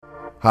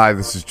Hi,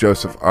 this is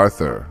Joseph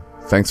Arthur.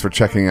 Thanks for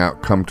checking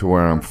out Come to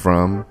Where I'm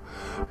From.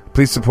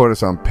 Please support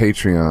us on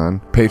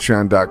Patreon,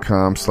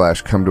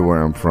 patreon.com/come to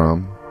where I'm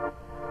from.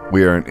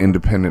 We are an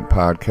independent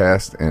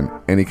podcast, and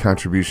any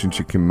contributions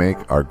you can make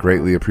are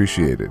greatly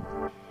appreciated.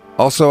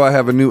 Also, I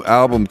have a new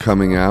album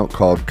coming out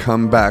called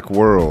Come Back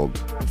World.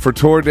 For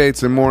tour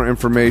dates and more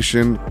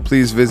information,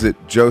 please visit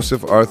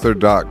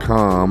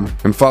josepharthur.com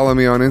and follow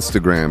me on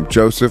Instagram,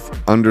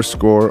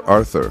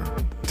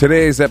 Joseph_Arthur.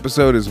 Today's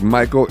episode is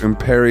Michael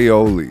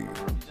Imperioli.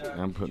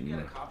 I'm putting.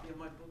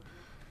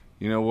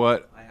 You know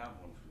what? I have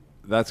one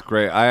for you. That's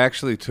great. I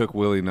actually took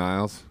Willie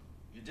Niles.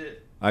 You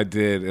did? I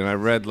did, and I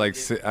read like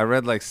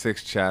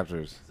 6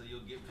 chapters. So you'll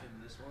give him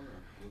this one? Or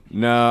you'll keep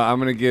No, I'm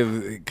gonna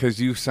give because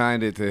you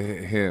signed it to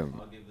him.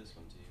 I'll give this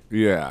one to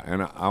you. Yeah,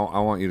 and I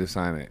want you to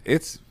sign it.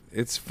 It's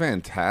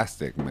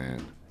fantastic,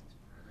 man.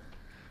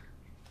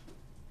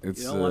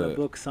 It's You don't want a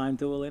book signed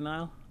to Willie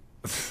Nile?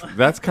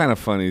 that's kind of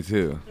funny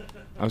too.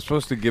 I'm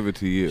supposed to give it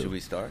to you. Should we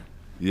start?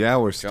 Yeah,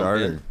 we're Jump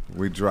starting. in?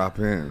 We drop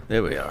in.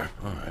 There we are.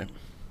 All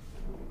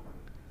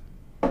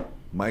right.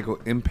 Michael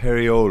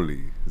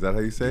Imperioli. Is that how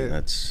you say it?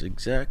 That's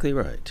exactly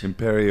right.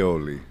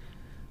 Imperioli.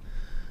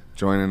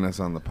 Joining us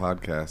on the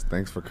podcast.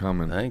 Thanks for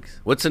coming. Thanks.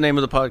 What's the name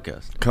of the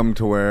podcast? Come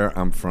to Where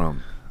I'm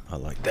From. I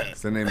like that.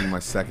 It's the name of my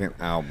second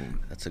album.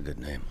 That's a good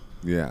name.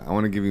 Yeah, I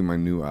want to give you my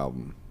new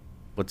album.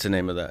 What's the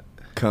name of that?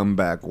 Come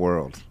Back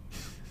World.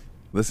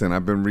 Listen,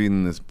 I've been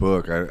reading this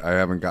book. I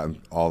haven't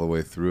gotten all the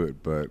way through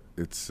it, but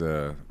it's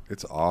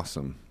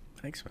awesome.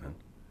 Thanks, man.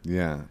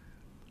 Yeah.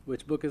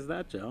 Which book is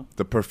that, Joe?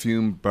 The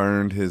Perfume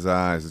Burned His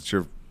Eyes. It's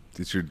your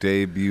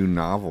debut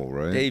novel,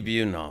 right?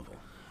 Debut novel.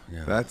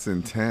 Yeah. That's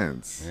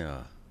intense. Yeah.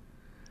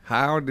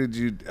 How did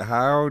you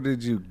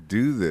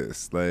do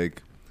this?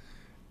 Like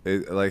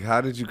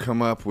how did you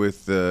come up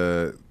with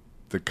the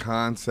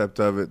concept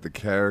of it, the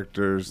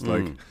characters?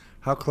 Like,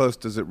 how close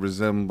does it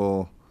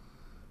resemble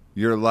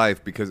your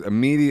life? Because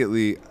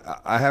immediately,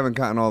 I haven't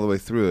gotten all the way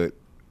through it.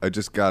 I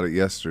just got it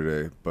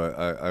yesterday, but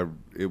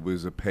it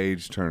was a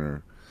page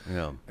turner.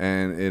 Yeah.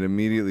 And it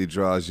immediately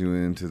draws you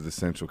into the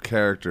central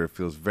character. It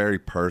feels very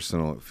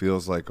personal. It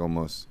feels like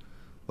almost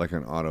like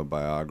an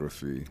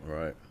autobiography.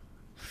 Right.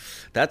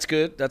 That's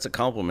good. That's a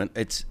compliment.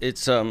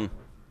 It's not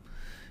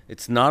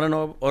an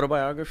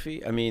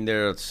autobiography. I mean,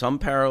 there are some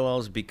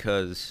parallels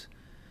because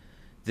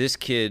this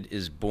kid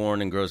is born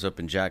and grows up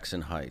in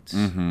Jackson Heights.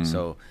 Mm-hmm.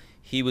 So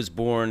he was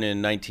born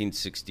in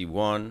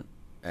 1961,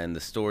 and the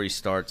story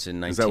starts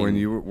in 19... Is that when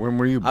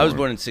were you born? I was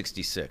born in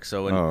 66.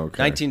 So in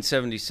okay.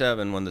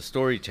 1977, when the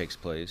story takes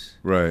place,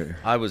 Right.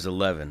 I was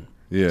 11.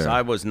 Yeah. So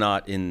I was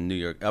not in New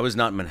York. I was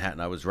not in Manhattan.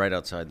 I was right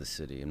outside the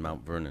city in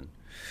Mount Vernon.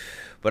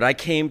 But I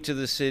came to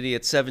the city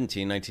at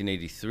 17,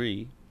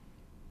 1983.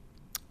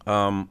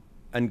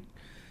 And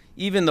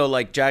even though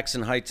like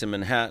Jackson Heights and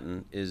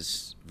Manhattan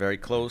is very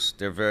close,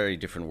 they're very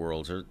different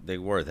worlds. Or they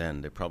were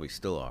then. They probably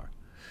still are.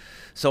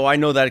 So I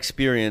know that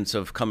experience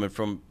of coming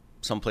from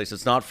someplace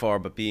that's not far,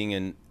 but being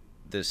in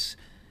this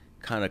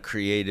kind of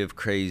creative,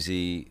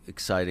 crazy,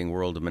 exciting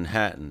world of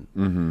Manhattan.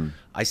 Mm-hmm.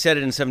 I said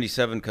it in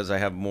 77 because I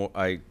have more.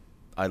 I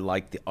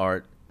like the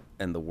art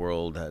and the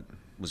world that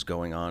was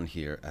going on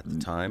here at the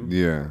time.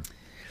 Yeah.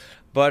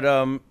 But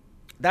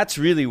that's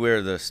really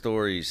where the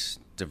stories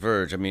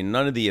diverge. I mean,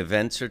 none of the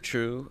events are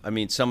true. I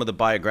mean, some of the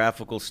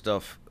biographical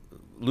stuff,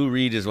 Lou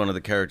Reed is one of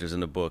the characters in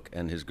the book,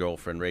 and his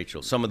girlfriend,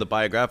 Rachel. Some of the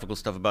biographical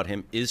stuff about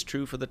him is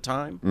true for the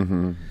time.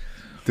 Mm-hmm.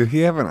 Did he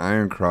have an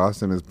iron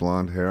cross in his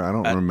blonde hair? I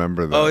don't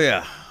remember that. Oh,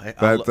 yeah.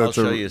 I'll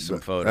show you some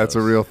photos. That's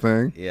a real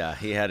thing? Yeah,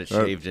 he had it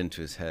shaved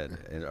into his head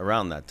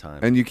around that time.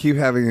 And you keep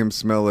having him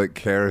smell like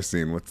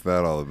kerosene. What's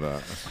that all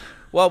about?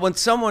 Well, when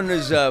someone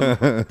is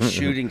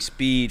shooting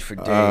speed for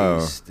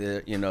days,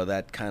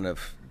 that kind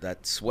of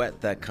that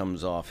sweat that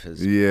comes off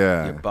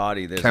your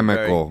body, there's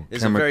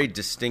a very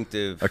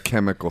distinctive a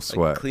chemical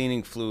sweat, like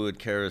cleaning fluid,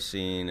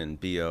 kerosene, and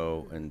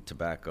BO and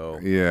tobacco,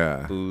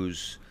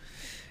 booze,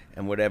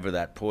 and whatever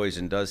that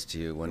poison does to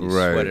you when you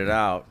sweat it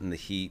out in the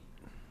heat.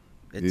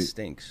 It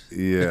stinks.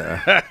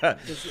 Yeah.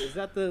 Is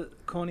that the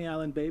Coney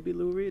Island Baby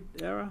Lou Reed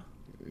era?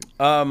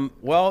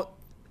 Well,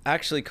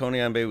 actually,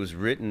 Coney Island Baby was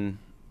written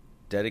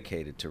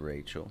dedicated to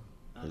Rachel,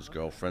 his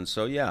girlfriend.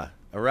 So yeah,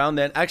 around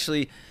then.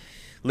 Actually,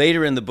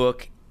 later in the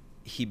book,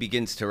 he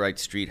begins to write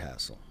Street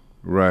Hassle.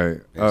 Right.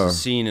 There's a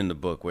scene in the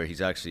book where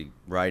he's actually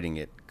writing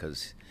it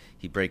because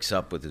he breaks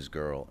up with his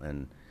girl,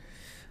 and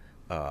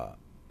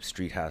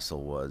Street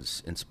Hassle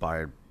was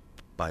inspired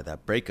by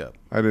that breakup.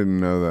 I didn't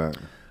know that.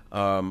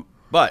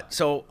 But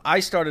so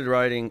I started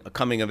writing a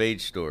coming of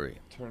age story.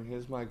 Turn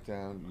his mic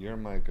down, your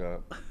mic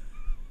up.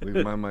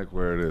 Leave my mic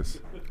where it is.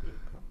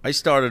 I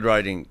started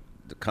writing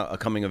a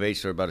coming of age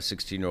story about a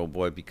 16-year-old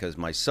boy because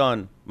my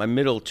son, my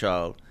middle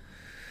child,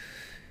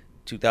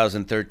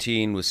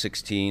 2013 was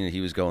 16, and he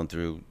was going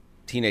through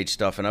teenage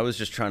stuff, and I was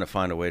just trying to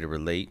find a way to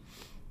relate.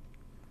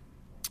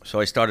 So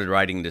I started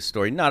writing this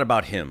story, not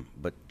about him,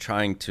 but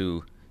trying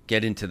to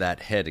get into that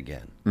head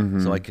again,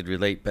 so I could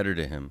relate better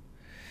to him.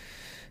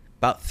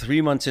 About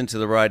 3 months into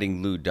the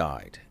writing, Lou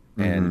died,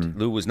 and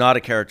Lou was not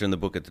a character in the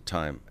book at the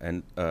time,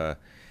 and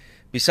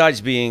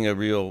besides being a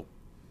real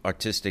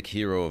artistic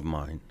hero of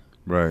mine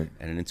Right.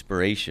 and an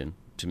inspiration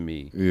to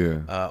me,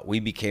 Yeah. we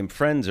became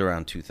friends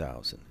around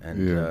 2000.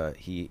 And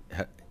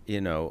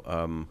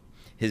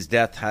his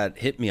death had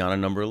hit me on a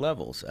number of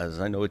levels, as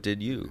I know it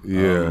did you.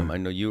 Yeah. I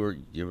know your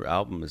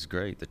album is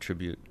great, the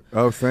tribute,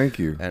 Oh, thank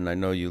you. and I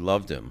know you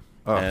loved him.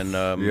 Oh, And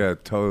yeah,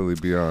 totally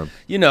beyond.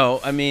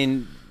 I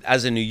mean,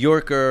 as a New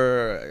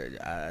Yorker,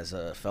 as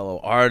a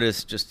fellow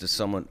artist, just as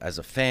someone, as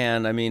a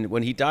fan, I mean,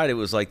 when he died, it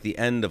was like the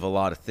end of a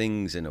lot of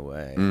things in a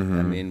way. I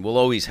mean, we'll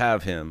always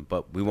have him,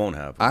 but we won't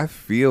have him. I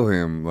feel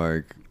him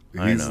like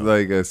I he's know.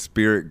 like a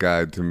spirit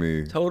guide to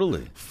me.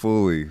 Totally.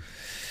 Fully.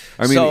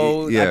 I mean,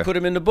 So yeah. I put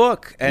him in the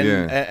book, and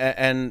Yeah.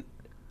 and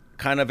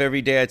kind of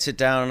every day I'd sit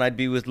down and I'd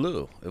be with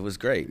Lou. It was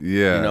great.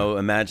 Yeah.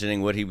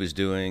 Imagining what he was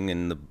doing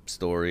and the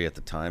story at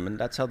the time, and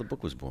that's how the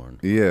book was born.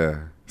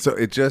 Yeah. So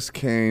it just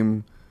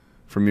came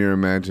from your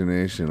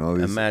imagination. All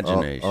these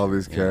all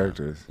these Yeah.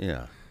 characters.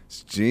 Yeah.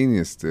 It's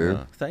genius, dude.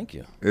 Thank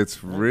you.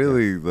 It's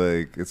really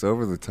like it's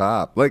over the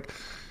top. Like,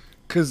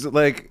 cause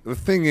like the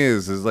thing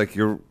is like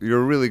you're a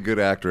really good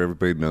actor.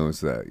 Everybody knows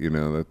that.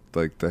 That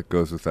like that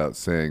goes without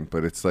saying.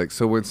 But it's like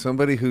so when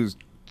somebody who's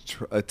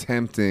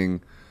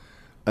attempting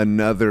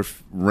another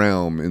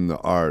realm in the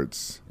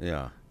arts,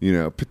 Yeah.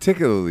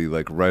 particularly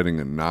like writing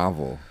a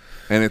novel,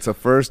 and it's a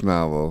first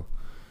novel.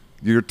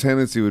 Your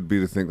tendency would be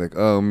to think like,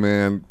 oh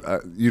man,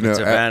 It's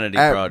a vanity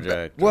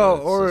project, Well,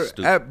 it's or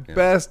so at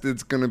best,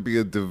 it's going to be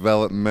a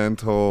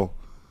developmental.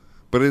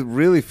 But it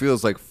really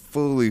feels like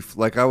fully,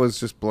 like I was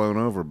just blown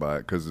over by it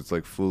because it's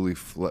like fully,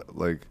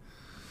 like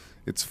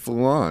it's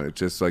full on. It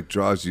just like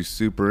draws you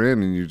super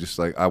in, and you just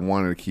like I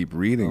wanted to keep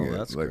reading it.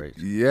 That's like, great.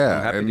 I'm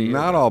Yeah, happy to and hear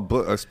not that. all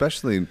books,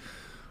 especially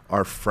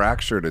our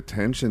fractured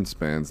attention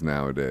spans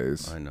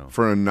nowadays. I know.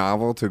 For a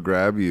novel to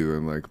grab you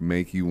and like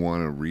make you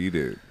want to read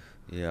it.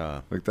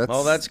 Yeah. Like that's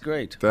Oh, that's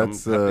great.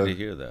 That's I'm happy to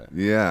hear that.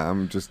 Yeah,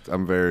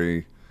 I'm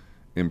very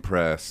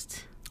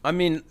impressed. I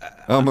mean,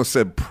 I almost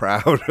said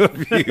proud of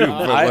you,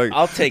 but like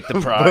I'll take the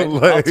pride.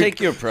 like- I'll take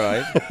your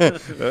pride.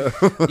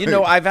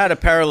 I've had a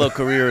parallel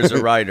career as a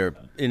writer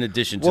in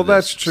addition to well, this.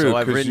 that's true. So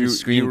I've 'cause written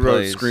you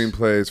wrote screenplays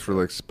screenplays for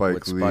like Spike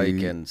with Lee,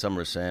 Spike and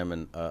Summer Sam,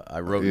 and I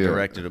wrote and Yeah.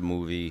 directed a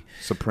movie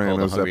Sopranos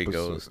called The Hungry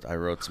episode. Ghost. I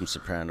wrote some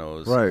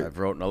Sopranos. Right. I've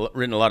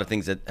written a lot of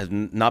things that have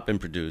not been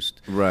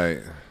produced,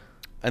 right?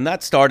 and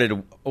that started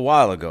a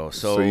while ago.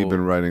 So you've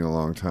been writing a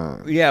long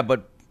time. Yeah,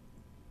 but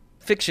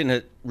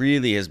fiction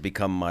really has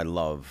become my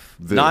love.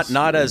 This,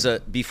 Not as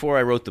before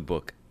I wrote the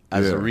book,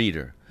 as Yeah. a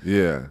reader.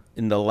 Yeah,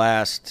 In the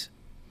last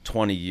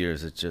 20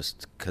 years, it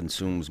just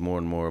consumes more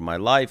and more of my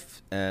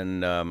life.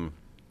 And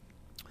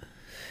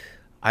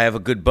I have a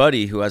good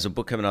buddy who has a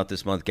book coming out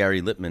this month,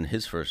 Gary Littman,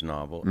 his first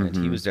novel, and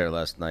he was there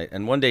last night.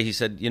 And one day he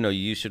said,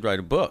 you should write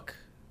a book.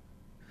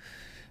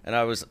 And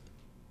I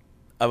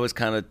was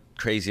kind of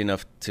crazy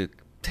enough to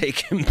take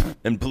him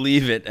and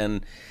believe it,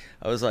 and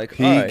I was like,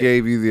 he all right.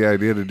 gave you the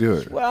idea to do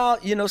it. Well,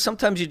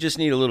 sometimes you just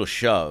need a little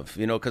shove,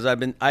 because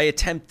I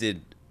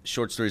attempted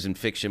short stories and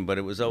fiction, but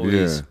it was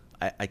always,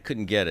 I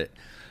couldn't get it.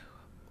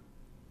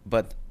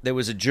 But there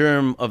was a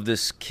germ of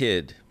this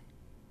kid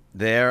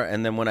there,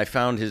 and then when I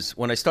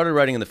started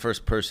writing in the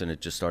first person, it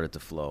just started to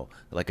flow,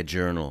 like a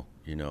journal,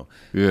 Yeah.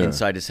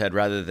 inside his head,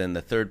 rather than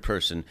the third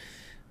person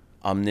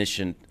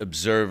omniscient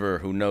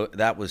observer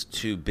that was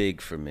too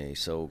big for me.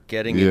 So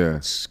getting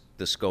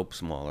the scope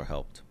smaller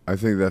helped. I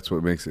think that's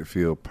what makes it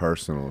feel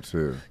personal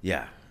too.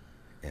 Yeah.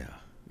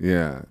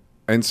 Yeah.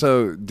 And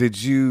so,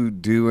 did you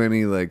do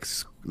any like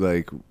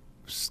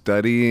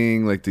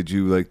studying? Like, did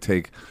you like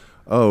take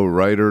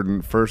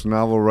first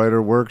novel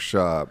writer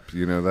workshop?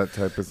 That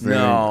type of thing.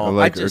 No,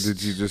 or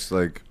did you just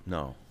like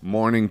No.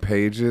 morning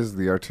pages,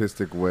 the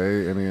artistic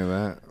way? Any of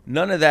that?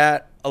 None of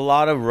that. A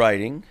lot of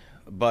writing,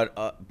 but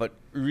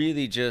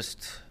really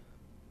just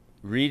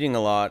reading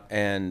a lot.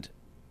 And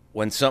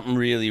when something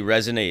really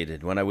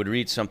resonated, when I would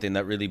read something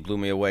that really blew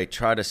me away,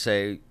 try to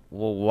say,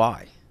 well,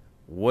 why?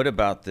 What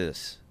about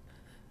this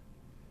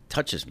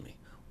touches me?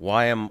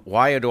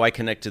 Why do I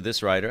connect to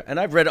this writer? And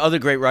I've read other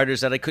great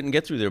writers that I couldn't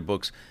get through their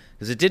books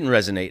because it didn't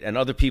resonate, and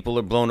other people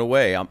are blown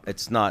away. I'm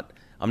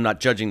not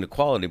judging the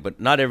quality, but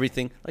not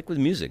everything, like with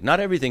music, not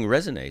everything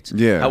resonates.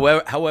 Yeah.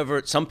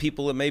 However, some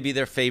people, it may be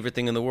their favorite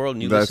thing in the world,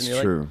 and you That's listen,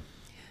 you're true. like,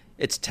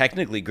 it's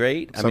technically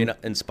great.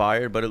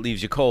 Inspired, but it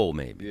leaves you cold,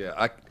 maybe.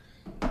 Yeah,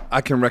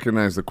 I can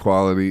recognize the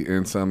quality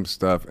in some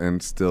stuff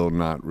and still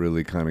not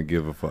really kind of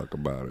give a fuck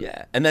about it.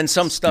 Yeah, and then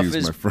some stuff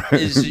Excuse is my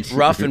French. is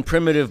rough and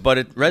primitive, but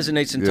it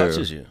resonates and Yeah.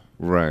 touches you.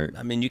 Right.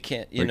 I mean, you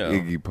can't, Like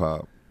Iggy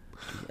Pop.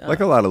 Yeah. Like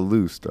a lot of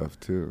loose stuff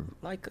too.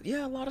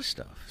 a lot of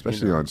stuff.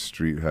 Especially on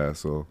Street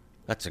Hassle.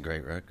 That's a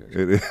great record.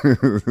 It is.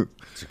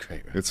 It's a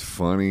great record. It's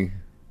funny.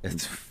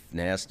 It's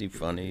nasty,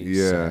 funny,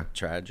 Yeah. sad,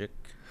 tragic.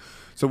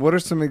 So what are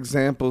some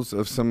examples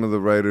of some of the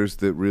writers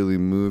that really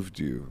moved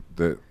you?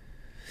 That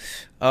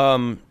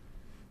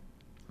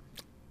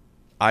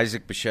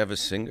Isaac Bashevis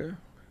Singer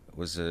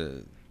was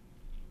a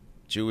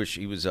Jewish.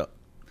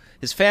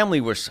 His family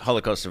were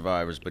Holocaust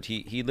survivors, but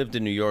he lived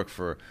in New York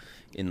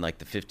in like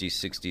the 50s,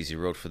 60s. He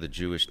wrote for the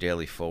Jewish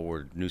Daily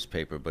Forward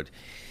newspaper, but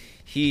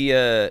He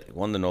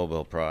won the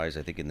Nobel Prize,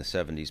 I think, in the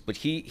 70s. But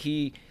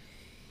he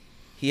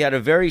had a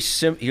very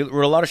he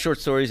wrote a lot of short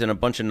stories and a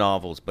bunch of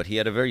novels, but he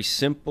had a very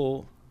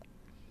simple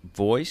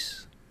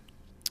voice,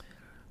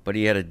 but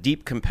he had a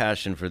deep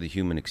compassion for the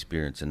human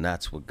experience, and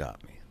that's what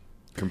got me.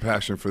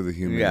 Compassion for the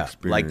human Yeah,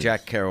 experience. like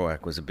Jack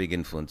Kerouac was a big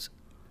influence.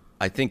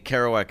 I think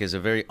Kerouac is a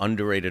very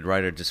underrated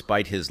writer,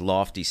 despite his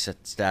lofty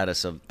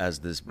status as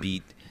this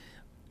beat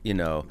Beat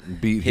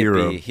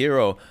hippie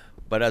hero.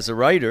 But as a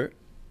writer,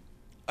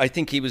 I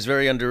think he was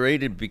very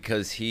underrated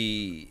because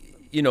he,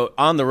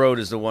 On the Road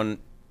is the one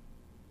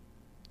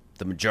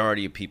the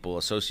majority of people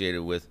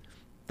associated with.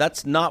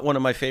 That's not one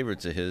of my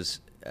favorites of his,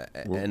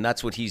 and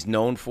that's what he's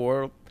known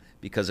for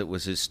because it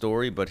was his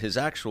story. But his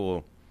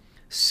actual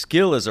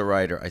skill as a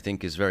writer, I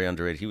think, is very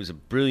underrated. He was a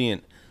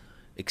brilliant,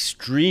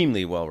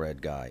 extremely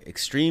well-read guy,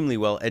 extremely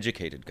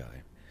well-educated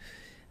guy,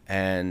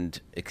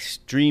 and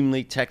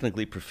extremely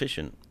technically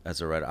proficient as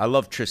a writer. I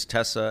love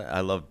Tristessa.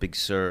 I love Big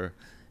Sur,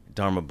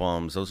 Dharma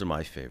Bums. Those are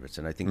my favorites,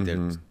 and I think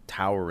they're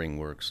towering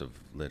works of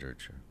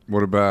literature.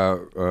 What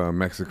about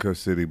Mexico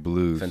City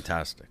Blues?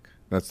 Fantastic.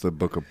 That's the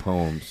book of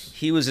poems.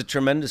 He was a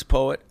tremendous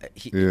poet.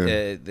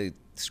 The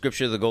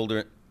Scripture of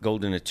the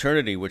Golden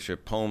Eternity, which are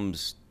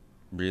poems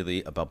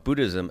really about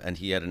Buddhism, and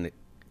he had an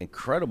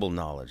incredible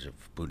knowledge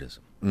of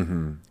Buddhism.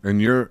 Mm-hmm.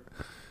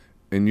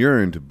 And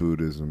you're into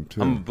Buddhism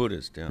too. I'm a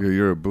Buddhist. Yeah.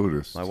 You're a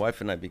Buddhist. My wife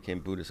and I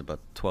became Buddhists about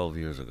 12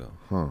 years ago.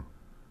 Huh.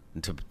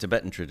 In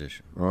Tibetan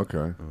tradition.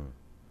 Okay.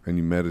 And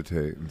you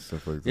meditate and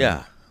stuff like that.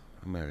 Yeah,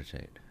 I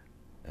meditate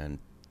and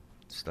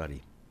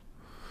study.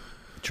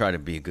 Try to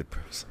be a good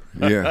person.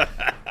 Yeah.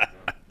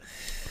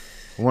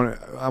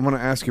 I want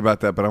to ask you about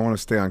that, but I want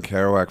to stay on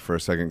Kerouac for a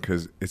second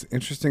because it's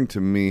interesting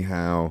to me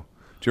how.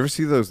 Do you ever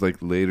see those like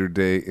later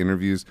day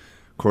interviews?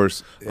 Of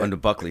course, On the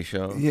Buckley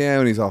Show. yeah,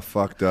 when he's all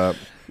fucked up.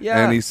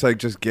 Yeah. And he's like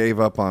just gave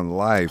up on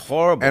life.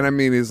 Horrible. And I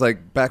mean, he's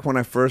like back when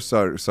I first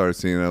started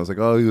seeing it, I was like,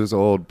 oh, he was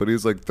old, but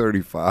he's like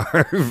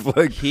 35.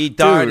 Like He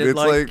died dude,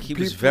 at it's he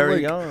was people, very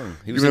like, young.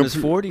 He was you in know, his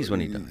 40s when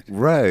he died.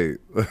 Right.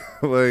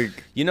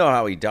 Like You know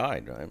how he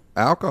died, right?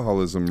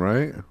 alcoholism,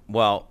 right?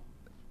 Well,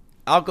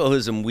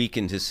 alcoholism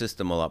weakened his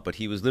system a lot, but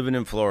he was living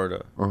in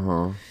Florida.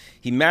 Uh-huh.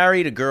 He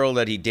married a girl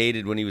that he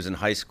dated when he was in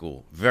high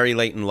school, very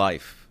late in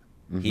life.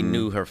 He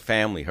knew her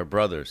family, her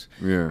brothers.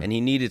 Yeah. And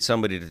he needed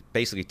somebody to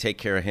basically take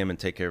care of him and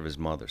take care of his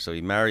mother. So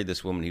he married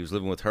this woman. He was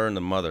living with her and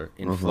the mother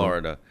in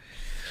Florida.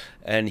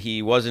 And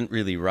he wasn't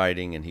really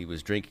writing, and he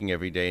was drinking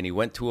every day. And he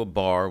went to a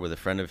bar with a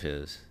friend of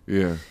his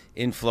Yeah.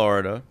 in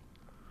Florida.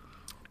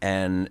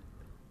 And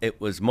it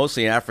was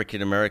mostly an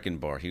African-American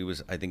bar. He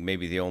was, I think,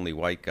 maybe the only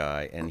white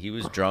guy. And he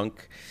was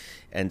drunk.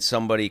 And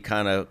somebody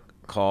kind of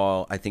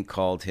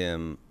called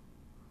him,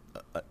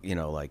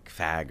 like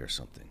fag or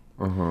something.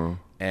 Uh-huh.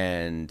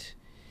 And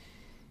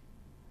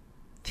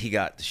he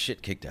got the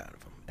shit kicked out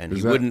of him, and Is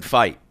he that- wouldn't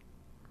fight.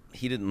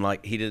 He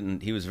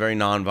was very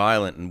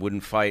nonviolent and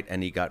wouldn't fight,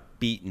 and he got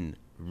beaten.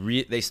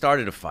 They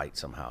started a fight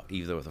somehow,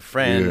 either with a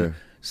friend, Yeah.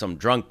 some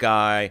drunk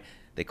guy.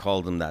 They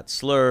called him that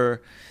slur,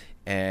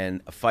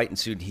 and a fight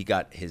ensued. He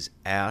got his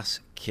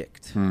ass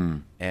kicked,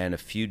 and a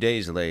few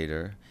days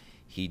later,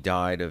 he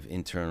died of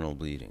internal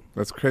bleeding.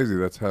 That's crazy.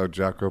 That's how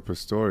Jaco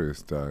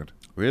Pastorius died.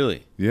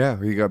 Really?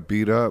 Yeah, he got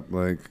beat up,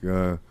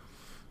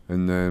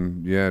 and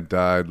then,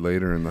 died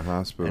later in the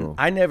hospital. And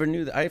I never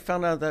knew that. I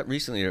found out that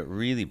recently. It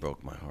really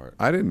broke my heart.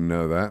 I didn't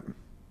know that.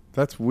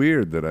 That's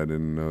weird that I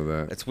didn't know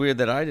that. It's weird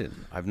that I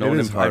didn't. I've known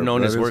is him. I've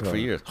known that his is work for hard.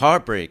 years.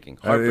 Heartbreaking.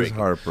 That is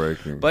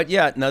heartbreaking. But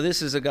yeah, now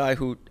this is a guy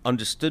who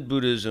understood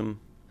Buddhism,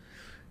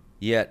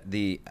 yet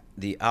the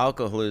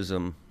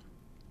alcoholism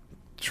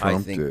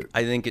Trumped it.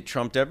 I think it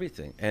trumped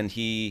everything. And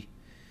the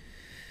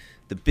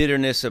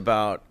bitterness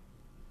about,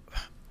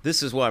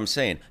 this is what I'm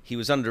saying. He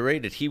was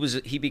underrated.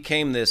 He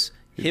became this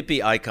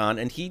hippie icon,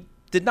 and he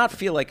did not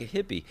feel like a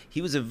hippie.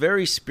 He was a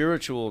very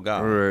spiritual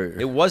guy. Right.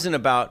 It wasn't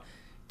about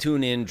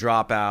tune in,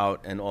 drop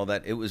out, and all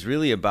that. It was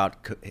really about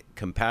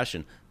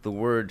compassion. The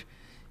word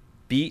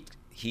beat,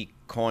 he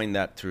coined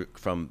that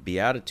from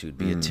beatitude,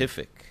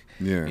 beatific.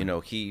 Yeah.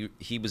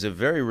 He was a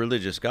very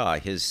religious guy.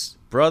 His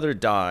brother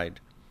died.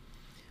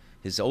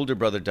 His older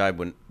brother died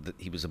when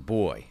he was a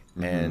boy,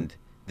 and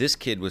this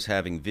kid was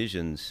having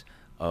visions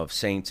of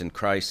saints and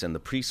Christ, and the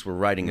priests were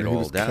writing it he all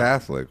was down.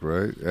 Catholic,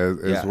 right?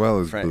 As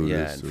well as Buddhist.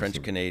 Yeah, and or French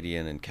something.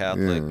 Canadian and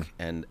Catholic,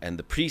 and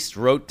the priest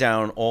wrote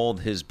down all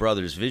his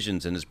brother's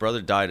visions, and his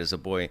brother died as a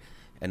boy,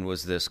 and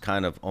was this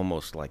kind of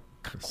almost like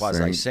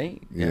quasi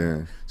saint.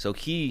 Yeah. So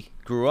he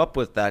grew up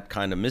with that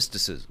kind of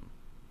mysticism.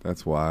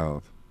 That's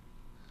wild.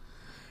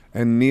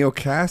 And Neil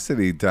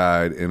Cassidy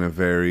died in a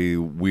very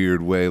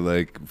weird way,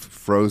 like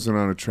frozen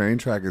on a train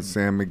track at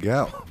San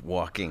Miguel.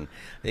 Walking,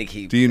 I think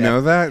he. Do you know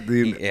that?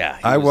 Yeah,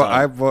 he I've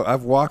was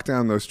I've walked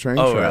down those train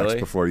Oh, tracks really?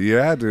 before.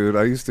 Yeah, dude,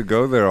 I used to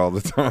go there all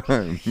the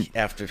time.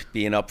 After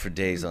being up for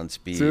days on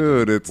speed,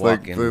 Dude, it's like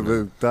walking,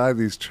 they die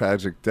these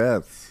tragic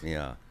deaths.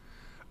 yeah.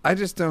 I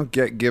just don't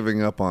get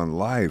giving up on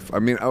life. I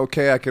mean,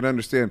 okay, I can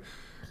understand.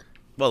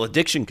 Well,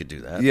 addiction could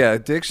do that. Yeah,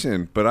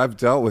 addiction, but I've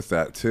dealt with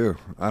that too.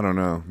 I don't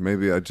know.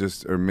 Maybe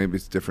maybe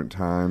it's different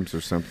times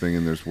or something,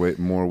 and there's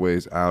more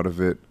ways out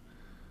of it.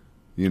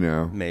 You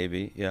know,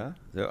 Maybe, yeah.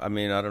 I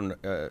mean, I don't.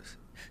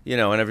 You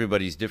know, and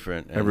everybody's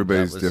different. And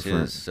Everybody's that was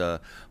different. his,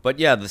 but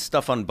yeah, the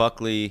stuff on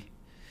Buckley.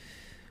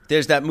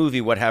 There's that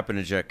movie, What Happened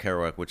to Jack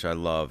Kerouac, which I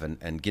love,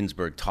 and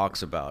Ginsberg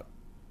talks about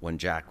when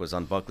Jack was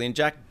on Buckley, and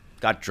Jack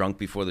got drunk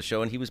before the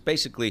show, and he was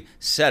basically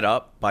set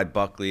up by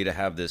Buckley to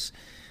have this,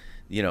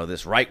 you know,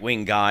 this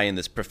right-wing guy and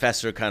this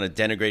professor kind of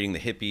denigrating the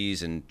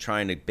hippies and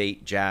trying to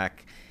bait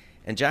Jack,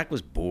 and Jack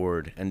was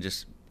bored and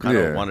just kind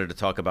of wanted to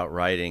talk about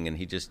writing, and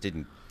he just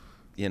didn't,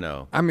 you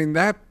know. I mean,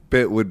 that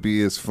bit would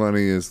be as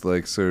funny as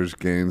like Serge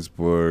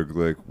Gainsbourg,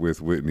 like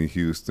with Whitney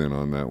Houston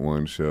on that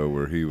one show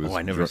where he was. Oh,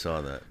 I never saw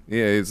that.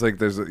 Yeah, it's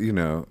like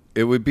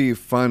it would be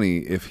funny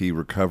if he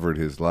recovered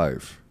his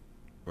life.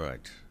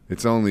 Right.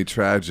 It's only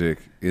tragic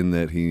in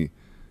that he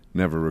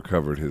never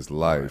recovered his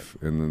life,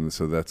 and then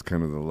so that's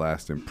kind of the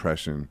last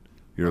impression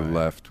you're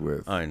left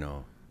with. I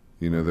know.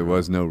 You know, there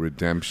was no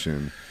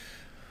redemption.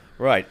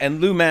 Right, and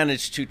Lou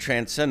managed to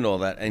transcend all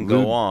that and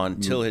go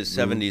on till his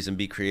 70s and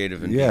be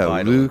creative and be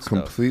vital Lou and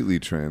stuff. completely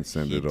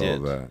transcended all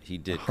that. He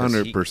did. 'Cause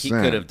 100%. He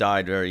could have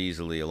died very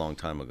easily a long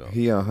time ago.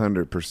 He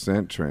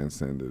 100%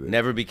 transcended it.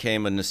 Never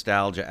became a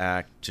nostalgia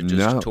act to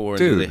just tour and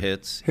do the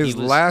hits. His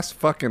last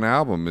fucking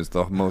album is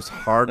the most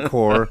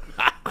hardcore,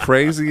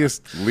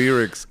 craziest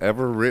lyrics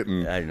ever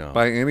written I know.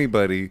 by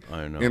anybody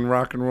I know. in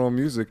rock and roll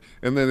music.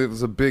 And then it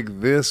was a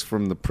big this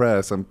from the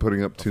press. I'm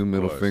putting up two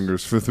middle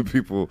fingers for the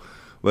people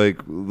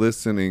like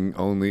listening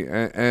only,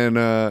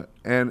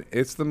 and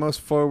it's the most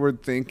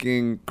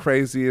forward-thinking,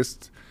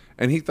 craziest.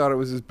 And he thought it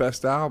was his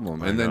best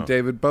album. And then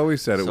David Bowie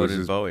said it So was did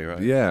his. Bowie, right?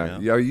 Yeah,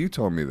 you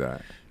told me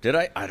that. Did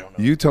I? I don't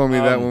know. You told me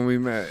that when we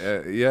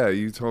met.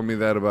 You told me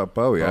that about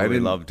Bowie. I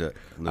didn't loved it.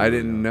 I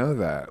didn't know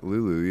that.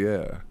 Lulu,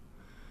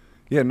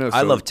 yeah, no. So,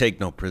 I love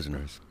Take No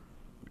Prisoners.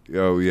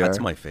 Oh yeah,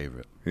 That's my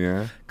favorite.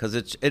 Yeah, Because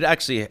it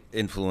actually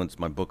influenced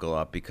my book a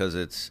lot because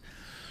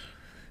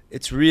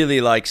it's really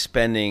like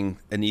spending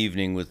an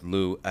evening with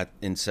Lou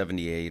in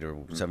 78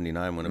 or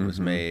 79 when it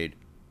was made,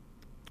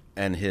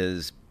 and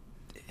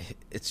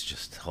it's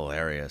just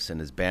hilarious and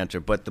his banter.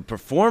 But the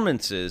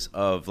performances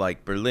of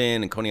like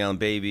Berlin and Coney Island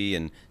Baby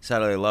and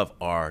Saturday Night Love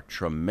are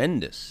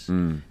tremendous.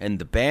 And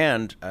the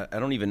band, I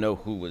don't even know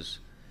who was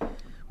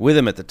with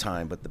him at the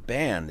time, but the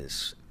band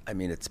is, I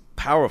mean, it's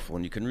powerful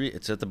and you can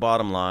it's at the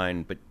bottom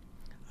line, but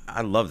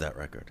I love that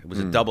record. It was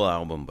a double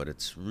album, but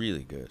it's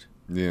really good.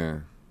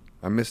 yeah.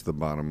 I miss the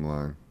bottom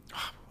line.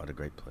 What a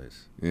great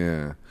place.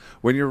 Yeah,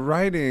 when you're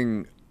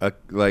writing a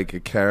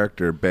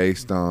character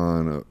based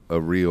on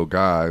a real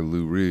guy,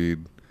 Lou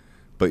Reed,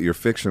 but you're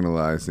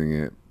fictionalizing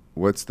it,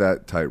 what's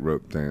that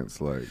tightrope dance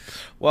like?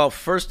 Well,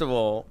 first of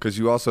all, Because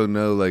you also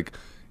know, like,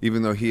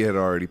 even though he had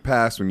already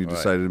passed when you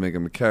decided to make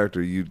him a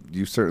character, you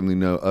certainly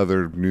know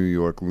other New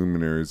York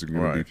luminaries are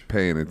going to be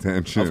paying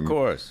attention. of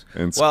course.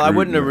 And Well, I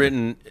wouldn't have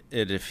scrutiny. written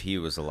it if he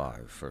was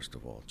alive, first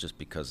of all, just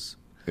because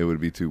It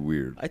would be too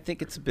weird. I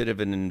think it's a bit of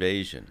an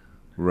invasion.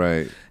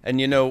 Right. And,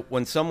 you know,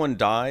 when someone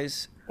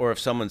dies or if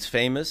someone's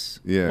famous,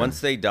 once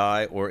they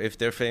die or if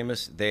they're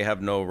famous, they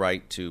have no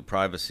right to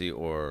privacy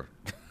or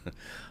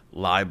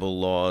libel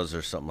laws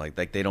or something like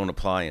that. They don't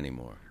apply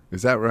anymore.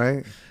 Is that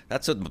right?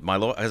 That's what my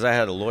lawyer, because I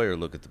had a lawyer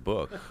look at the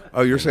book.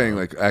 Oh, you're saying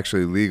like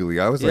actually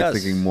legally. I was like Yes.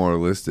 thinking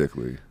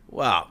moralistically.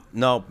 Wow.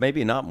 No,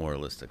 maybe not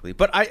moralistically.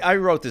 But I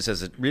wrote this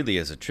as a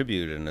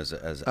tribute and as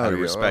out of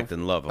respect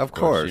and love, of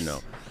course, you know.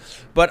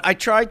 But I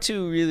tried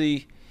to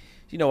really,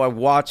 you know, I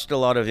watched a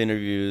lot of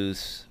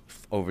interviews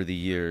over the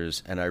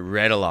years and I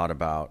read a lot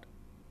about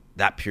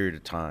that period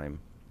of time.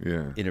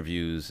 Yeah.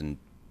 Interviews and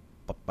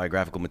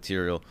biographical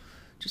material.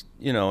 Just,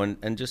 you know,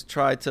 and just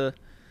try to,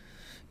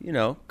 you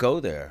know, go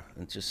there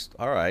and just,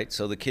 all right,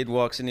 so the kid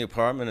walks in the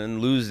apartment and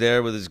Lou's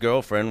there with his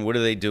girlfriend. What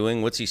are they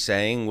doing? What's he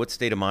saying? What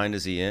state of mind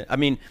is he in? I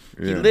mean,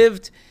 he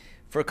lived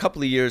for a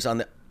couple of years on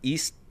the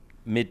East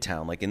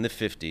Midtown, like in the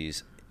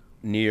 50s,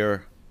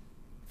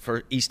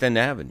 for East End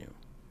Avenue.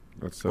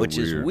 That's so which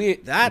weird. is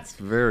weird. That's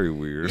very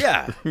weird.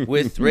 Yeah,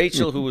 with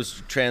Rachel, who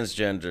was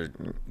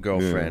transgender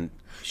girlfriend.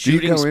 Do you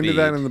Shooting go into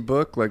that speed. in the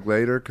book, like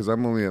later? Because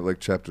I'm only at like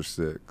chapter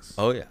 6.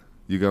 Oh, yeah.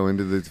 You go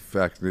into the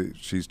fact that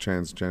she's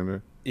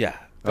transgender. Yeah,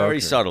 very Okay.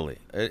 subtly.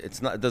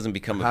 It's not. It doesn't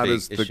become a How big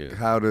does issue.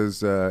 how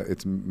does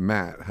it's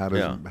Matt? How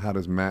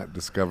does Matt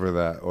discover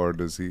that, or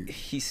does he?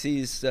 He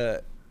sees.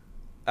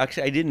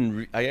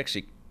 Actually, I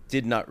actually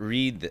did not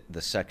read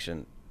the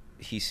section.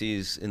 He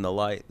sees in the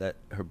light that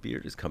her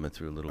beard is coming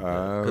through a little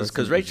bit.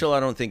 Because Rachel, I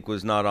don't think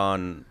was not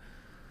on.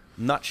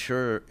 I'm not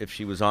sure if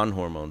she was on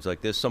hormones.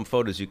 Like there's some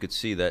photos you could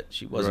see that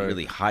she wasn't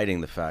really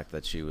hiding the fact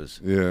that she was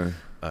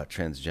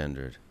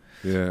transgendered.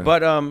 Yeah.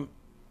 But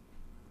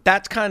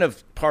that's kind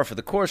of par for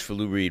the course for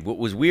Lou Reed. What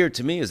was weird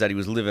to me is that he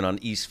was living on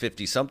East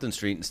 50-something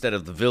Street instead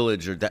of the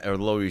Village or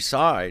Lower East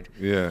Side.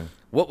 Yeah.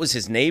 What was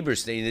his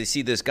neighbors saying? They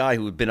see this guy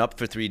who had been up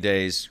for 3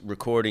 days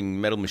recording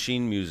Metal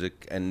Machine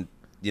music and,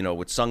 you know,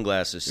 with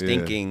sunglasses,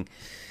 stinking.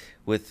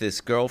 with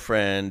this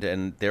girlfriend,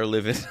 and they're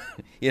living,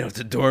 it's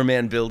a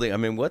doorman building. I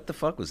mean, what the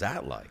fuck was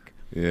that like?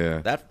 Yeah.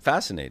 That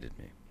fascinated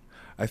me.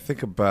 I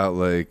think about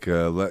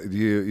do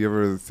you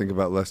ever think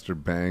about Lester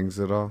Bangs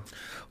at all?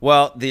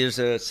 Well, there's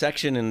a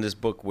section in this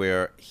book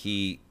where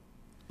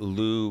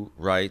Lou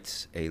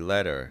writes a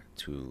letter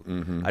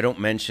to. I don't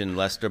mention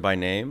Lester by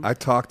name. I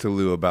talked to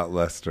Lou about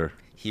Lester.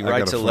 He I got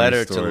writes a funny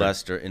letter to story.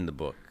 Lester in the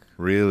book.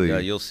 Really? Yeah,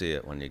 you'll see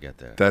it when you get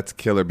there. That's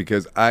killer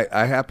because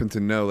I happen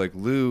to know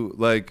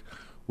Lou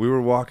we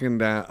were walking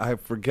down. I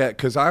forget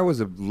because I was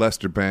a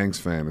Lester Bangs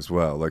fan as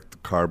well, like the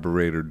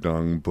Carburetor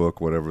Dung book,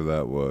 whatever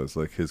that was,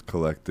 like his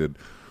collected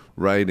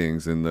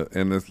writings and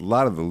a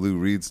lot of the Lou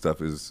Reed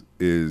stuff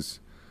is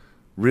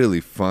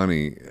really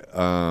funny,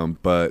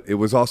 but it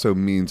was also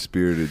mean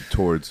spirited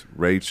towards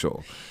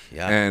Rachel.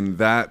 Yeah. And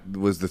that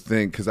was the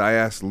thing because I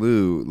asked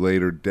Lou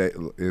later,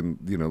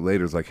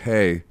 it's like,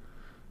 hey,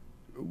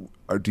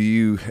 what do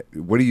you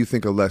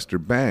think of Lester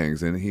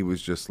Bangs? And he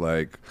was just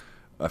like,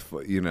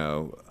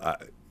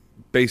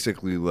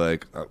 basically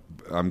like,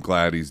 I'm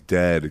glad he's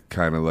dead.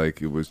 Kind of like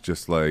it was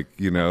just like,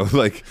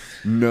 like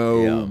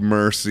no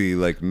mercy,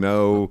 like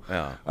no.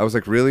 Yeah. I was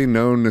like, really,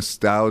 no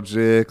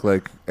nostalgic,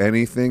 like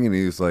anything, and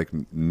he was like,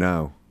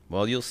 no.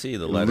 Well, you'll see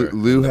the letter.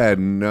 Lou had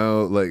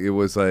no, like it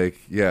was like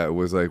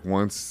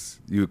once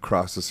you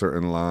crossed a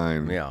certain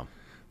line,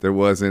 there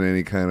wasn't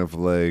any kind of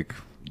like,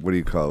 what do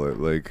you call it,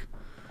 like.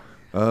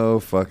 Oh,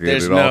 fuck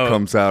it. All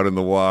comes out in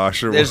the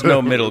wash. Or there's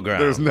no middle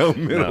ground. There's no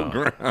middle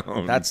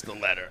ground. That's the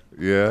letter.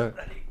 Yeah.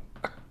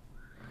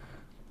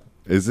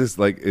 Is this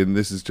and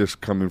this is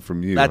just coming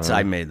from you?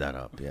 I made that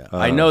up, yeah.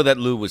 I know that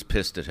Lou was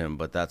pissed at him,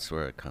 but that's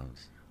where it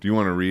comes. Do you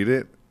want to read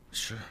it?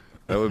 Sure.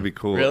 That would be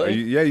cool. Really?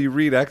 You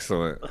read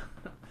excellent.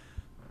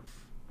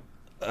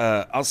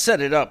 I'll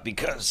set it up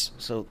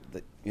so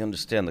that you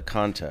understand the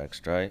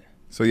context, right?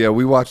 So yeah,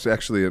 we watched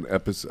actually an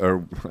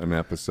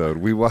episode.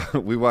 We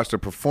watched a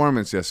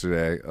performance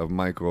yesterday of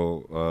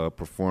Michael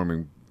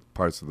performing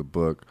parts of the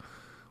book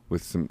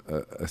with some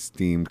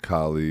esteemed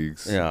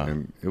colleagues. Yeah,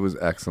 and it was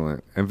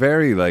excellent and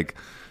very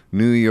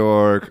New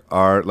York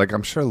art.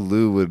 I'm sure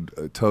Lou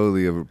would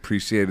totally have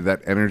appreciated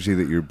that energy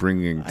that you're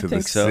bringing to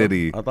the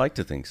city. I'd like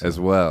to think so as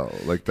well.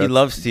 He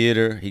loves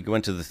theater. He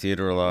went to the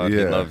theater a lot. Yeah.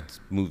 He loved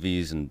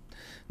movies and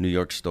New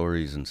York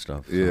stories and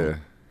stuff. So.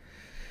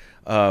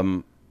 Yeah.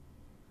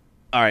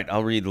 All right,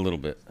 I'll read a little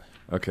bit.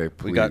 Okay,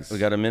 please. We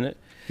got a minute?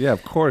 Yeah,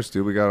 of course,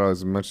 dude. We got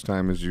as much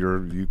time as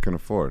you can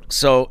afford.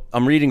 So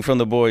I'm reading from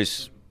the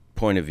boy's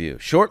point of view.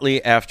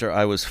 Shortly after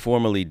I was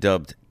formally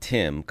dubbed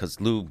Tim,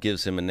 because Lou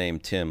gives him a name,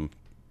 Tim.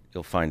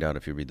 You'll find out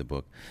if you read the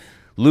book.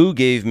 Lou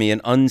gave me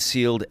an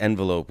unsealed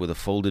envelope with a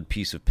folded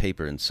piece of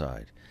paper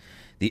inside.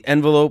 The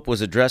envelope was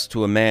addressed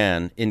to a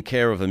man in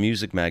care of a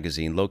music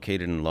magazine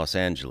located in Los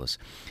Angeles.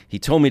 He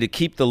told me to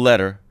keep the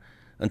letter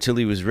until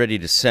he was ready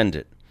to send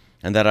it,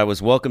 and that I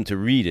was welcome to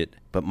read it,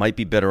 but might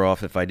be better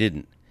off if I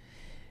didn't.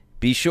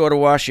 Be sure to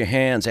wash your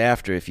hands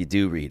after if you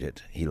do read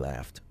it, he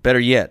laughed.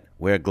 Better yet,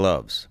 wear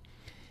gloves.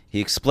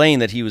 He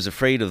explained that he was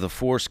afraid of the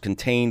force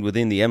contained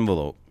within the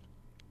envelope,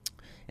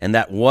 and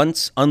that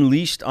once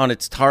unleashed on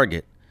its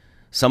target,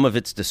 some of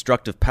its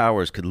destructive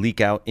powers could leak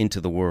out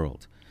into the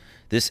world.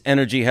 This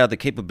energy had the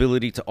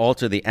capability to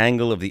alter the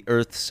angle of the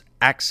Earth's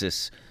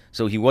axis,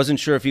 so he wasn't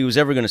sure if he was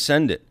ever going to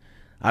send it.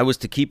 I was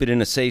to keep it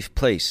in a safe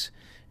place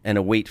and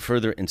await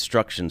further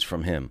instructions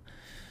from him.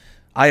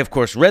 I, of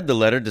course, read the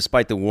letter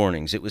despite the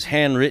warnings. It was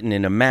handwritten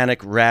in a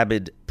manic,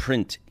 rabid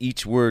print,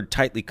 each word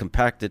tightly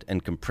compacted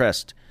and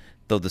compressed,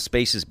 though the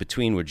spaces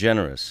between were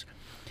generous.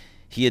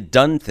 He had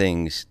done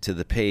things to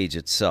the page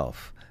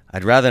itself.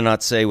 I'd rather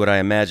not say what I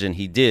imagine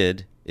he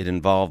did. It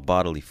involved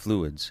bodily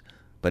fluids.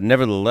 But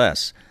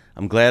nevertheless,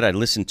 I'm glad I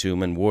listened to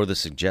him and wore the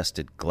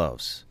suggested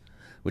gloves,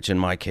 which in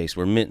my case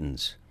were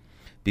mittens.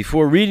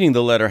 Before reading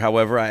the letter,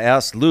 however, I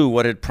asked Lou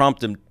what had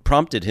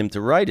prompted him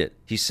to write it.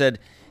 He said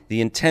the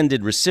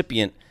intended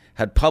recipient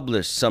had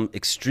published some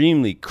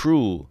extremely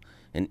cruel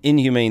and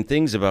inhumane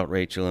things about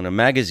Rachel in a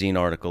magazine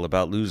article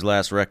about Lou's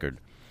last record.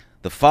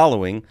 The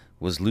following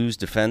was Lou's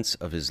defense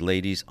of his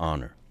lady's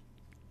honor.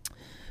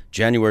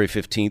 January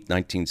 15th,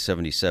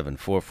 1977,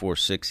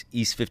 446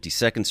 East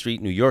 52nd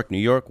Street, New York,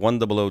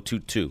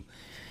 10022.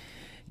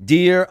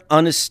 Dear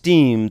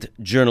unesteemed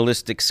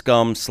journalistic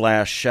scum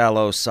 /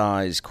 shallow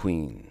size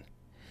queen,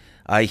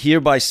 I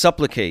hereby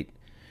supplicate,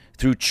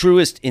 through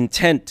truest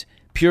intent,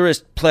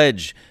 purest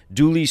pledge,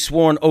 duly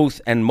sworn oath,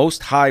 and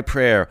most high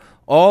prayer,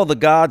 all the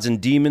gods and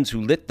demons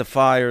who lit the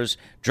fires,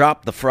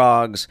 dropped the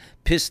frogs,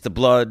 pissed the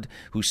blood,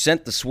 who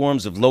sent the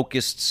swarms of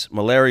locusts,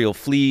 malarial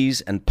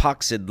fleas, and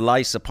poxid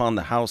lice upon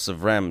the house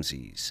of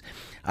Ramses.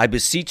 I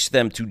beseech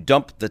them to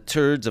dump the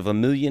turds of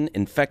 1,000,000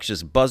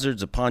 infectious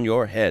buzzards upon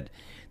your head,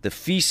 the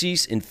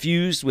feces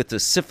infused with the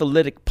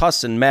syphilitic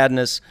pus and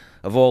madness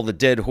of all the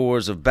dead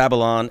whores of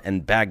Babylon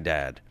and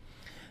Baghdad.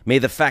 May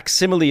the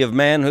facsimile of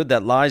manhood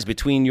that lies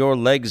between your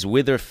legs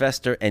wither,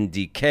 fester, and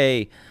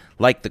decay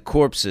like the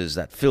corpses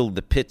that filled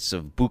the pits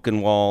of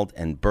Buchenwald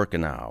and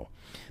Birkenau.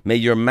 May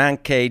your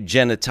manque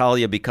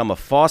genitalia become a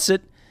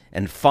faucet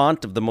and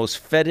font of the most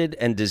fetid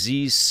and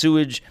diseased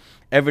sewage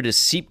ever to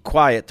seep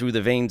quiet through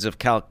the veins of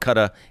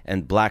Calcutta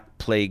and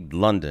black-plagued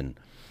London.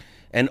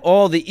 And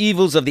all the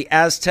evils of the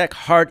Aztec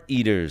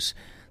heart-eaters,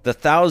 the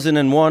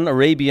 1,001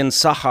 Arabian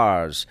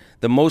Sahars,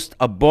 the most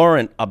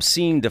abhorrent,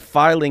 obscene,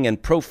 defiling,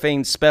 and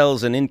profane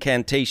spells and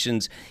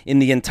incantations in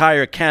the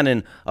entire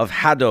canon of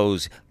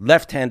Haddos,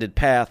 left-handed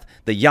path,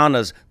 the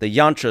Yanas, the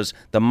Yantras,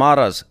 the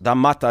Maras, the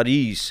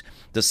Mataris,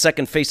 the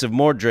second face of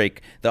Mordrake,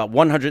 the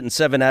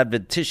 107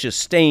 adventitious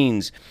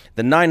stains,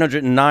 the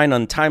 909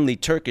 untimely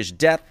Turkish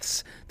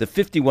deaths, the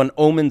 51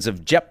 omens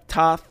of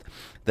Jeptath,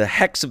 the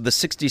hex of the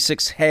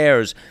 66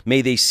 hairs,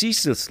 may they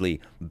ceaselessly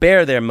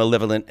bear their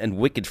malevolent and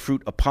wicked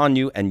fruit upon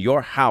you and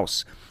your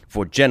house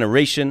for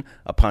generation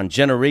upon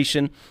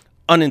generation,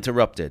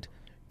 uninterrupted.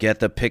 Get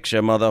the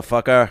picture,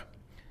 motherfucker.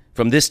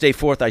 From this day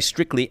forth, I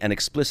strictly and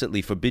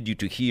explicitly forbid you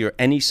to hear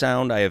any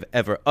sound I have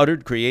ever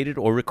uttered, created,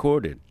 or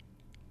recorded.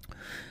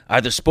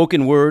 Either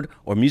spoken word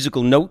or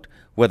musical note,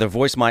 whether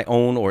voice my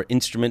own or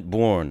instrument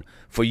born.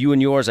 For you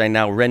and yours I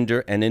now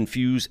render and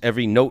infuse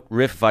every note,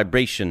 riff,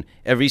 vibration,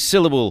 every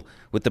syllable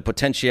with the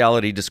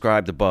potentiality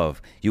described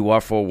above. You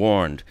are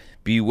forewarned.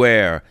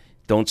 Beware.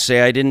 Don't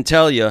say I didn't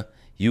tell you.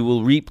 You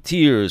will reap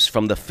tears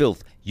from the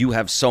filth you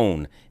have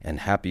sown, and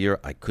happier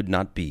I could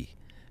not be.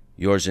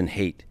 Yours in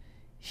hate.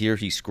 Here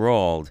he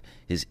scrawled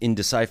his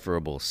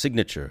indecipherable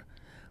signature.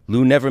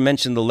 Lou never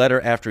mentioned the letter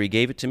after he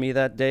gave it to me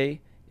that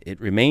day. It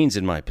remains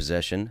in my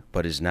possession,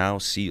 but is now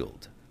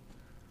sealed.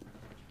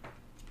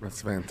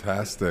 That's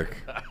fantastic.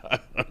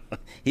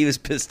 He was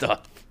pissed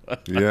off.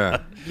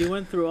 Yeah. You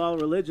went through all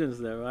religions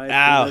there,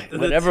 right?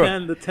 Whatever.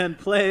 The 10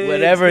 plagues.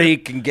 Whatever he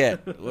can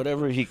get.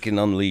 Whatever he can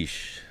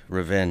unleash.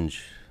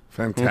 Revenge.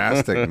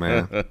 Fantastic,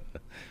 man.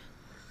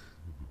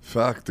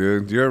 Fuck,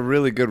 dude. You're a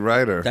really good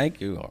writer.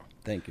 Thank you.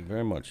 Thank you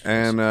very much.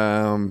 And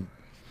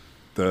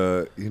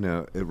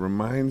it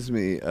reminds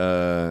me,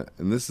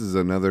 and this is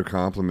another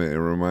compliment. It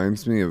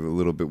reminds me of a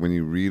little bit when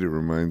you read. It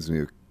reminds me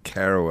of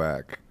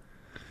Kerouac.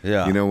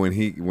 Yeah. You know, when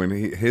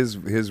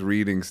his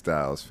reading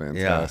style is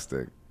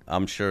fantastic. Yeah.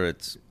 I'm sure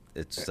it's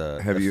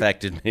Have you-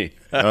 affected me.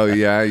 Oh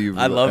yeah,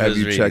 I love have his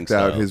you reading checked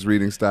out style. his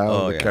reading style?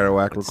 Oh, The yeah.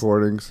 Kerouac It's-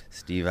 recordings.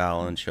 Steve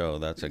Allen show.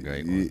 That's a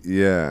great one.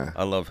 Yeah,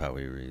 I love how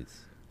he reads.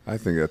 I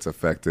think that's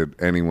affected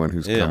anyone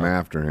who's come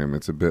after him.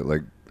 It's a bit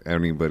like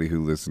anybody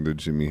who listened to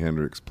Jimi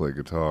Hendrix play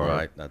guitar.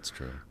 Right. That's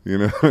true. You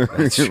know,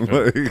 That's true.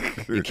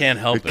 Like, You can't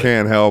help it. You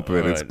can't help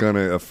it. It's Right.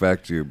 gonna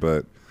affect you.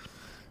 But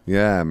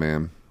yeah,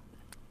 man.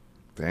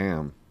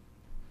 Damn.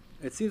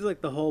 It seems like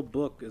the whole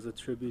book is a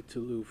tribute to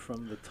Lou,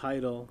 from the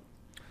title.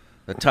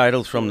 The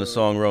title's from the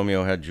song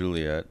Romeo Had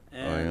Juliet.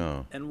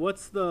 And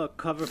what's the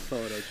cover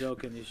photo, Joe?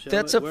 Can you show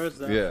That's it? a- Where's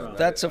that Yeah, from?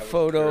 That's a I was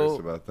photo. curious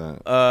about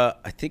that.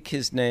 I think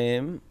his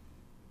name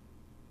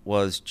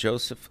was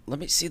Joseph. Let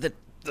me see the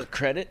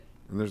credit.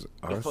 And there's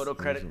photo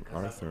credit. there's an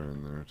Arthur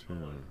in there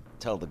too.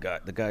 Tell the guy.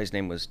 The guy's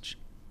name was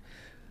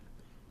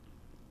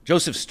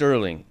Joseph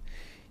Sterling.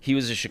 He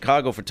was a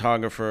Chicago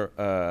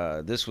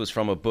photographer. This was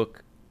from a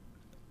book,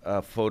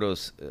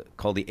 photos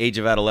called "The Age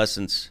of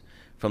Adolescence,"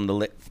 from the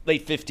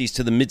late 50s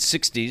to the mid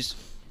 60s.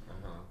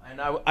 And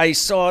I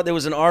saw there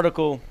was an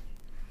article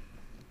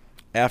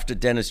after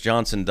Dennis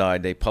Johnson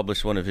died. They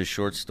published one of his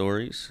short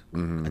stories. I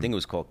think it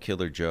was called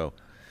Killer Joe.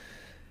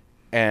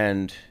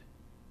 And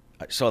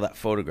I saw that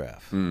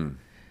photograph.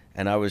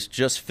 And I was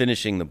just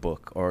finishing the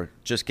book, or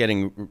just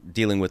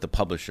dealing with the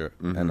publisher,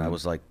 and I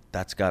was like,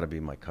 "That's got to be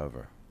my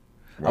cover."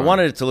 I Wow.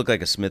 wanted it to look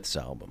like a Smiths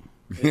album.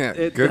 Yeah,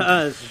 It good,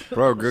 does.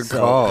 bro. Good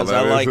call. Because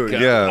That I like, is-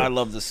 yeah. I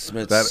love the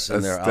Smiths That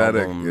and their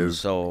aesthetic album. is-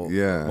 So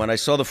yeah. when I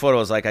saw the photo, I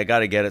was like, I got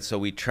to get it. So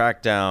we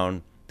tracked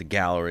down the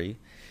gallery.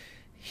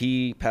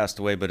 He passed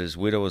away, but his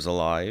widow was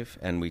alive,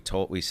 and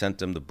we sent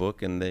them the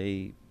book, and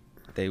they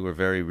were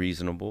very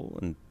reasonable,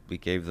 and we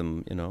gave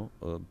them,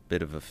 a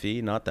bit of a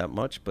fee, not that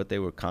much, but they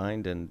were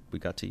kind, and we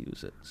got to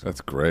use it. So,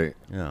 That's great.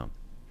 yeah.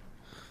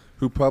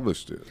 Who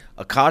published it?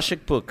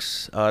 Akashic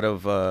Books out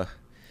of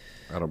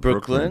Out of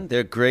Brooklyn.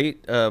 They're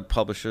great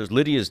publishers.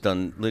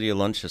 Lydia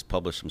Lunch has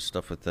published some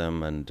stuff with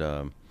them,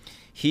 and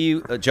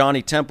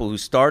Johnny Temple, who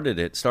started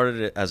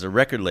it as a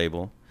record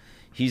label.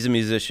 He's a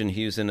musician.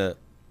 He was in a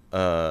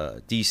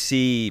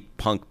DC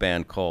punk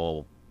band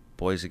called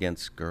Boys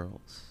Against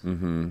Girls,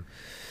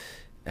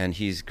 and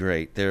he's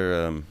great.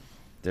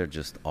 They're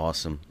just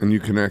awesome. And you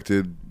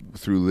connected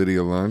through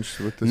Lydia Lunch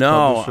with this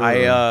No,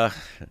 publisher?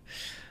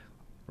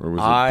 Or was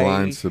it I-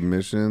 blind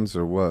submissions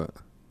or what?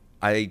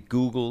 I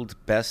Googled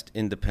best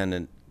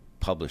independent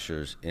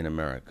publishers in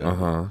America.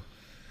 Uh-huh.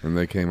 And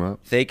they came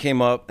up? They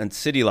came up, and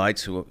City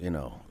Lights, who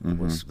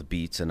was the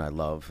Beats, and I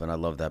love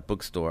that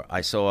bookstore.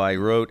 I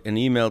wrote an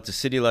email to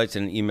City Lights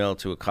and an email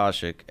to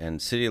Akashic,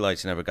 and City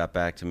Lights never got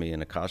back to me,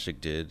 and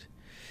Akashic did.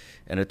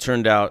 And it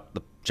turned out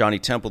Johnny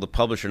Temple, the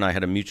publisher, and I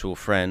had a mutual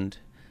friend,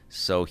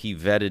 so he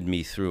vetted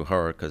me through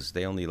her, because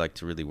they only like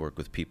to really work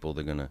with people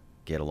they're gonna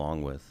get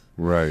along with,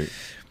 Right.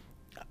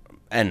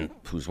 and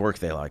whose work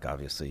they like,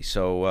 obviously.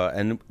 So,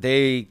 and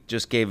they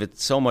just gave it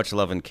so much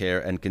love and care,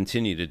 and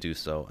continue to do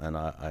so. And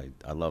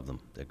I love them.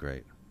 They're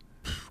great.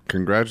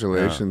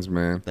 Congratulations,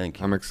 man. Thank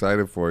you. I'm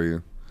excited for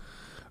you.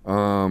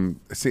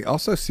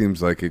 Also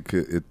seems like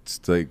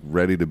it's like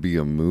ready to be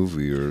a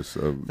movie or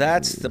so.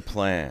 That's the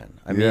plan.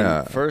 I Yeah.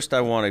 mean, first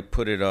I want to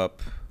put it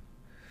up.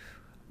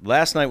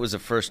 Last night was the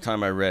first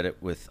time I read it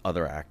with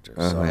other actors.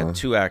 So I had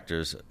two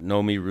actors,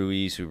 Nomi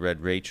Ruiz, who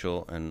read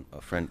Rachel, and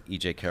a friend,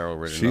 E.J. Carroll,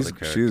 read another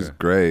character. She's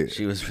great.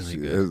 She was really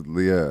good.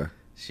 Yeah.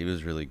 She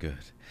was really good.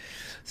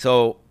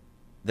 So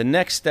the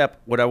next step,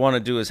 what I want to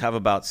do is have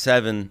about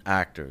 7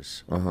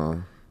 actors.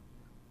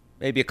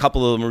 Maybe a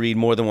couple of them read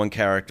more than one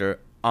character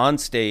on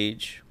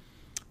stage,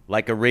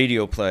 like a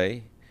radio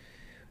play,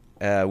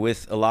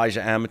 with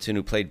Elijah Amerton,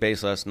 who played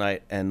bass last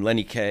night, and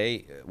Lenny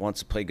Kaye wants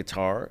to play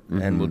guitar,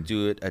 and we'll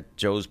do it at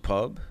Joe's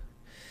Pub,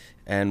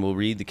 and we'll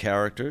read the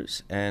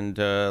characters, and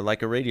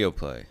like a radio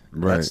play.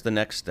 Right. That's the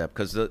next step,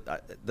 because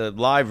the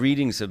live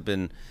readings have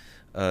been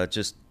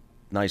just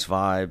nice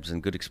vibes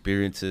and good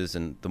experiences,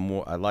 and the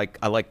more I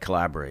like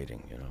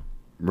collaborating, you know.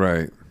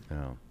 Right. You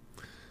know.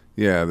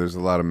 Yeah, there's a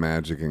lot of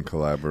magic in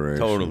collaboration.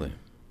 Totally.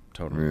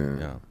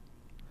 Yeah.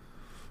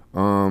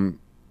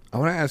 I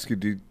want to ask you,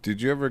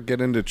 did you ever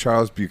get into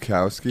Charles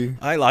Bukowski?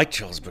 I like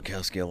Charles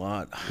Bukowski a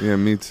lot. Yeah,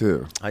 me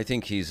too. I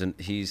think he's an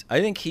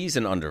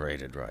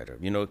underrated writer.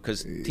 You know,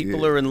 because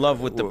people are in love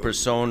with the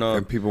persona,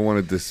 and people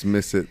want to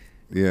dismiss it.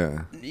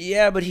 Yeah.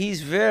 Yeah, but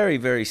he's very,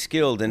 very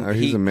skilled, and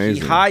he's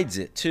amazing. He hides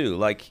it too.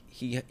 Like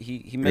he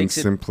makes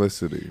in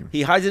simplicity.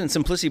 He hides it in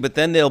simplicity, but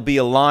then there'll be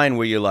a line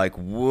where you're like,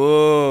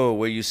 whoa,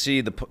 where you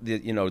see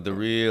the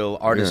real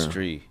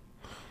artistry.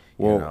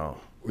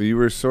 Well, you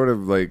were sort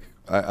of like,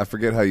 I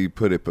forget how you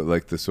put it, but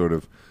like the sort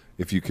of,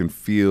 if you can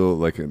feel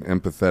like an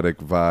empathetic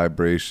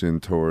vibration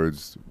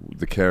towards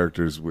the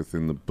characters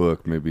within the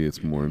book, maybe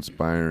it's more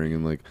inspiring.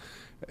 And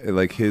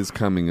like his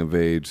coming of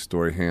age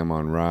story, Ham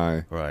on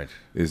Rye, right,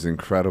 is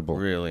incredible.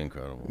 Really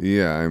incredible.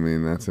 Yeah, I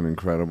mean that's an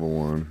incredible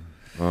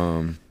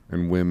one.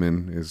 And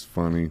Women is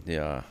funny.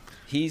 Yeah,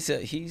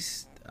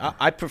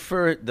 I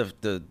prefer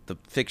the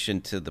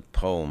fiction to the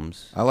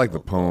poems. I like the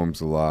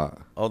poems a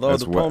lot. Although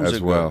the poems are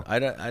good.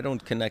 I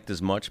don't connect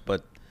as much,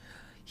 but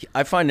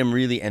I find them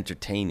really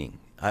entertaining.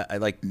 I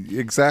like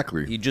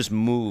exactly. You just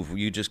move.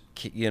 You just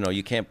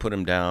you can't put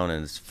them down,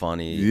 and it's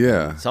funny.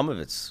 Yeah. Some of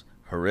it's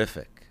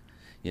horrific,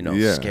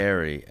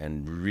 scary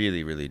and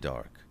really, really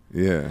dark.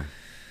 Yeah.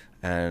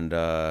 And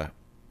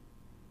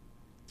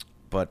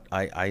but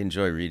I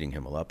enjoy reading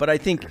him a lot. But I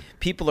think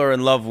people are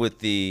in love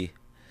with I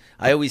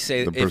always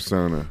say the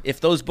persona. If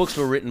those books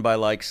were written by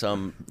like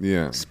some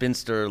Yeah.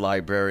 spinster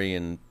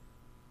librarian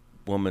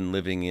woman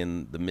living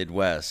in the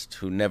Midwest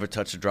who never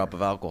touched a drop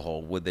of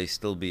alcohol, would they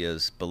still be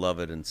as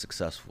beloved and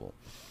successful?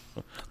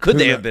 Could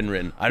they have been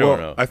written? I don't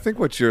know. I think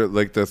what you're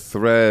like, the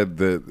thread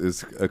that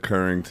is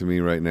occurring to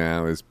me right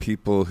now is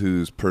people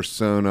whose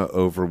persona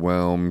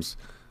overwhelms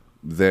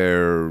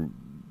their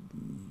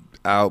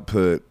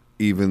output,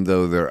 even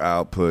though their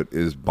output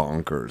is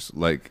bonkers.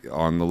 Like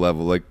on the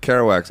level, like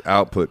Kerouac's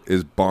output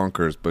is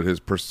bonkers, but his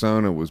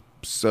persona was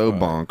so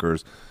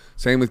bonkers.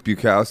 Same with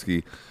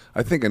Bukowski.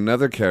 I think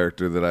another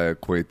character that I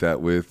equate that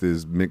with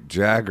is Mick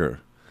Jagger,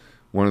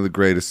 one of the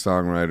greatest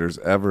songwriters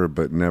ever,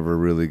 but never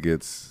really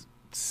gets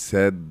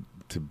said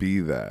to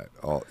be that.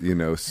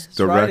 His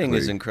directly. writing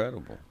is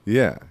incredible.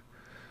 Yeah,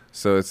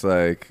 so it's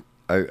like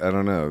I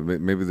don't know.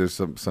 Maybe there's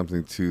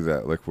something to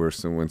that, like where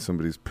when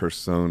somebody's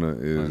persona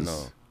is. I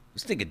know.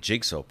 Just think a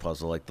jigsaw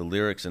puzzle, like the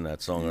lyrics in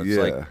that song. It's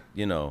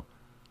Yeah.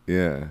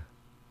 Yeah.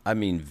 I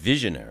mean,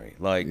 visionary.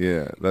 Like.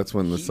 Yeah, that's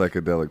when the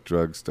psychedelic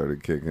drugs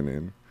started kicking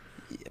in.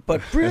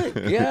 But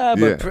brilliant, yeah.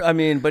 But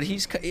but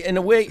he's in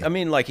a way. I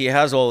mean, like he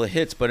has all the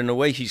hits, but in a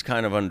way, he's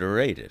kind of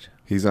underrated.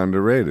 He's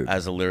underrated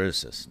as a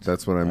lyricist.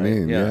 That's what I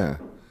mean. Yeah.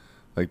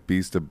 Like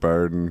Beast of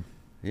Burden.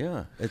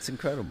 Yeah, it's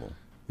incredible.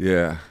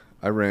 Yeah,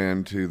 I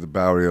ran to the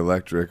Bowery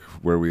Electric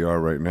where we are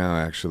right now,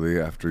 actually,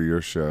 after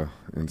your show,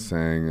 and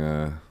sang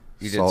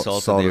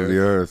Salt of the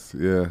Earth.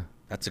 Yeah,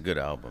 that's a good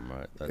album,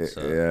 right? That's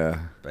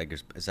yeah.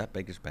 Is that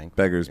Beggar's Banquet?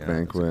 Beggar's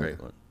Banquet. That's a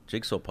great one.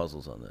 Jigsaw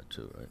Puzzle's on that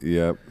too, right?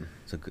 Yep.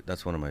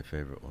 That's one of my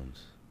favorite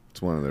ones.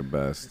 It's one of their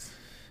best.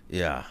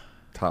 Yeah.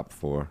 Top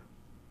 4.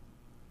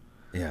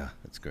 Yeah,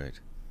 that's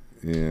great.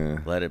 Yeah.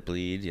 Let It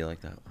Bleed. You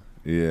like that one?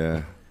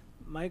 Yeah.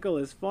 Michael,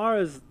 as far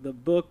as the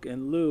book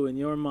and Lou, in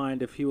your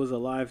mind, if he was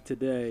alive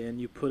today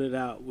and you put it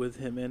out with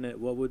him in it,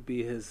 what would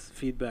be his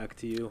feedback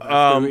to you?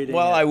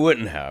 I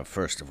wouldn't have,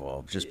 first of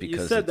all, just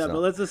because you said that, but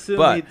let's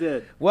assume he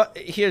did.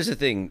 Here's the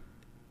thing.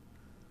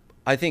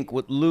 I think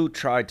what Lou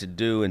tried to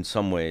do in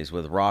some ways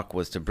with rock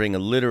was to bring a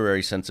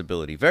literary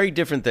sensibility, very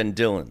different than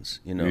Dylan's,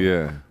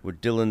 Yeah. Where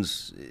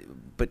Dylan's,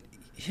 but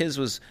his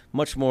was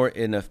much more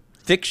in a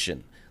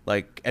fiction,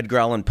 like Edgar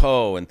Allan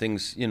Poe and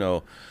things,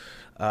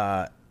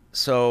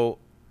 So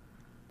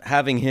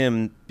having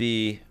him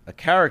be a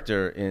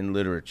character in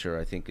literature,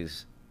 I think,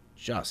 is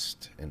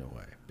just in a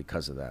way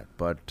because of that.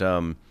 But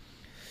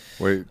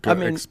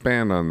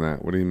expand on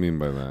that. What do you mean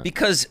by that?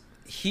 Because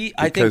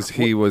Because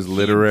he was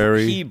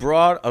literary? He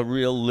brought a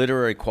real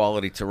literary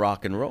quality to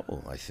rock and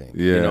roll, I think.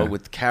 Yeah. You know,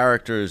 with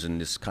characters and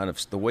this kind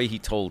of the way he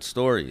told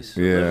stories.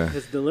 Yeah.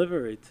 His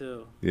delivery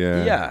too.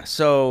 Yeah. Yeah.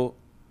 So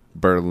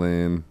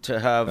Berlin. to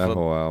have That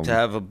whole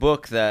album. a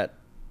book that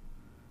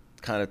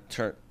kind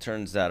of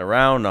turns that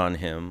around on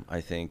him, I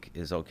think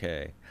is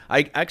okay.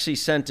 I actually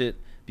sent it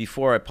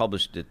before I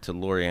published it to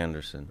Laurie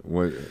Anderson.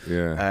 What?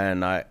 Yeah.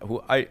 And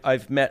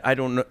I've met. I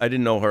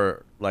didn't know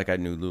her like I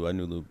knew Lou. I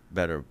knew Lou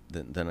better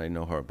than I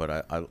know her.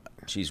 But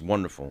she's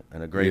wonderful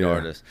and a great Yeah.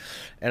 artist.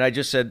 And I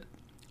just said,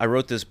 I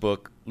wrote this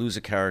book. Lou's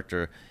a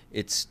character.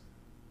 It's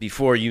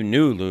before you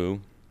knew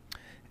Lou,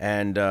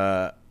 and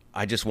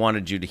I just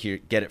wanted you to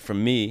get it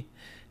from me.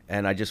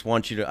 And I just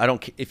want you to.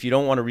 If you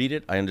don't want to read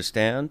it, I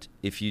understand.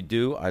 If you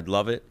do, I'd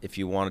love it. If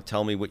you want to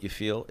tell me what you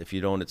feel, if you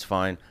don't, it's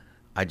fine.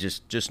 I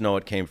just know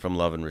it came from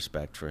love and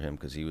respect for him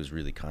because he was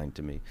really kind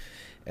to me.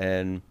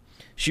 And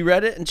she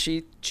read it, and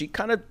she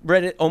kind of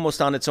read it almost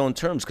on its own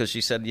terms because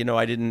she said,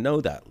 I didn't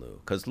know that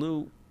Lou, because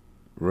Lou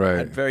Right.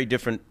 had very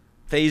different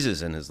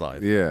phases in his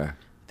life. Yeah.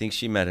 I think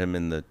she met him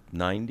in the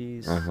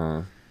 90s.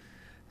 Uh-huh.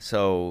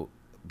 So,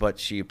 but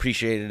she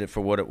appreciated it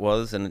for what it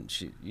was, and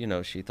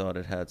she thought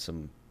it had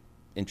some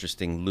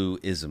interesting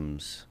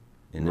Lou-isms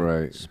in it.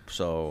 Right.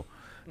 So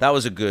that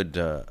was a good,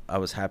 I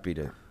was happy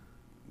to,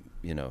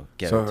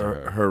 get So it to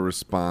her. her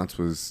response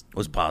was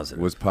positive.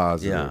 was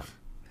positive.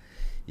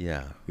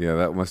 Yeah. Yeah,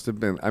 that must have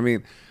been. I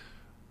mean,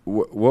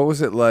 what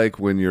was it like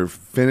when you're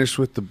finished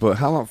with the book?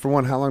 How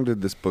long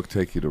did this book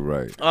take you to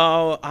write?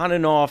 Oh, on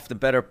and off,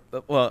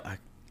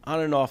 on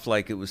and off,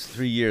 like it was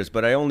 3 years,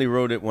 but I only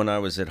wrote it when I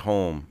was at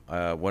home.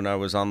 When I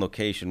was on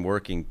location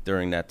working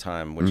during that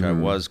time, which I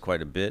was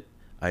quite a bit,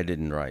 I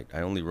didn't write.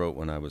 I only wrote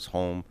when I was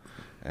home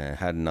and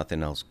had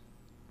nothing else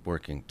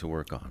to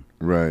work on.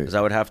 Right. Because I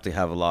would have to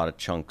have a lot of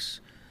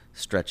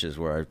stretches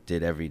where I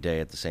did every day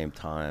at the same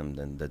time,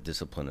 and the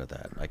discipline of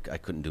that. I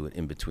couldn't do it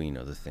in between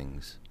other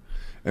things.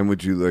 And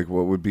what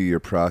would be your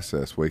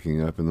process?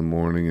 Waking up in the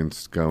morning and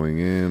going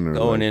in? Or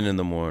Going in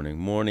the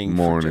morning.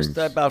 For just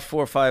about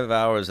 4 or 5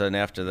 hours, and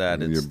after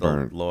that, it's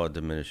the law of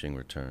diminishing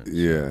returns.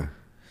 Yeah.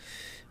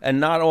 And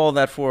not all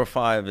that 4 or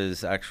 5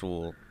 is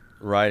actual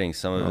writing.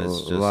 Some of it's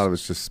just... A lot of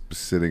it's just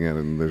sitting at it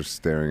and they're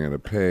staring at a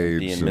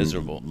page. Being and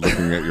miserable.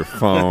 Looking at your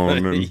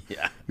phone. And,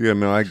 Yeah.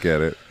 No, I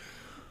get it.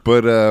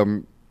 But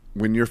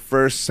when you're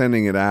first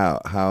sending it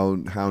out,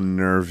 how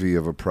nervy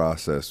of a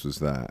process was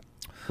that?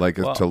 Like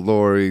to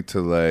Laurie,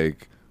 to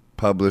like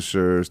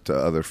publishers, to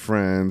other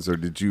friends, or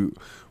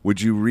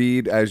would you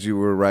read as you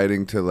were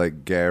writing to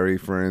like Gary,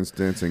 for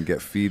instance, and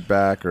get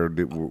feedback, or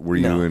were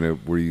you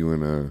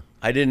in a?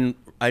 I didn't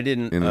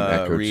in an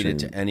echo read it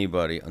chamber? to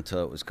anybody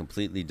until it was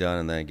completely done,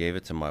 and then I gave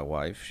it to my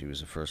wife. She was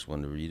the first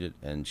one to read it,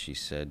 and she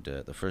said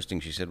the first thing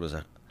she said was,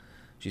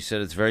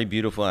 "It's very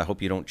beautiful. I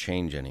hope you don't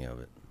change any of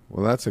it."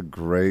 Well, that's a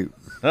great.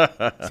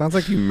 Sounds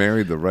like you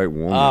married the right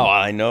woman. Oh,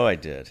 I know I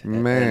did.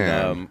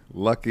 Man, And,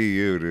 lucky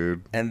you,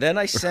 dude. and then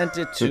I sent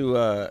it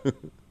to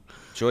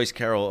Joyce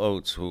Carol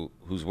Oates,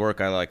 whose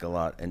work I like a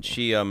lot, and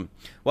she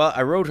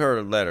I wrote her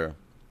a letter.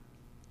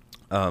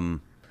 I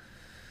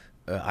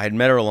had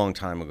met her a long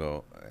time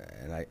ago,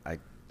 and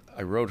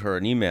I wrote her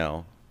an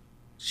email.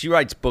 She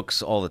writes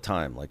books all the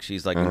time. Like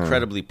she's like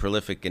incredibly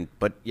prolific,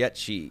 but yet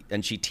she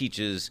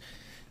teaches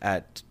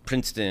at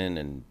Princeton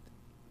and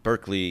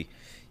Berkeley.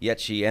 Yet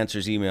she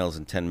answers emails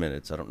in 10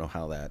 minutes. I don't know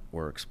how that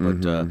works,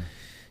 but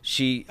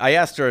I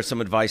asked her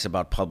some advice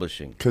about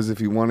publishing. Because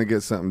if you want to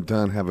get something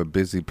done, have a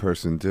busy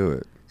person do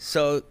it.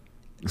 So,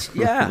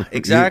 yeah,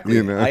 exactly.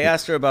 You know? I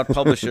asked her about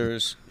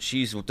publishers.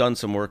 She's done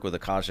some work with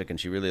Akashic, and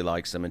she really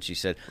likes them. And she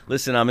said,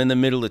 "Listen, I'm in the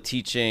middle of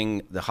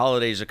teaching. The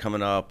holidays are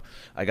coming up.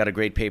 I got a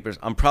great paper.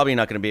 I'm probably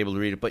not going to be able to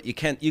read it, but you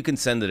can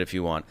send it if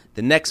you want."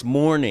 The next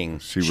morning,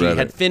 she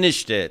had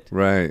finished it,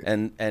 right,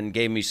 and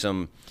gave me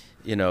some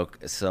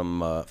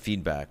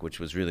feedback, which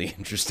was really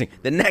interesting.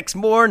 The next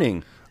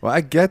morning. Well, I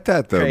get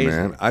that though, Crazy.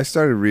 man. I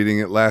started reading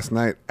it last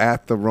night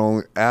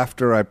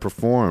after I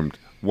performed,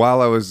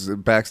 while I was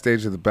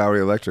backstage at the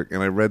Bowery Electric,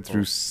 and I read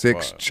through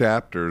 6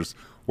 chapters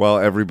while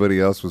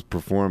everybody else was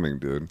performing,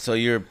 dude. So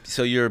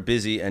you're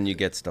busy and you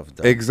get stuff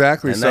done.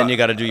 Exactly. And So then you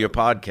got to do your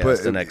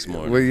podcast the next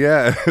morning. Well,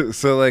 yeah.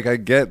 So like I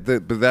get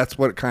that, but that's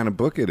what kind of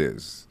book it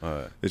is.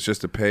 Right. It's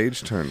just a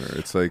page turner.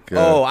 It's like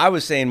I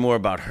was saying more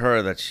about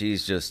her, that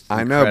she's just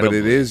I know, but it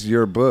incredibly- is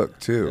your book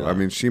too. Yeah. I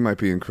mean, she might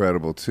be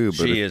incredible too.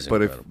 But She is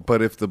but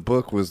incredible. if the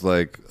book was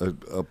like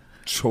a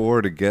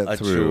chore to get a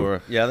through,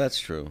 chore. Yeah, that's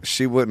true.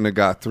 she wouldn't have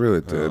got through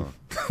it, dude.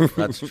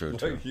 That's true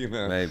too.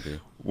 Maybe.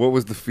 What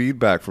was the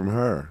feedback from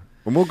her?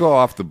 And we'll go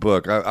off the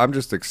book. I'm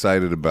just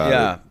excited about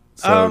Yeah. it.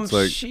 So it's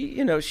like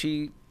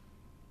she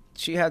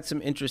had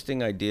some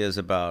interesting ideas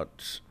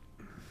about.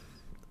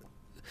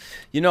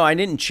 I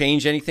didn't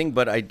change anything,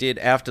 but I did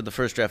after the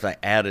first draft. I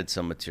added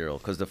some material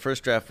because the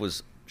first draft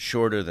was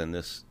shorter than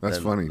this. That's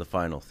than funny. The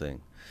final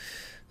thing.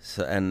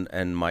 So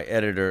and my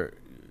editor,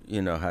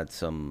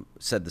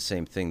 said the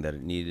same thing, that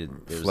it needed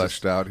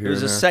Fleshed out here There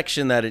was and a there?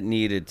 section that it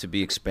needed to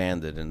be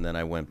expanded, and then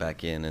I went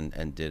back in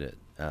and did it.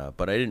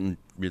 but I didn't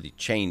really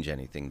change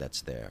anything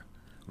that's there.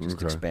 Just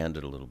Okay.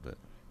 expanded a little bit.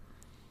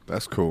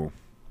 That's cool.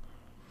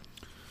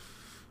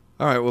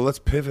 All right, well, let's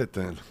pivot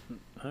then.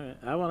 All right.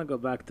 I want to go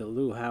back to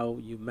Lou, how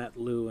you met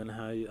Lou and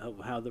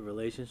how the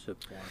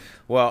relationship formed.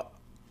 Well,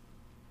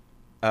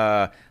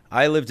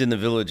 I lived in the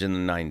Village in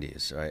the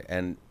 90s, right?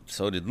 And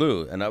so did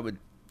Lou. And I would,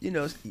 He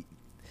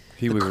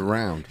was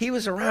around. he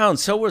was around.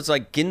 So was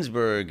like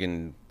Ginsberg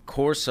and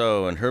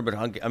Corso and Herbert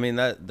Huncke. I mean,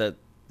 that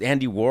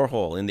Andy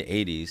Warhol in the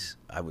 80s,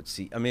 I would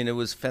see. I mean, it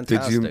was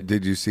fantastic.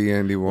 Did you see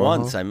Andy Warhol?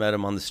 Once I met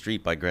him on the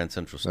street by Grand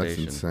Central That's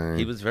Station. insane.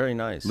 He was very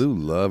nice. Lou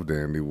loved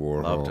Andy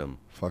Warhol. Loved him.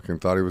 Fucking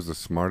thought he was the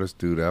smartest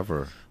dude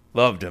ever.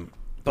 Loved him.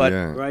 But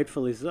yeah.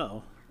 Rightfully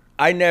so.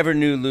 I never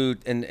knew Lou,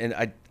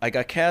 and I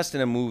got cast in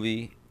a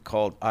movie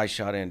called I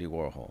Shot Andy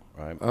Warhol,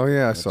 right? Oh,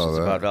 yeah, I Which saw is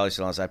that. about Valley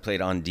Salons. I played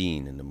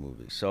Ondine in the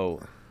movie.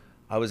 So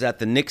I was at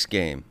the Knicks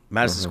game,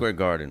 Madison Square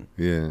Garden,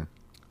 Yeah.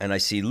 and I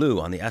see Lou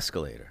on the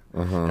escalator.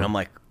 Uh-huh. And I'm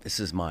like, this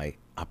is my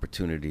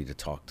opportunity to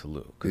talk to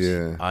Lou. Because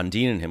Yeah.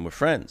 Ondine and him were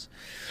friends.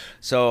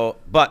 So,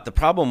 but the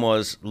problem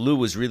was Lou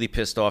was really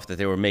pissed off that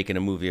they were making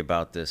a movie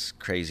about this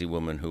crazy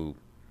woman who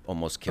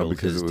almost killed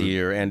because his it was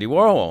dear Andy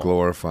Warhol.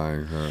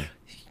 Glorifying her.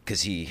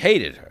 Because he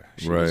hated her.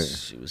 She Right.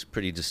 was a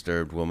pretty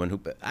disturbed woman who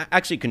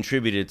actually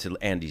contributed to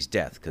Andy's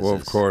death. Well,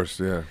 of course,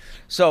 yeah.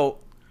 So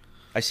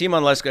I see him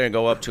on Lesker and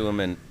go up to him,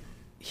 and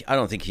I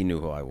don't think he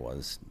knew who I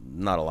was.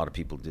 Not a lot of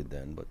people did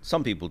then, but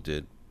some people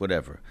did,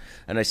 whatever.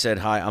 And I said,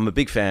 hi, I'm a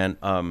big fan.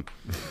 I'm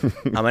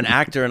an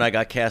actor, and I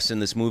got cast in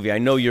this movie. I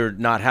know you're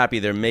not happy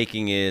they're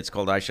making it. It's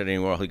called I Shot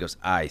Andy Warhol. He goes,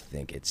 I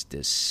think it's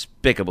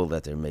despicable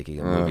that they're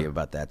making a movie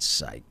about that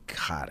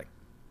psychotic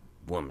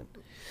woman.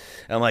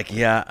 And I'm like,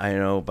 yeah, I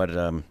know, but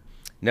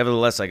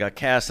nevertheless, I got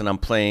cast, and I'm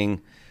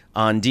playing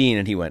Ondine.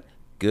 And he went,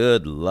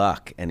 good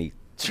luck. And he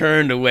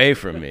turned away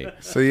from me.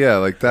 So, yeah,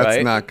 like, that's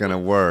Right? not going to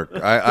work.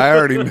 I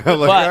already know, like,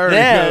 But I already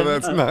then- know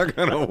that's not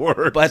going to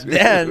work. But dude.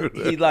 then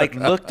he like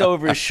looked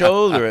over his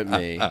shoulder at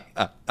me.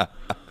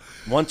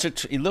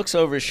 He looks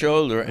over his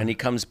shoulder and he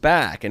comes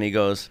back and he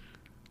goes,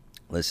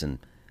 "Listen,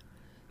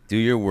 do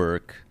your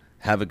work,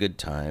 have a good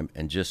time,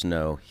 and just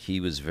know he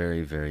was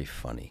very, very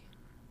funny."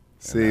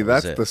 See, that was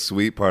that's it. the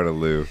sweet part of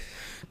Lou.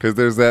 Because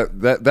there's that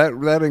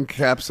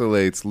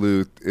encapsulates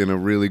Lou in a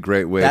really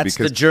great way. That's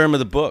because the germ of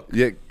the book.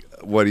 Yeah,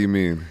 what do you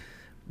mean?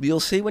 You'll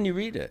see when you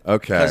read it.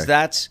 Okay. Because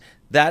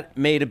that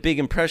made a big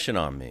impression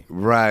on me.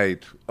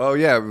 Right. Oh,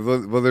 yeah.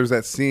 Well, there's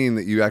that scene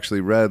that you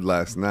actually read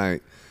last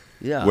night.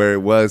 Yeah. Where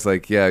it was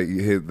like, yeah,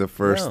 you hit the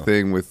first Yeah.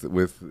 thing with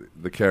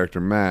the character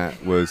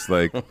Matt was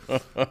like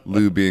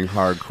Lou being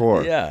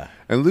hardcore. Yeah.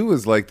 And Lou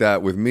was like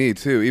that with me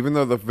too, even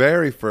though the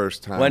very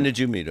first time. When did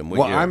you meet him? What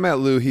Well, year? I met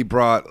Lou. He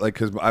brought, like,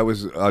 because I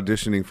was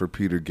auditioning for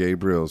Peter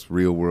Gabriel's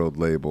Real World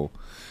label.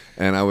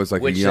 And I was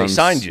like Which a young. they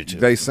signed you to.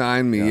 They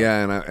signed me,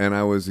 yeah. And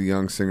I was a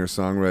young singer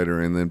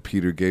songwriter. And then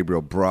Peter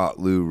Gabriel brought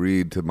Lou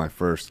Reed to my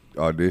first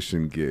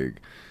audition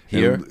gig.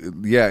 Here?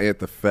 And, yeah, at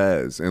the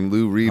Fez. And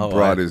Lou Reed Oh,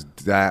 brought I- his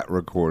DAT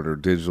recorder,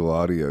 digital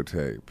audio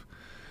tape,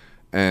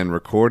 and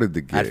recorded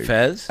the gig. At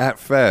Fez? At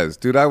Fez.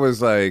 Dude, I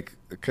was like,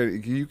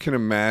 you can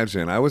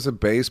imagine. I was a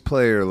bass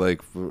player,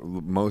 like, for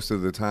most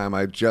of the time.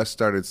 I just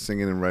started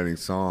singing and writing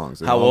songs.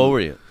 And How all- old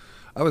were you?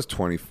 I was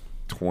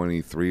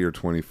 23 or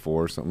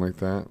 24, something like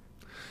that.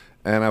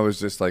 And I was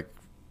just, like,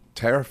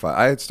 terrified.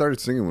 I had started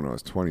singing when I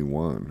was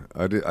 21.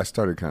 I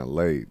started kind of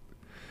late.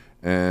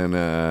 And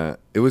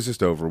it was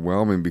just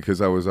overwhelming because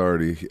I was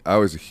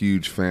a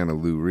huge fan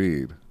of Lou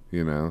Reed,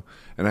 you know,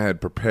 and I had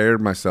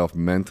prepared myself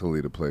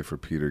mentally to play for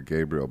Peter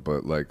Gabriel,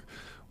 but like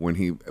when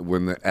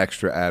the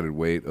extra added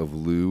weight of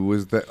Lou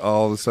was that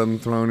all of a sudden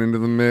thrown into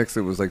the mix,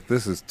 it was like,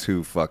 this is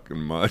too fucking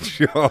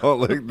much, y'all.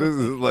 Like, this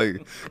is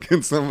like,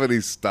 can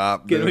somebody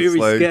stop Can this? we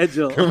Like,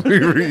 reschedule? can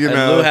we, you And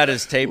know? Lou had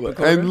his tape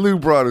recorder? And Lou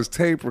brought his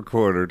tape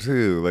recorder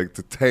too, like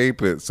to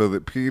tape it so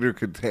that Peter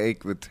could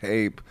take the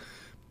tape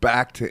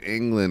back to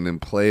England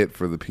and play it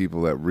for the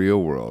people at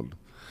Real World.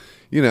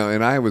 You know,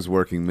 and I was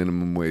working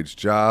minimum wage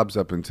jobs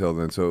up until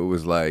then, so it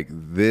was like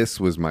this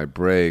was my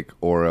break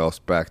or else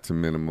back to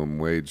minimum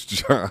wage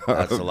jobs.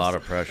 That's a lot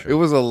of pressure. It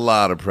was a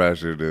lot of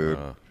pressure, dude.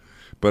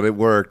 But it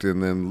worked,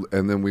 and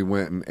then we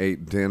went and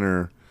ate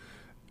dinner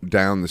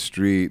down the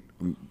street,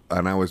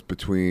 and I was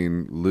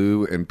between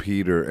Lou and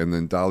Peter, and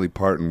then Dolly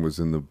Parton was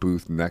in the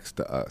booth next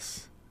to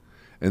us.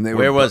 And they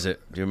Where were, was it?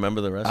 Do you remember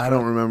the restaurant? I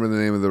don't remember the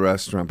name of the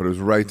restaurant, but it was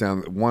right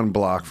down one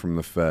block from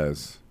the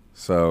Fez.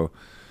 So,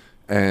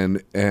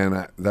 and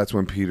that's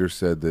when Peter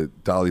said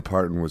that Dolly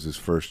Parton was his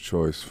first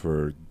choice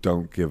for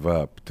 "Don't Give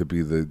Up" to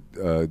be the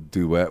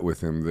duet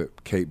with him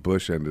that Kate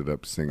Bush ended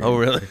up singing. Oh,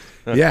 really?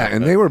 Yeah,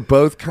 and they were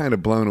both kind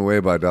of blown away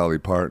by Dolly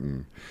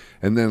Parton.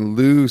 And then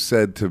Lou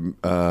said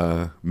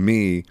to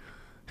me,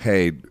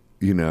 "Hey,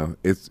 you know,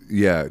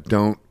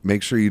 don't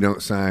make sure you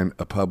don't sign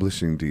a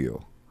publishing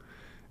deal."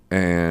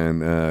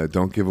 And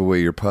don't give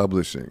away your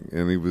publishing.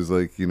 And he was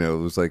like, you know,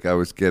 it was like I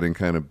was getting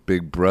kind of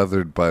big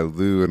brothered by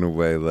Lou in a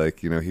way,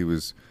 like, you know, he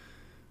was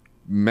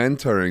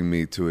mentoring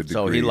me to a degree.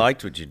 So he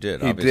liked what you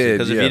did, He obviously. did,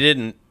 Because if yeah. you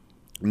didn't,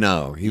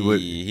 No,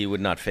 he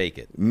would not fake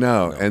it.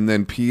 No, and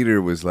then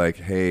Peter was like,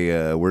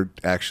 "Hey, we're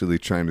actually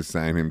trying to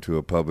sign him to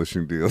a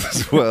publishing deal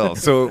as well."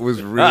 So it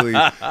was really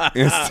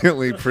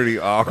instantly pretty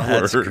awkward.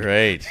 That's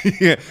great.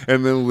 Yeah,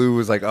 and then Lou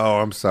was like, "Oh,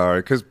 I'm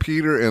sorry," because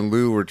Peter and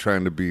Lou were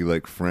trying to be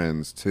like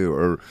friends too,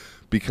 or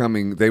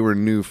becoming. They were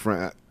new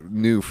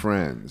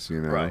friends,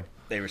 you know. Right.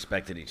 They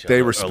respected each other.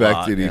 They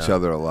respected each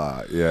other a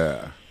lot.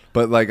 Yeah,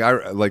 but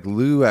like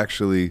Lou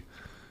actually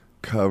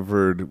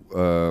covered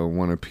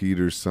one of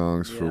Peter's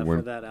songs for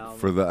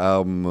the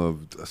album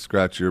of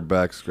Scratch Your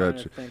Back,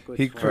 Scratch.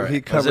 He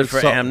covered. Was it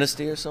for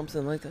Amnesty or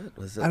something like that?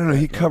 Was it I don't know.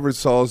 He covered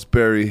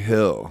Salisbury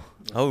Hill.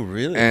 Oh,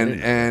 really?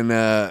 And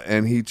I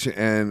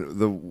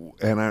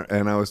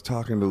was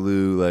talking to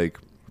Lou like,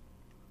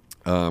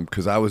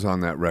 because I was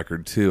on that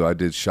record too. I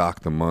did Shock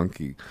the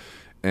Monkey,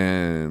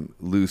 and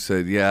Lou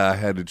said, "Yeah, I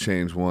had to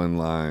change one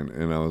line,"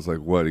 and I was like,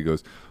 "What?" He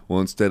goes, "Well,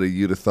 instead of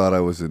you'd have thought I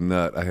was a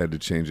nut, I had to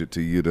change it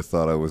to you'd have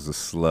thought I was a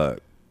slut."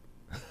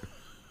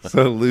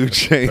 So Lou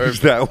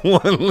changed that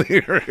one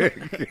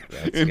lyric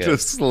into good.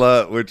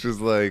 slut, which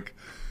is like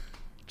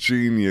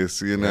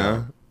genius, you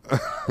know? Yeah.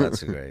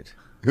 That's great.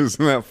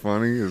 Isn't that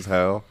funny as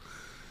hell?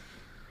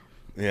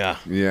 Yeah.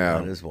 Yeah.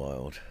 That is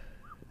wild.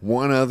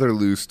 One other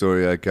Lou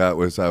story I got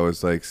was I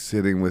was like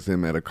sitting with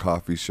him at a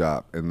coffee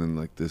shop, and then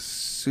like this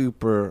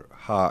super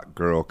hot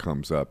girl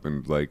comes up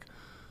and like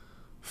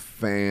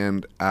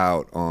fanned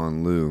out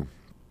on Lou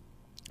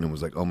and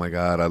was like, "Oh my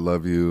God, I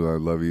love you.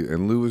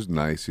 And Lou was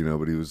nice, you know,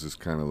 but he was just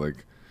kind of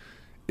like,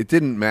 it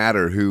didn't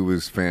matter who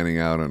was fanning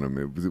out on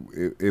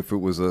him. If it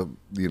was a,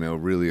 you know,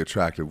 really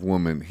attractive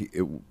woman,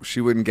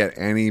 she wouldn't get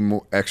any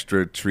more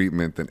extra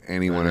treatment than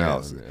anyone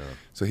else. Yeah.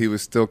 So he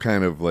was still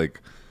kind of like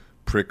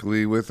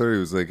prickly with her. He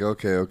was like,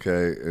 okay,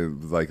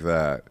 like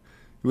that.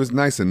 He was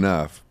nice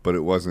enough, but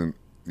it wasn't,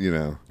 you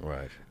know.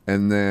 Right.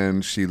 And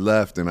then she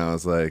left, and I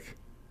was like,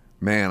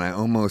 "Man, I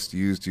almost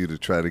used you to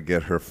try to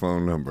get her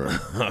phone number."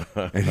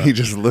 And he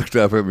just looked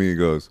up at me and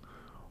goes,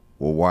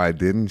 "Well, why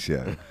didn't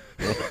you?"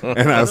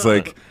 And I was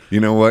like, "You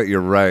know what? You're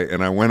right."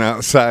 And I went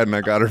outside and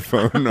I got her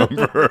phone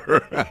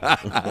number.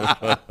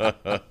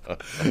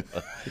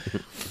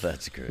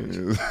 That's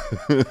great.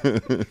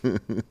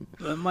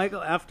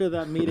 Michael, after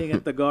that meeting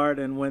at the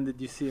Garden, when did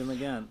you see him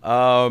again?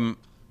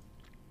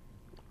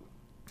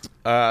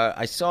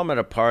 I saw him at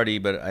a party,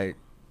 but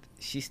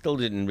she still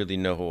didn't really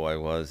know who I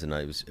was, and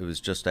it was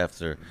just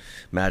after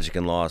Magic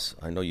and Loss.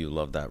 I know you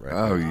love that record.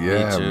 Oh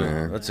yeah, me too.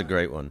 man. That's a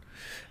great one.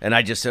 And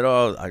I just said,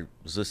 "Oh, I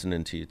was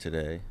listening to you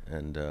today."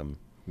 And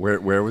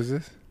Where was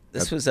this?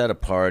 this was at a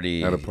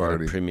party, At a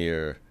party.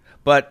 premiere.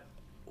 But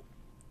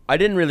I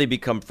didn't really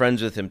become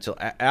friends with him till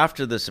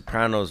after The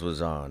Sopranos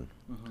was on.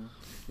 Mm-hmm.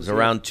 It was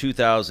around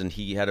 2000.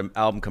 He had an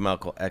album come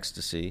out called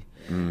Ecstasy,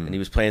 and he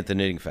was playing at the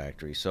Knitting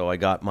Factory. So I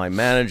got my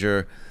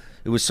manager.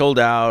 It was sold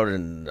out,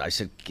 and I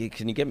said,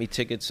 "Can you get me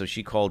tickets?" So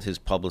she called his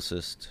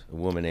publicist, a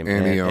woman named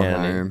Annie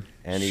O'Hyan.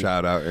 Annie.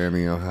 Shout out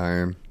Annie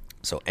O'Hyan.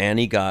 So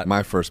Annie got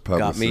My first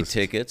publicist. got me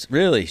tickets.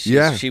 Really?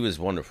 Yeah. She was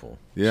wonderful.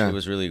 Yeah. She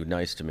was really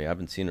nice to me. I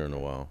haven't seen her in a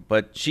while.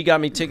 But she got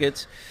me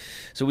tickets.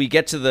 So we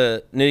get to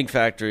the Knitting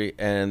Factory,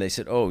 and they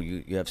said, "Oh,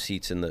 you have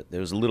seats in the..."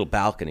 There was a little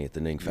balcony at the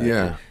Knitting Factory.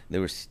 Yeah.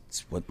 There was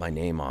seats with my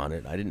name on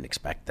it. I didn't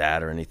expect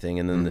that or anything.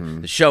 And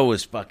then the show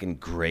was fucking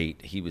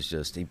great. He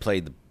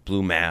played the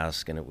Blue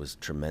Mask, and it was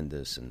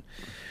tremendous.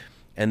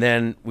 And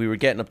then we were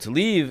getting up to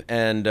leave,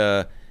 and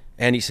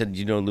he said,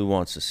 "You know, Lou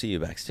wants to see you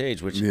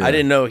backstage," which Yeah. I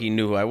didn't know he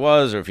knew who I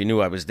was or if he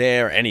knew I was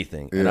there or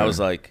anything. And I Yeah. was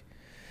like,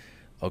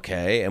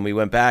 okay. And we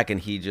went back,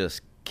 and he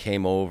just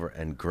came over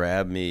and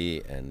grabbed me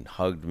and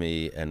hugged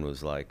me and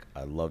was like,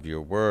 "I love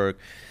your work."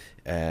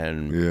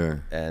 And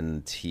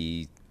and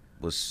it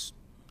was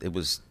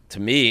to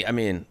me, I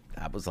mean,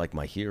 that was like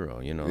my hero,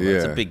 you know.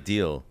 That's Yeah. a big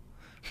deal.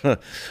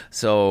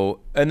 So,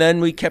 and then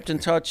we kept in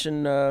touch,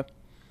 and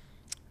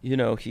you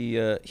know, he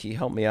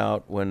helped me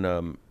out when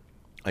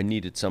I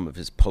needed some of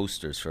his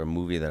posters for a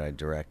movie that I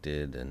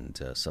directed, and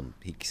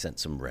he sent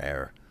some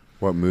rare.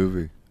 What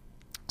movie?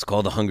 It's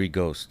called The Hungry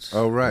Ghosts.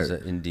 Oh, right. It's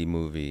an indie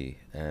movie,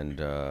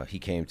 and he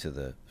came to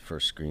the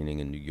first screening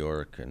in New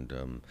York,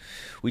 and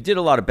we did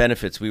a lot of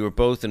benefits. We were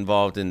both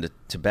involved in the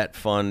Tibet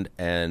Fund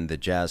and the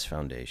Jazz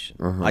Foundation.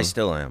 I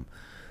still am,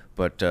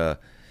 but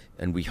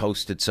and we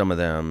hosted some of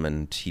them,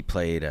 and he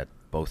played at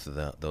both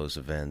of those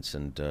events,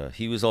 and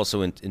he was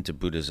also into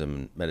Buddhism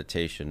and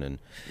meditation, and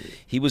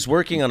he was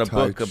working on a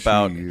book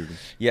about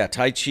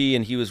Tai Chi,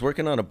 and he was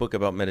working on a book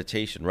about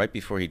meditation right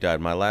before he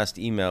died. My last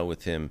email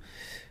with him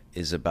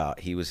is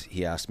about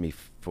he asked me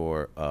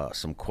for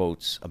some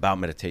quotes about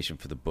meditation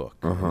for the book,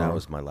 and that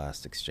was my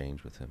last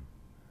exchange with him.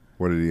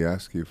 What did he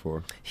ask you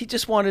for? He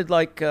just wanted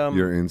like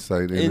Your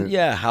insight in it?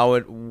 Yeah,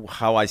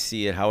 how I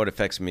see it, how it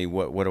affects me,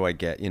 what do I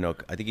get, you know.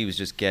 I think he was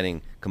just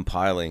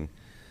compiling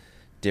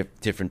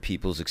different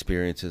people's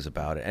experiences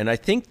about it, and I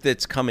think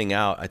that's coming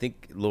out. I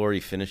think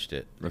Lori finished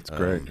it. That's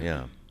great.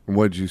 Yeah.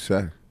 What'd you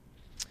say?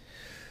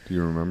 Do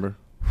you remember?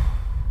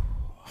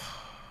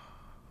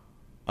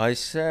 I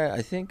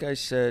think I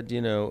said,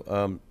 you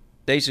know,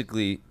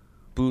 basically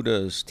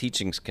Buddha's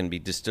teachings can be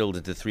distilled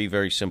into three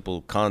very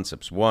simple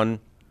concepts. One,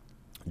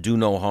 do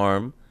no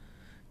harm.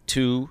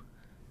 2,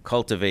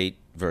 cultivate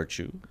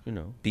virtue,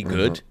 be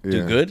good, do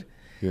Yeah. good.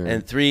 Yeah.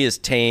 And 3 is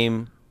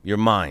tame your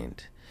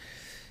mind.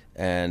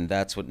 And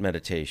that's what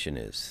meditation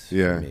is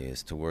Yeah. for me,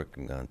 is to work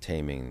on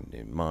taming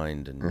the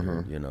mind and,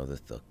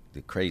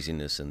 the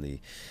craziness and the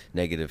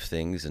negative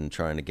things, and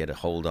trying to get a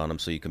hold on them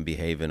so you can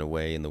behave in a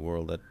way in the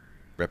world that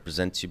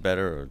represents you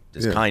better or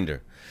is Yeah.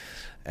 kinder.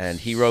 And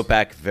he wrote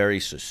back very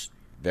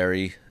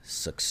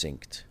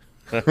succinct.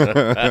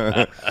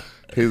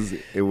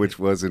 Which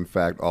was in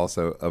fact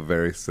also a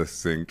very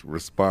succinct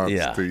response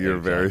Yeah, to your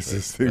very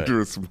exactly. succinct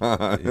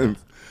Right. response.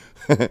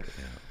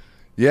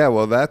 Yeah,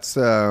 well, that's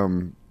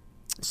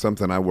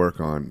something I work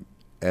on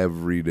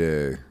every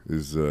day.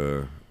 Is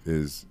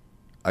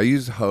I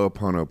use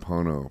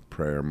Ho'oponopono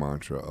prayer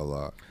mantra a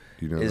lot.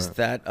 Do you know Is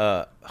that?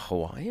 that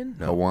Hawaiian?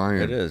 No,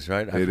 Hawaiian. It is,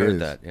 right? I've It heard is.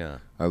 that, yeah.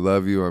 I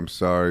love you. I'm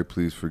sorry.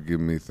 Please forgive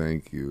me.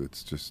 Thank you.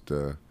 It's just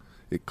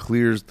it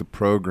clears the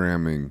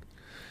programming,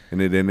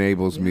 and it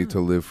enables me to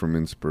live from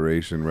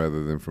inspiration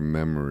rather than from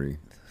memory.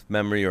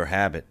 Memory or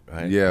habit,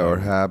 right? Yeah, or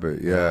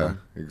habit. Yeah,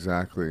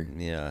 exactly.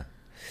 Yeah.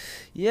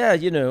 Yeah,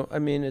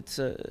 it's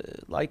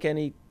like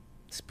any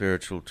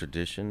spiritual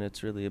tradition,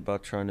 it's really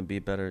about trying to be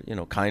a better,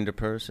 kinder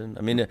person.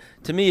 I mean,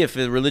 to me, if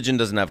a religion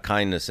doesn't have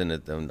kindness in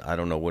it, then I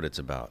don't know what it's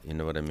about. You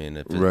know what I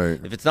mean? Right.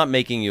 If it's not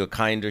making you a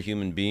kinder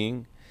human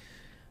being,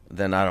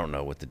 then I don't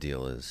know what the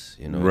deal is.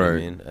 You know what I Right.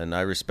 mean? And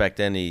I respect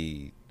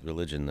any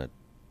religion that,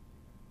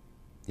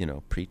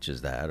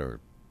 preaches that or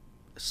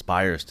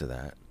aspires to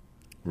that.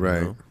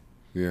 Right. know?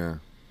 Yeah.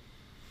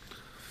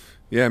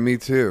 Yeah, me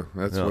too.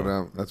 That's No.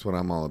 what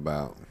I'm all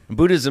about.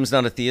 Buddhism's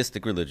not a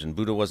theistic religion.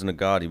 Buddha wasn't a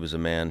god. He was a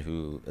man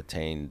who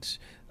attained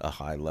a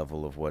high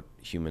level of what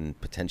human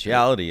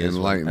potentiality is.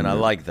 Enlightenment. And I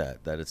like that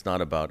it's not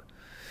about,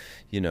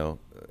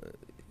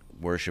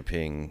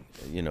 worshiping,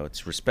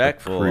 it's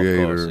respectful, of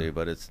Creator. course,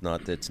 but it's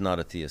not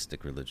a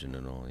theistic religion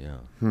at all, yeah.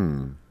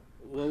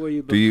 What were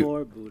you Do you-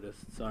 before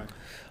Buddhist? Sorry.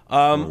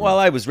 Well,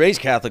 I was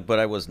raised Catholic, but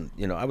I wasn't,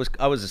 I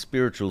was a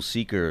spiritual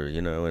seeker,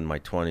 in my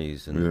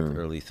 20s and Yeah.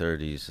 early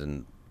 30s,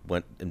 and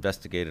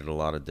investigated a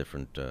lot of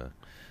different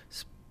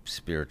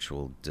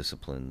spiritual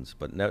disciplines,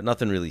 but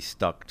nothing really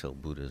stuck till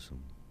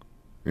Buddhism.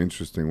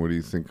 Interesting. What do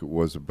you think it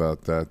was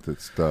about that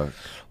stuck?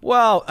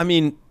 Well, I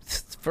mean,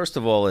 first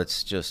of all,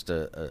 it's just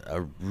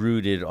a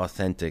rooted,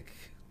 authentic,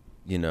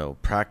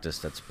 practice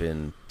that's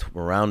been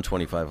around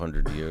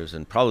 2,500 years,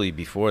 and probably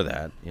before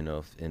that,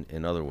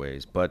 in other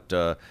ways. But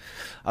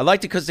I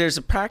liked it because there's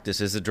a practice,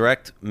 there's a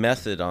direct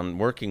method on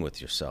working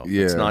with yourself.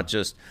 Yeah. It's not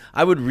just,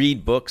 I would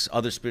read books,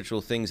 other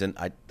spiritual things, and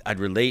I'd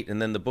relate,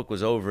 and then the book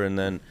was over, and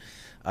then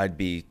I'd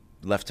be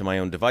left to my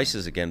own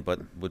devices again.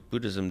 But with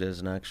Buddhism, there's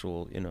an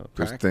actual, There's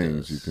practice.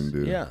 things you can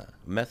do. Yeah,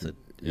 method.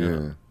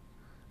 Yeah.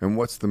 And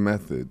what's the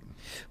method?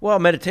 Well,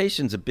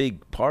 meditation's a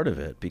big part of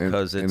it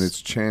because and it's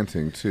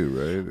chanting too,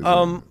 right? Is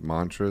it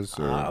mantras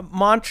or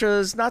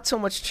mantras, not so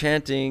much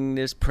chanting.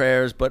 There's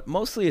prayers, but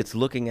mostly it's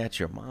looking at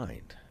your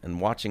mind and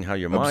watching how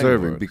your mind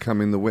observing, works.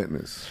 becoming the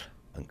witness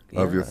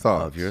of your Yeah,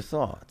 thoughts. Of your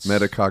thoughts.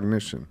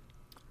 Metacognition.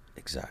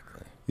 Exactly.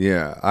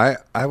 Yeah,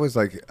 I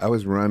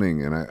was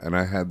running and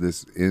I had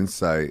this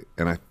insight,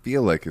 and I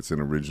feel like it's an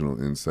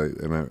original insight,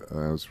 and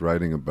I was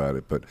writing about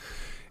it. But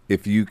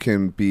if you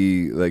can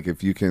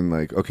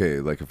okay,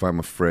 like if I'm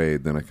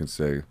afraid, then I can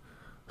say,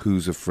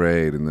 who's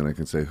afraid, and then I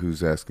can say,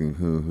 who's asking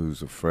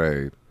who's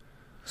afraid.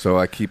 So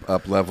I keep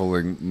up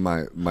leveling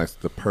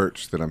the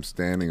perch that I'm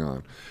standing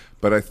on.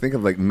 But I think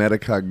of like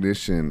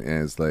metacognition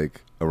as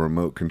like a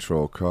remote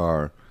control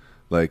car.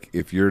 Like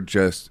if you're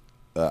just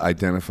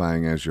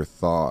identifying as your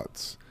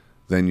thoughts,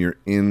 then you're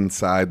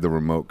inside the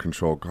remote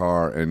control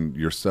car, and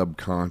your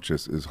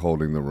subconscious is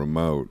holding the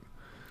remote.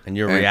 And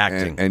you're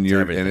reacting and to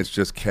you're everything. and it's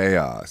just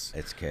chaos.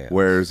 It's chaos.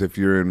 Whereas if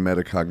you're in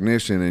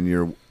metacognition and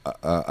you're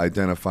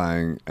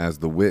identifying as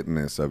the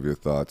witness of your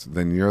thoughts,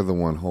 then you're the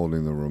one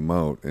holding the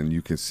remote, and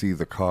you can see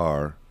the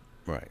car,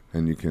 Right.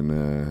 and you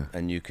can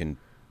And you can,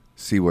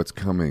 see what's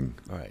coming.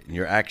 right. And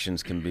your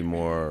actions can be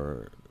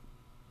more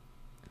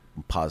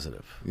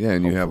positive. Yeah,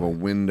 and you have a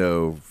hopefully.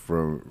 window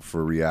for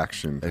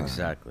reaction time.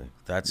 Exactly.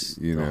 That's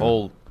You the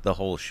know.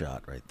 whole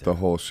shot right there. The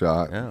whole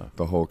shot, Yeah.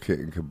 the whole kit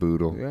and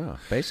caboodle. Yeah,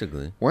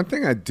 basically. One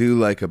thing I do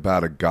like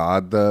about a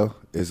god, though,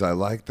 is I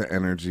like the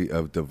energy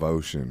of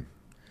devotion.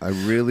 I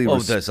really Oh,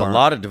 there's a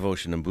lot of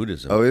devotion in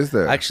Buddhism. Oh, is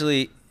there?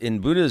 Actually, in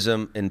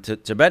Buddhism, in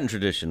Tibetan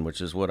tradition, which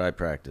is what I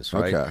practice,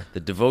 right? Okay. The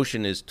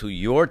devotion is to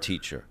your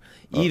teacher,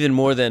 even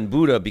more than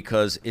Buddha,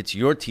 because it's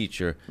your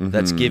teacher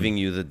that's giving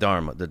you the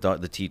Dharma,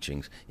 the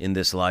teachings in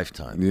this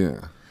lifetime.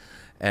 Yeah.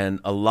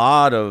 And a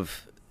lot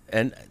of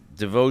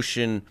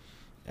devotion,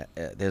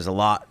 there's a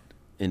lot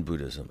in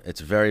Buddhism.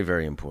 It's very,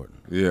 very important.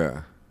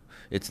 Yeah.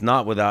 It's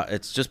not without.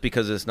 It's just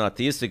because it's not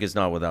theistic. It's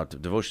not without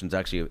devotion. It's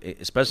actually,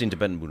 especially in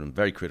Tibetan Buddhism,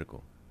 very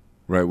critical.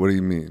 Right. What do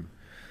you mean?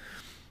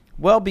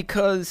 Well,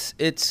 because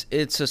it's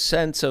a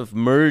sense of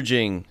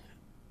merging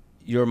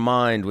your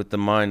mind with the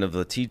mind of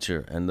the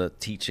teacher and the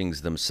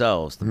teachings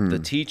themselves. The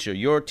teacher,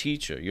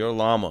 your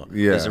Lama,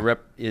 Yeah.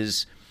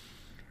 is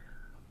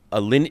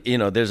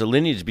there's a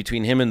lineage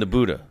between him and the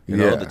Buddha. You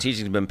know, Yeah. the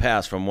teaching's been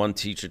passed from one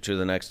teacher to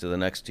the next,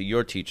 to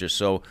your teacher.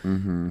 So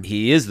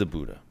he is the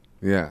Buddha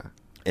Yeah.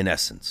 in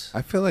essence.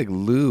 I feel like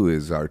Lou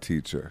is our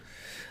teacher.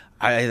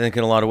 I think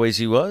in a lot of ways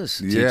he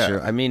was a Yeah.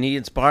 teacher. I mean, he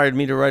inspired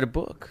me to write a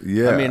book.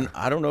 Yeah. I mean,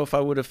 I don't know if I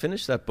would have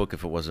finished that book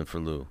if it wasn't for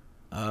Lou.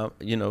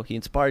 He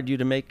inspired you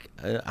to make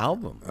an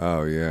album.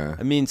 Oh, yeah.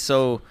 I mean,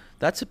 so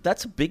that's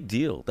a big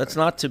deal. That's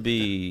not to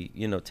be,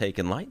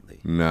 taken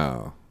lightly.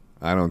 No,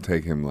 I don't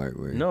take him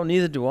lightly. No,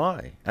 neither do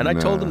I. And I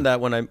told No. him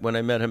that when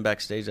I met him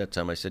backstage that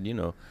time. I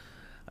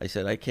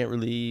said, I can't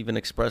really even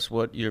express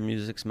what your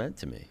music's meant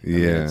to me. I mean,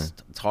 Yeah.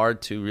 it's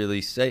hard to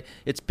really say.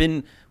 It's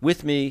been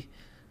with me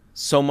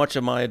so much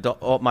of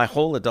my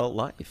whole adult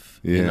life.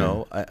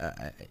 Yeah.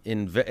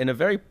 In a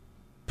very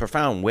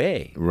profound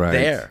way. Right.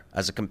 There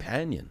as a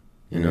companion.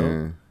 You know.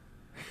 Yeah.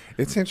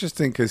 It's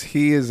interesting because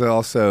he is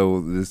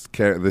also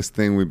this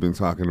thing we've been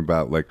talking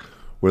about, like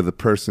where the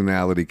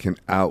personality can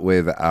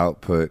outweigh the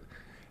output,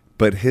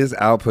 but his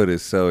output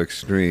is so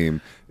extreme,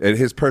 and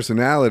his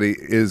personality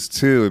is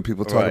too, and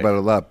people talk Right. about it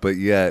a lot. But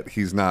yet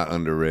he's not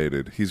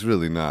underrated. He's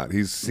really not.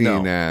 He's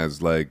seen No.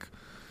 as like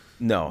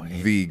No.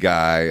 the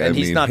guy. And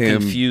he's not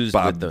him, confused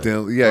Bob with the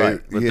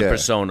Dylan, with the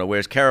persona,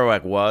 whereas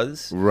Kerouac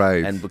was,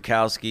 Right. and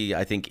Bukowski,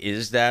 I think,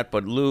 is that,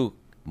 but Lou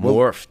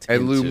morphed,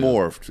 and Lou into-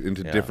 morphed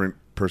into Yeah. different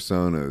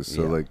personas.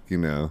 So Yeah. like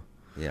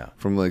Yeah,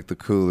 from like the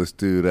coolest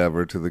dude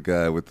ever to the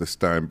guy with the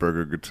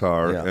Steinberger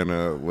guitar Yeah.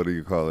 and what do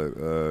you call it?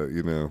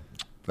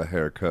 The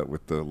haircut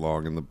with the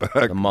long in the back.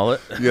 the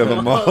mullet. Yeah,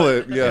 the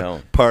mullet. Yeah, Yeah.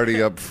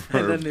 party up And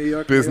front, then New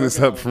York, business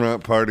New York up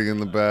front, party in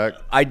the back.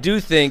 I do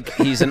think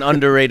he's an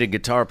underrated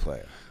guitar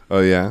player.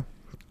 Oh yeah.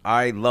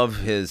 I love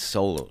his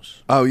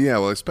solos. Oh yeah.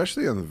 Well,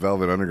 especially on the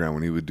Velvet Underground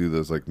when he would do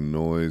those like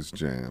noise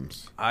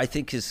jams. I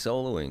think his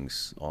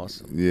soloing's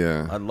awesome.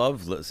 Yeah. I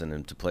love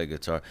listening to play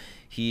guitar.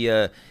 He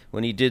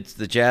when he did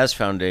the Jazz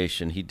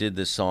Foundation, he did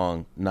this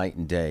song "Night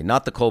and Day,"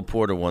 not the Cole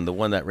Porter one, the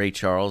one that Ray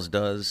Charles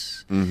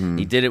does. Mm-hmm.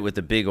 He did it with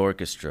the big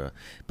orchestra,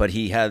 but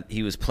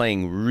he was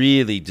playing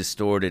really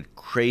distorted,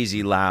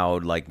 crazy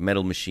loud, like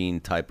Metal Machine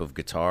type of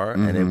guitar,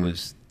 and Mm-hmm. it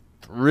was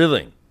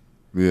thrilling,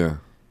 Yeah.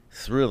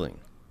 thrilling.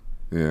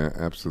 Yeah.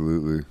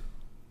 Absolutely.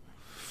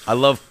 I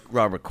love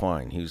Robert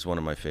Quine. He was one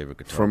of my favorite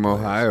guitar From players.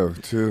 Ohio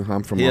too.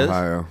 I'm from He is?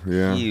 Ohio.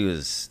 Yeah. He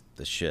was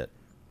the shit.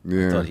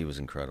 Yeah. I thought he was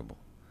incredible.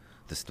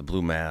 The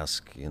Blue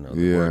Mask, the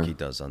Yeah. work he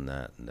does on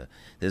that. And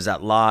there's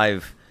that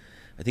live,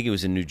 I think it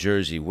was in New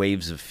Jersey,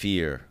 Waves of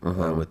Fear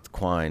with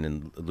Quine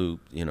and Lou.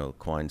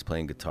 Quine's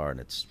playing guitar,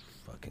 and it's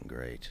fucking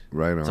great.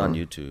 Right It's on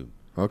YouTube.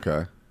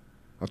 Okay.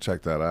 I'll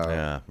check that out.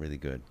 Yeah, really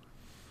good.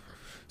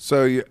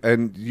 So you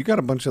got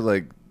a bunch of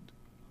like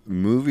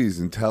movies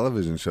and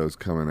television shows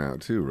coming out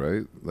too,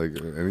 right? Like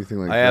anything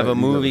like that. I have a You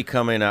got- movie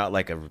coming out,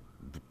 like a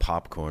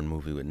popcorn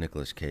movie with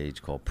Nicolas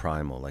Cage called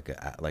Primal, like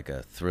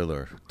a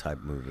thriller type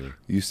movie.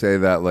 You say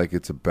that like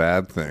it's a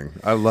bad thing.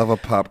 I love a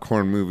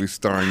popcorn movie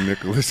starring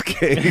Nicolas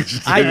Cage.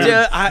 Dude. I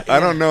do. I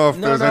don't know if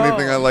No, there's no.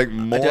 anything I like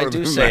more. I do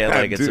than say that, it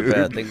like it's a dude.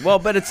 bad thing. Well,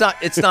 but it's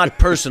not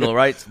personal,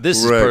 right?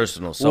 This Right. is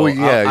personal. So Well,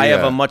 yeah, I have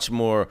yeah. a much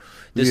more.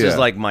 This Yeah. is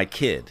like my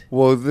kid.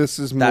 Well, this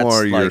is That's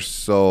more your like-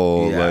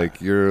 soul. Yeah.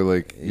 Like your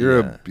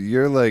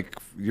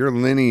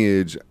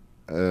lineage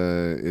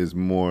is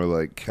more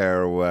like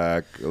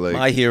Kerouac. Like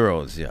My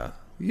heroes, yeah.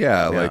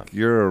 yeah, Yeah. like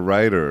you're a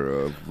writer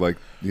of like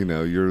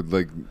you're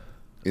like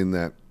in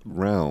that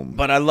realm.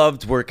 But I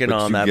loved working But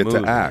on you that get to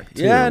movie. act,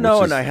 too, yeah, no,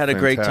 which and is I had a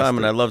great time,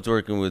 and I fantastic. loved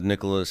working with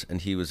Nicholas,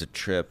 and he was a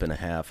trip and a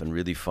half, and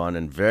really fun,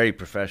 and very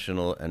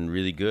professional, and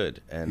really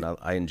good, and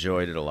I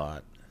enjoyed it a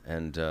lot.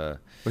 And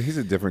But he's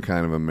a different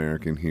kind of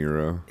American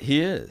hero.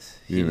 he is.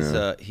 You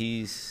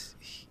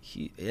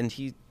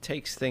He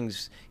takes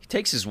things. He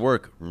takes his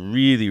work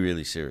really,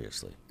 really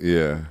seriously,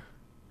 Yeah.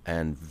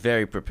 and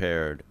very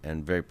prepared,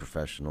 and very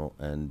professional,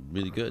 and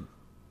really good.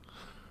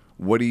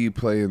 What do you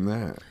play in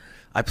that?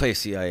 I play a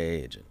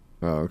CIA agent.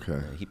 Oh,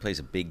 okay. He plays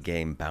a big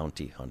game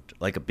bounty hunter,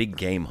 like a big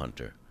game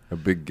hunter. A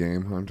big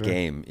game hunter?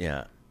 Game,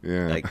 yeah.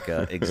 Yeah. Like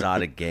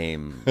exotic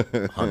game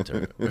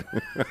hunter.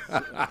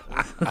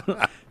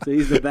 So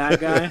he's the bad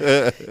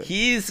guy.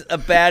 He's a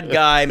bad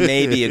guy,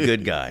 maybe a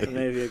good guy.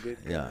 Maybe a good.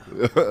 Yeah.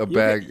 A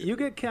bag. You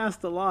get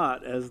cast a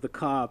lot as the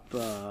cop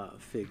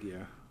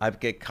figure. I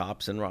get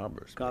cops and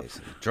robbers. Cops.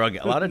 basically.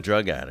 A lot of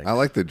drug addicts. I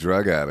like the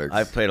drug addicts.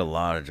 I've played a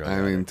lot of drug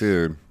I mean, addicts.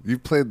 dude, you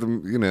played the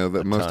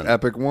most ton.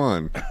 epic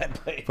one. I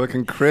played-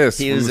 Fucking Chris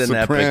he from was The an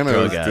epic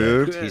Sopranos, drug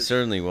dude. addict. He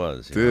certainly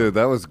was. you know. Dude,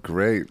 that was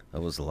great. That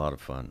was a lot of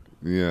fun.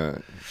 Yeah.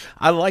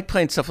 I like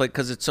playing stuff like,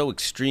 because it's so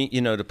extreme,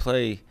 to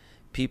play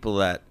people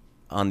that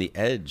on the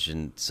edge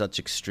in such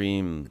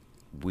extreme,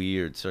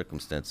 weird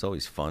circumstance. It's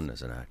always fun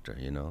as an actor,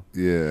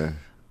 Yeah.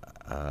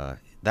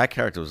 That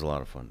character was a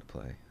lot of fun to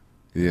play.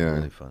 Yeah.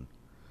 Really fun.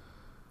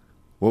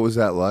 What was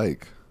that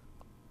like?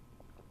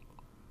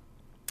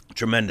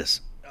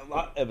 Tremendous.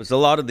 It was a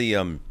lot of the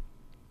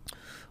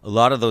a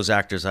lot of those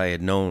actors I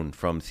had known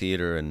from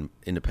theater and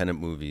independent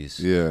movies.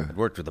 Yeah. I'd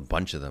worked with a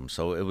bunch of them,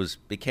 so it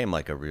became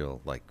like a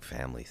real like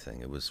family thing.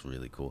 It was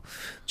really cool.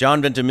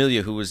 John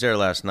Ventimiglia, who was there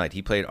last night,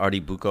 he played Artie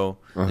Bucco,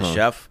 the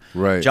chef.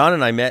 Right. John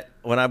and I met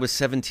when I was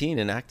 17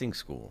 in acting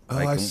school. Oh,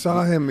 I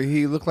saw him.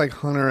 He looked like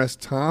Hunter S.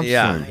 Thompson.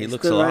 Yeah, he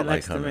looks a Stood lot right like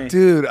next to Hunter. me.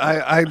 Dude,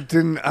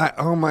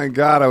 oh my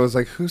God. I was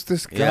like, who's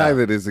this guy Yeah.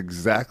 that is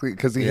exactly,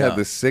 because he Yeah. had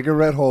the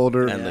cigarette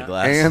holder And the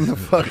glasses. and the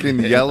fucking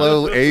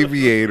yellow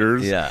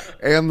aviators Yeah.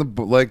 and the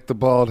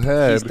bald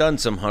head. He's done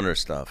some Hunter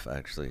stuff,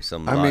 actually.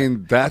 I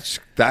mean,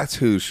 that's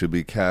who should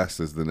be cast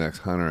as the next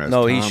Hunter S.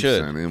 No, Thompson he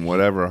should. in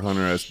whatever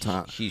Hunter S.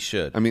 Thompson. he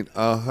should. I mean,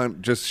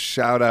 just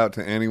shout out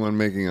to anyone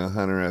making a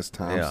Hunter S.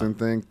 Thompson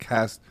thing.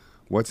 Cast,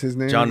 what's his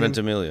name? John again?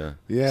 Ventimiglia.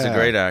 He's Yeah. a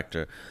great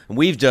actor. And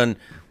we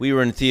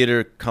were in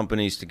theater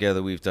companies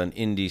together. We've done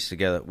indies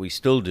together. We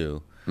still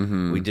do.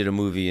 Mm-hmm. We did a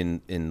movie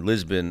in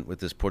Lisbon with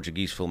this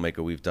Portuguese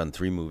filmmaker. We've done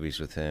 3 movies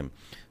with him.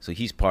 So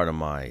he's part of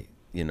my,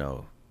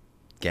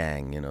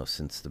 gang,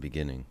 since the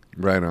beginning.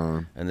 Right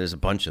on. And there's a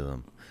bunch of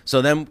them.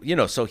 So then, I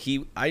was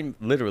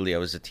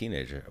a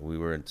teenager. We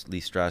were in Lee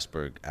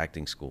Strasberg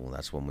acting school, and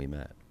that's when we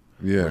met.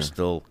 Yeah. We're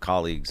still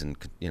colleagues and,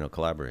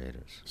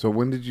 collaborators. So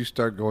when did you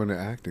start going to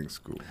acting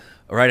school?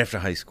 Right after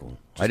high school.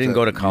 I didn't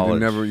go to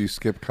college. You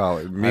skipped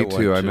college. Me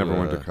too. I never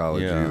went to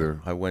college either.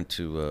 I went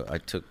to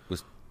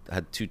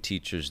had 2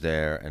 teachers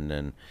there, and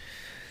then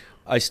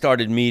I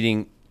started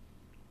meeting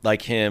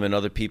like him and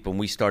other people, and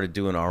we started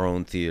doing our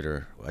own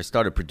theater. I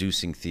started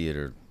producing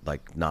theater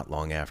like not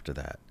long after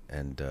that,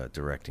 and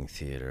directing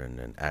theater and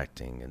then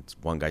acting. And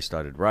one guy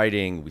started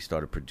writing. We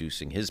started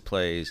producing his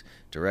plays,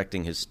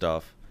 directing his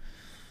stuff.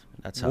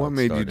 That's how. What it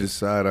made you started.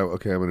 decide?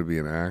 Okay, I'm going to be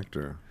an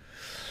actor.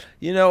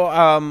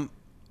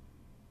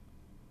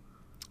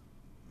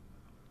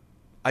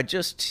 I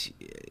just,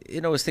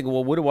 was thinking,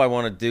 well, what do I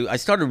want to do? I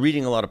started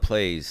reading a lot of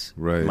plays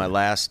in my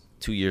last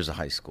 2 years of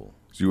high school.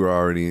 So you were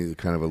already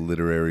kind of a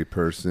literary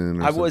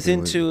person? Or I was something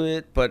into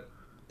it, but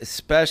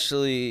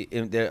especially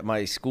in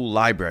my school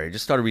library. I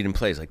just started reading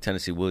plays like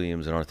Tennessee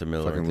Williams and Arthur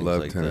Miller. Fucking and things love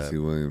like Tennessee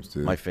that. Williams,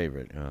 too. My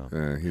favorite.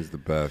 Yeah, he's the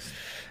best.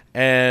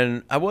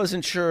 And I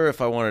wasn't sure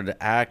if I wanted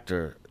to act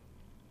or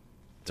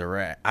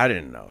direct. I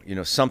didn't know,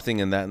 something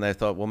in that. And I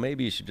thought, well,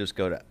 maybe you should just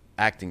go to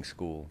acting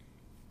school.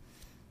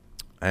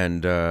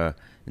 And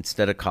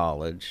instead of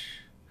college,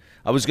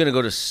 I was going to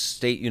go to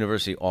State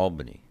University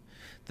Albany.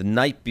 The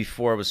night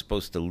before I was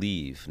supposed to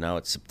leave, now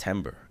it's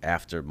September,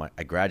 after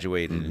I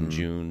graduated in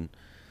June,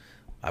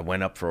 I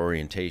went up for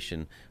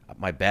orientation.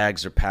 My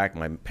bags are packed.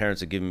 My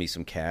parents are giving me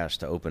some cash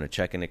to open a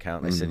checking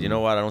account. And I said, you know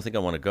what? I don't think I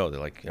want to go. They're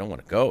like, you don't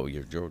want to go.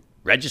 You're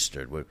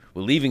registered. We're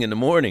leaving in the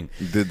morning.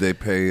 Did they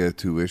pay a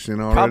tuition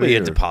already? Probably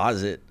a or?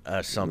 deposit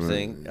or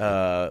something.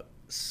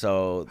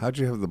 So How'd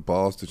you have the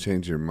balls to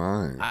change your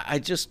mind?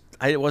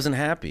 I wasn't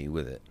happy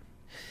with it.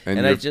 And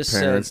and your I just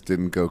parents said,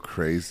 didn't go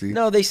crazy?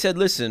 No, they said,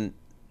 listen,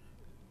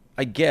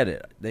 I get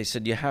it. They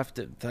said, you have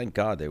to, thank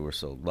God they were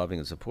so loving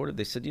and supportive.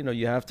 They said,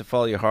 you have to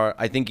follow your heart.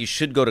 I think you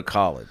should go to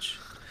college.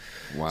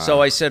 Wow.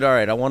 So I said, all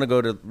right, I want to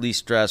go to Lee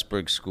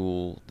Strasberg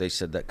School. They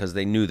said that because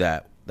they knew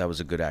that was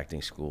a good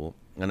acting school.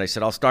 And I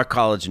said, I'll start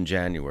college in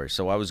January.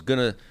 So I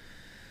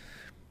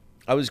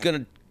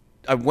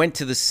went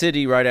to the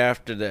city right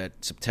after that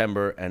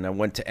September, and I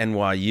went to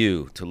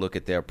NYU to look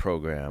at their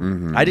program.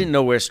 Mm-hmm. I didn't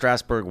know where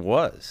Strasberg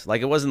was.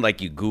 Like, it wasn't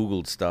like you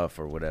Googled stuff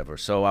or whatever.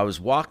 So I was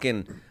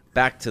walking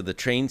back to the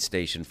train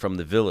station from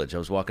the Village. I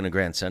was walking to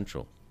Grand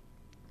Central,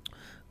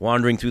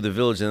 wandering through the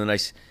Village, and then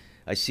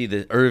I see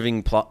the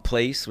Irving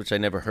Place, which I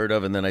never heard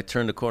of, and then I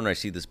turn the corner, I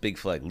see this big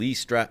flag,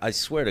 I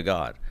swear to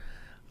God,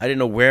 I didn't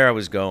know where I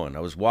was going. I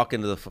was walking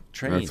to the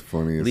train. That's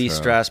funny as Lee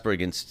hell. Strasberg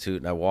Institute,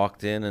 and I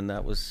walked in, and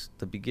that was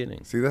the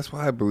beginning. See, that's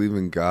why I believe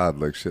in God,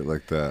 like shit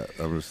like that.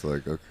 I'm just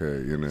like,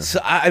 okay, So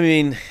I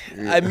mean,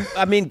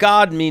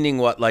 God meaning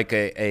what? Like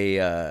go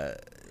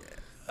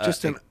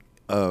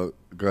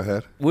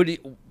ahead. Would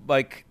you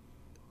like?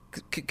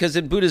 Because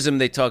in Buddhism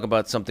they talk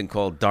about something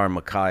called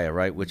Dharmakaya,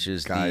 right? Which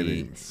is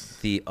Guidance.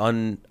 the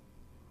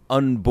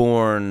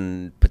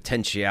unborn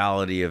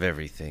potentiality of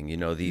everything.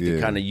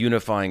 The kind of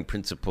unifying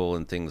principle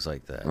and things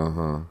like that.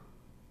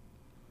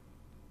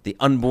 The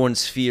unborn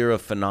sphere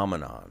of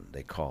phenomenon,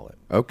 they call it.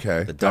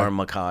 Okay. The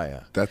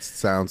Dharmakaya. That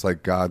sounds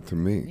like God to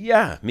me.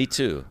 Yeah, me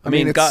too. I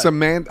mean, it's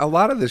God, a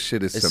lot of this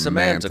shit is it's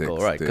semantics, semantical,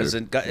 right? Because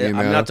dude.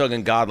 I'm not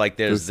talking God like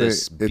there's 'Cause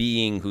this it-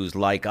 being who's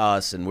like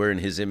us and we're in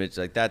His image.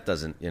 Like that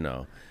doesn't,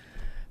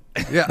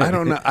 Yeah, I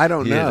don't know. I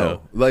don't You know.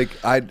 know. Like,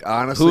 I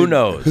honestly, Who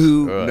knows?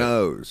 Who Right.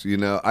 knows?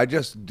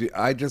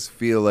 I just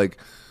feel like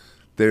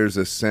there's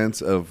a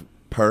sense of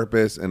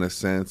purpose and a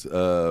sense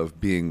of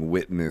being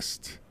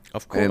witnessed,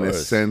 Of course. and a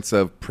sense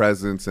of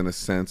presence and a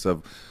sense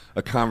of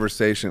a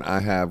conversation I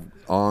have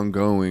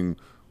ongoing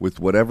with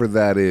whatever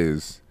that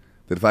is.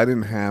 That if I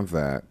didn't have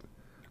that,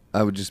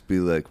 I would just be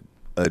like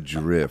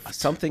adrift.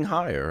 Something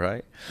higher,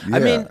 right? Yeah. I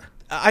mean,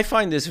 I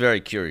find this very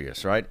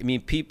curious, right? I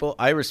mean,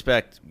 I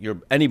respect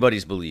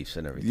anybody's beliefs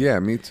and everything. Yeah,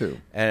 me too.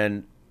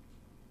 And,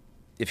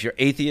 if you're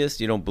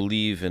atheist, you don't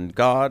believe in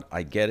God.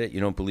 I get it.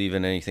 You don't believe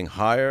in anything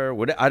higher.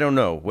 I don't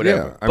know.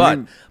 Whatever.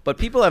 Yeah, but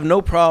people have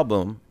no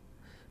problem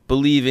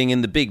believing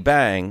in the Big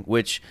Bang,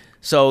 which.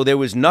 So there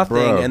was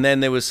nothing, and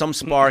then there was some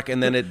spark,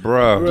 and then it blew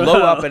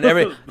up, and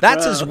everything.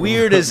 That's as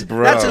weird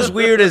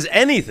as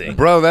anything.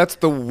 Bro, that's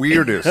the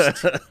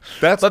weirdest.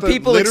 But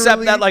people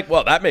accept that like,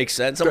 well, that makes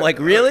sense. I'm like,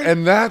 really?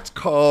 And that's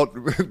called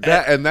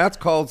that's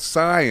called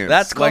science.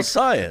 That's called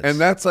science. And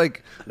that's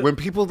like when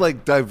people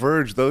like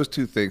diverge those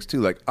two things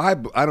too. Like I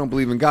don't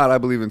believe in God. I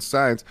believe in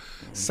science.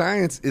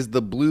 Science is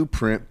the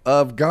blueprint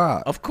of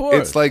God. Of course,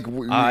 it's like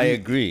I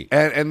agree.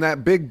 And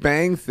that Big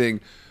Bang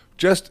thing,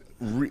 just.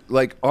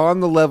 Like on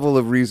the level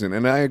of reason,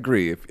 and I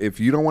agree. If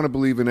you don't want to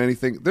believe in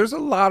anything, there's a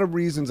lot of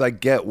reasons I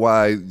get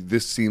why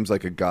this seems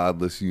like a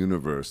godless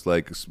universe.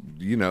 Like,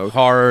 you know,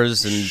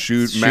 horrors and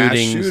mass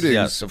shootings,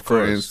 yes, of for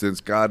course. instance.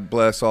 God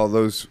bless all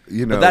those.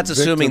 You know, but that's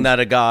victims. assuming that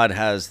a God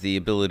has the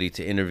ability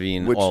to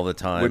intervene all the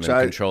time and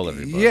control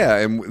everybody. Yeah,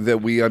 and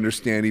that we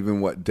understand even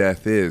what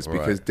death is,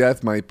 because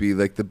death might be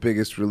like the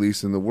biggest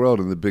release in the world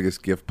and the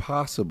biggest gift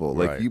possible.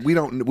 Like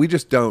we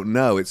just don't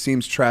know. It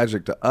seems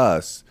tragic to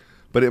us.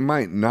 But it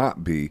might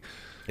not be.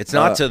 It's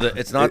not to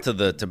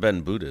the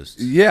Tibetan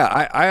Buddhists.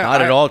 Yeah,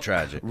 not at all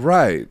tragic.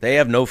 Right. They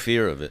have no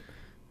fear of it.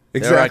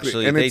 Exactly.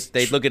 They're actually,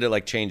 they look at it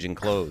like changing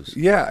clothes.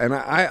 Yeah, and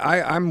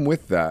I'm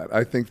with that.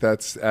 I think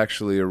that's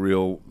actually a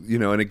real, you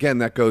know, and again,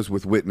 that goes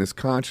with witness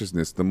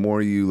consciousness. The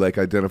more you like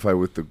identify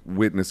with the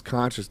witness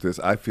consciousness,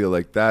 I feel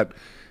like that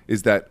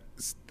is that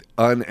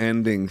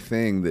unending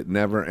thing that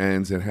never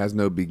ends and has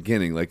no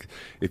beginning. Like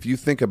if you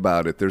think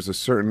about it, there's a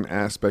certain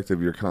aspect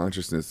of your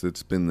consciousness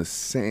that's been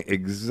the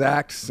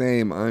exact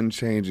same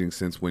unchanging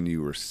since when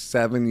you were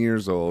 7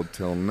 years old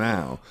till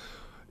now.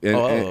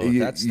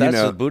 And, that's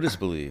what Buddhists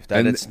believe.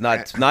 That it's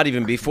not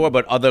even before,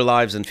 but other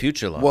lives and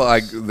future lives. Well,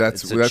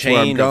 that's where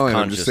I'm going.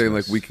 I'm just saying,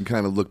 like, we can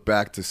kind of look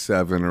back to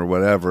 7 or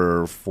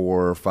whatever, or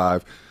 4 or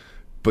 5.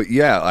 But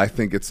yeah, I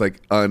think it's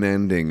like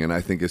unending, and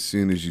I think as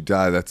soon as you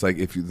die, that's like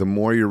the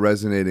more you're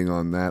resonating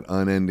on that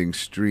unending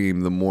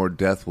stream, the more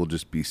death will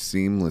just be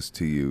seamless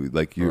to you.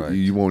 Like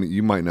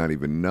you might not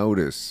even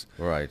notice.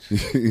 Right.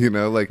 You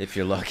know, like if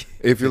you're lucky.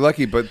 If you're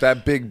lucky, but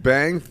that Big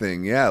Bang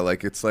thing, yeah,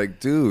 like it's like,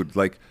 dude,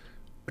 like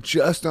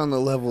just on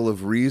the level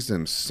of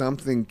reason,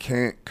 something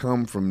can't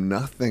come from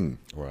nothing.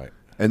 Right.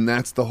 And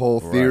that's the whole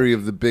theory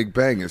of the Big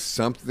Bang, is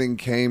something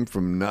came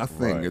from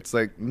nothing. Right. It's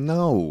like,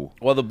 no.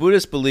 Well, the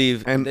Buddhists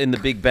believe in the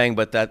Big Bang,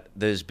 but that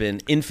there's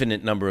been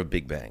infinite number of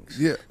Big Bangs.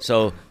 Yeah.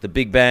 So the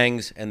Big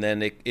Bangs, and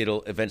then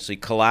it'll eventually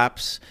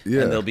collapse, and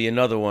there'll be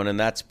another one, and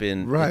that's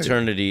been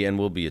eternity and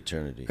will be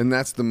eternity. And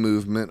that's the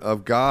movement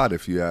of God,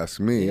 if you ask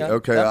me. Yeah,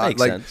 okay, that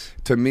makes sense.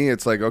 To me,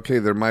 it's like, okay,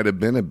 there might have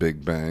been a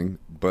Big Bang,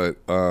 but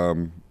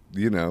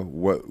you know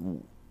what?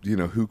 You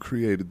know, who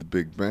created the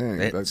Big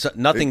Bang?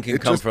 Nothing can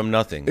come from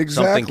nothing.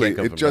 Exactly. Something can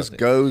come from just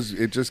nothing. goes.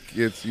 It just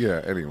gets.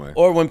 Yeah. Anyway.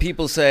 Or when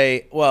people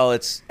say, "Well,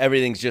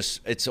 everything's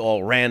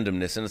all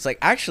randomness," and it's like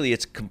actually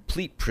it's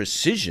complete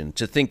precision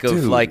to think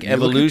of like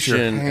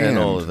evolution and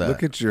all of that.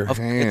 Look at your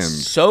hand. It's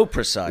so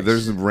precise.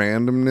 There's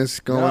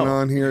randomness going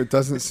on here. It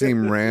doesn't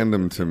seem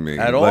random to me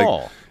at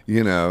all.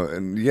 You know,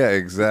 and yeah,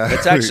 exactly.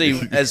 It's actually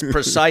as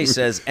precise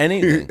as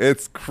anything.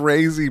 It's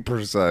crazy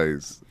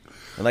precise.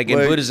 Like in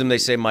Buddhism, they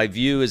say, my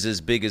view is as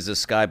big as the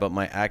sky, but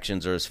my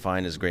actions are as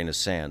fine as a grain of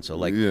sand. So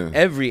like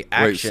every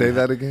action... Wait, say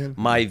that again?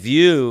 My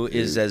view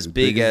is as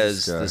big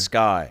as the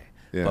sky,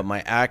 but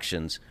my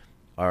actions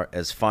are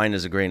as fine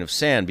as a grain of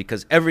sand,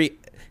 because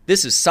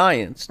this is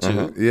science, too.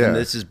 And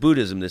this is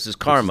Buddhism. This is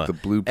karma. This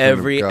is the blueprint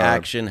every of God.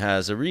 action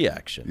has a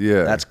reaction.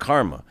 Yeah. That's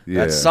karma.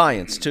 That's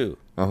science, too.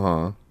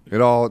 Uh-huh.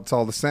 It's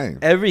all the same.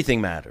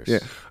 Everything matters. Yeah,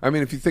 I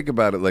mean, if you think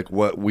about it, like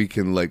what we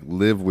can like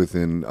live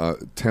within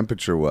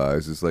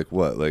temperature-wise is like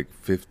what, like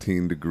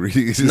 15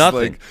 degrees.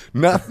 Nothing. Like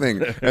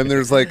nothing. And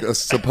there's like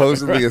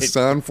supposedly a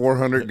sun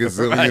 400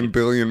 gazillion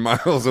billion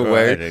miles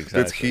away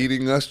that's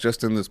heating us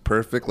just in this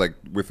perfect, like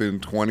within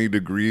 20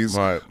 degrees.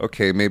 Right.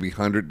 Okay, maybe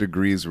 100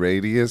 degrees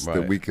radius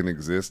that we can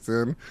exist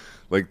in.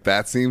 Like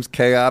that seems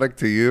chaotic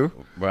to you.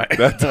 Right.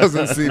 That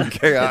doesn't seem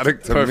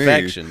chaotic to me.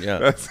 Perfection. Yeah.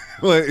 That's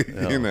like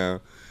you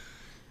know.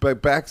 But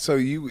back, so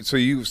you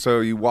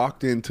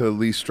walked into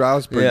Lee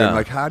Strasberg, and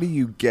like, how do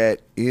you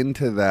get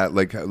into that?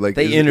 Like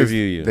they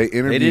interview you. They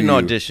interview. They didn't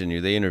audition you.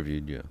 They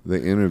interviewed you.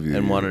 They interviewed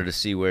and you. wanted to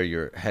see where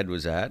your head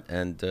was at.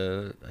 And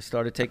I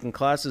started taking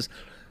classes,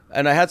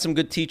 and I had some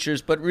good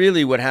teachers. But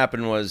really, what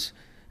happened was,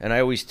 and I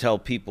always tell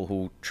people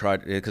who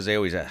tried, because they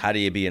always ask, how do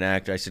you be an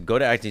actor? I said, go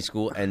to acting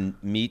school and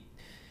meet.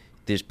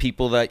 There's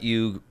people that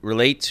you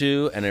relate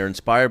to and are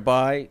inspired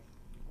by.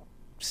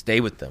 Stay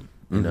with them.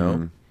 You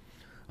know.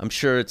 I'm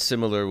sure it's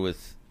similar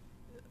with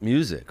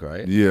music,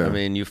 right? Yeah. I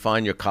mean, you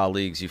find your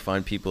colleagues, you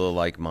find people of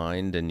like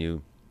mind, and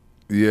you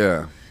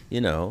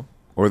know.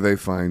 Or they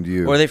find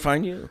you.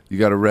 You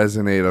got to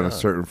resonate on a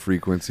certain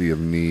frequency of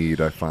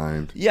need, I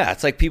find. Yeah,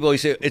 it's like people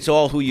always say, it's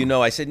all who you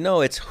know. I said, no,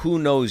 it's who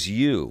knows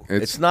you.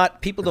 It's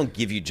not, people don't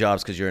give you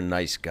jobs because you're a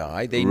nice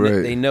guy. They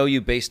know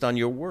you based on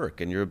your work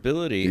and your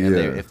ability. And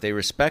if they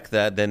respect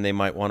that, then they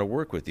might want to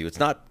work with you. It's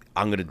not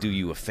I'm going to do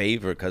you a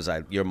favor because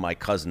you're my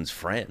cousin's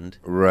friend.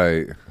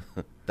 Right.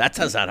 That's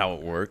not how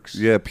it works.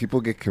 Yeah, people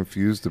get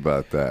confused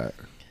about that.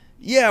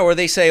 Yeah, or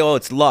they say, oh,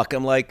 it's luck.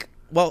 I'm like,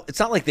 well, it's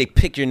not like they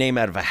pick your name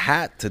out of a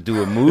hat to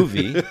do a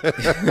movie.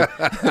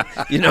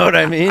 You know what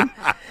I mean?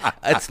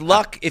 It's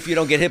luck if you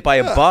don't get hit by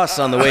a bus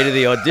on the way to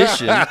the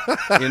audition.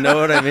 You know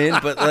what I mean?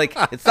 But like,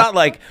 it's not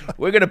like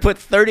we're going to put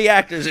 30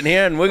 actors in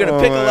here and we're going to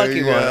pick a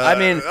lucky one. I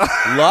mean,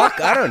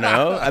 luck? I don't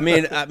know. I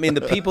mean,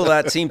 the people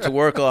that seem to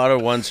work a lot are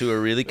ones who are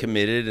really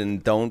committed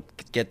and don't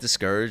get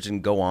discouraged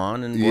and go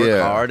on and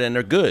work hard and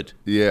are good.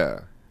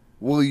 Yeah.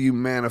 Will you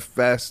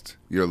manifest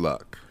your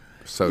luck?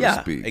 So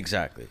to speak.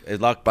 Exactly.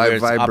 Luck By where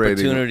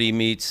vibrating. Opportunity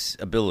meets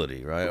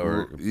ability, right?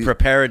 Or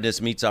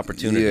preparedness meets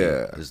opportunity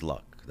is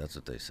luck. That's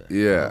what they say.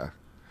 Yeah.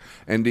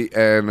 And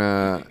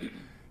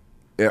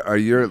are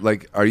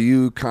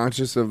you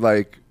conscious of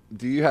like,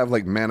 do you have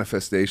like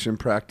manifestation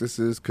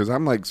practices? Because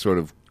I'm like sort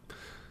of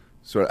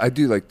I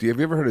do like, have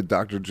you ever heard of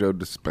Dr. Joe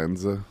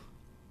Dispenza?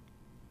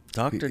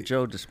 Dr.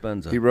 Joe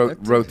Dispenza. He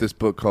wrote this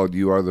book called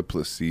You Are the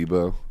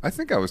Placebo. I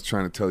think I was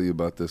trying to tell you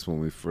about this when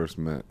we first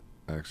met,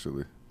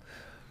 actually.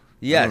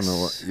 Yes. I don't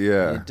know what,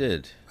 yeah. You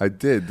did. I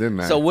did, didn't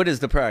I? So what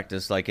is the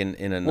practice like in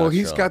a nutshell? Well,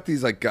 he's got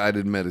these like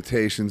guided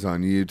meditations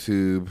on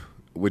YouTube,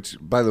 which,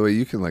 by the way,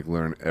 you can like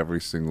learn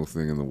every single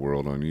thing in the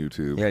world on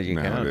YouTube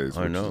nowadays.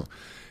 I know.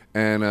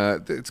 And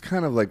it's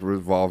kind of like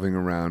revolving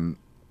around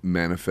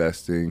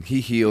manifesting. He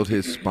healed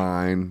his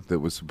spine that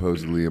was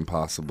supposedly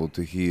impossible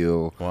to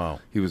heal. Wow.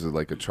 He was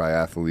like a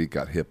triathlete,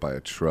 got hit by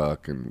a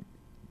truck, and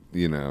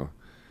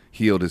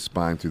healed his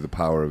spine through the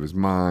power of his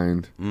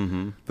mind.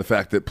 Mm-hmm. The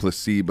fact that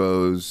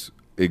placebos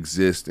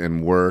exist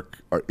and work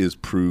is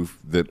proof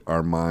that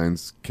our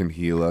minds can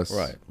heal us.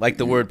 Right. Like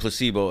the word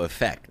placebo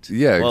effect.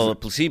 Yeah. Well, a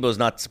placebo is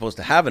not supposed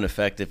to have an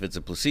effect if it's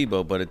a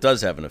placebo, but it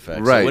does have an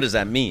effect. Right. So what does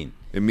that mean?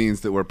 It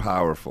means that we're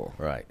powerful.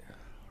 Right.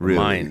 Really.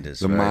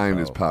 The mind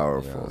is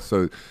powerful. Yeah.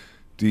 So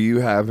do you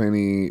have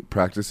any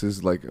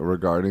practices like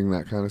regarding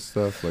that kind of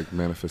stuff, like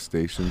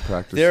manifestation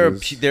practices?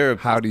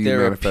 How do you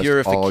manifest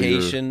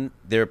purification?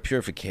 There are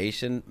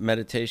purification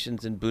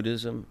meditations in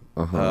Buddhism.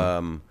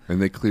 And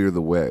they clear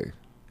the way.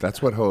 That's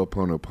what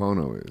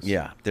Ho'oponopono is.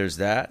 Yeah, there's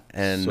that,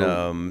 and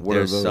what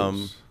there's are those?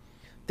 some.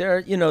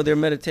 They're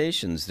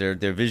meditations. They're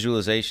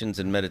visualizations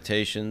and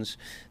meditations.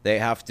 They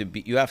have to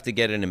be. You have to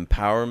get an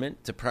empowerment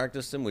to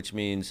practice them, which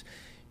means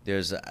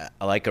there's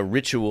like a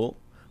ritual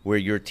where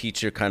your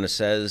teacher kind of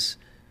says,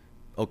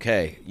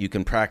 okay, you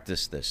can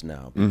practice this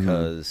now,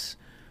 because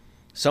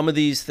some of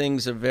these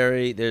things are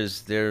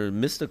they're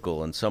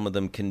mystical, and some of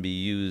them can be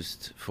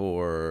used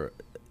for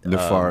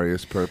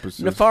nefarious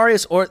purposes.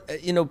 Nefarious, or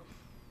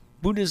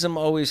Buddhism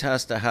always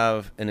has to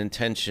have an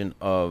intention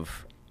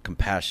of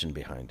compassion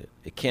behind it.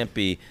 It can't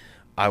be,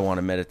 I want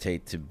to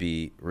meditate to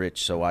be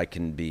rich so I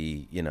can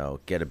be,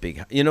 get a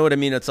big, you know what I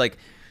mean? It's like,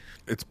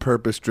 it's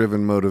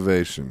purpose-driven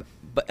motivation.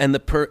 But and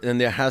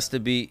there has to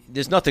be.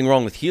 There's nothing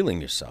wrong with healing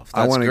yourself.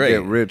 That's I want to great.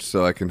 get rich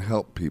so I can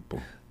help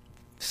people.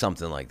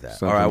 Something like that.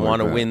 Something or I like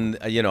want to that. win.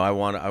 I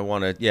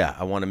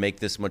want to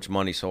make this much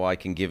money so I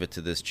can give it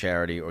to this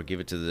charity or give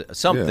it to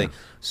something. Yeah.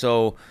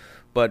 So,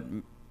 but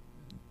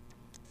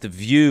the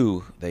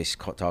view they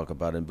talk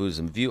about in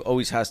Buddhism, view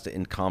always has to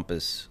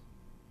encompass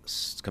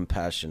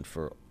compassion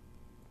for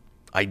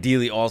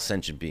ideally all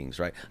sentient beings.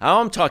 Right?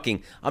 I'm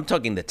talking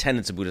the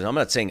tenets of Buddhism. I'm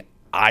not saying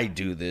I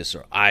do this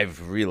or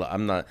I've realized.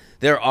 I'm not.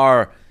 There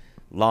are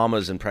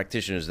lamas and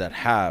practitioners that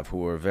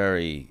who are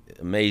very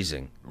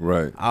amazing.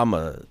 Right. I'm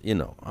a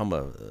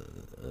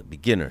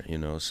beginner.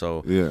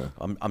 So Yeah.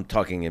 I'm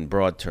talking in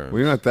broad terms. Well,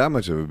 you're not that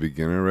much of a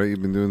beginner, right?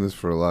 You've been doing this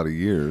for a lot of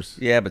years.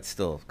 Yeah, but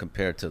still,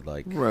 compared to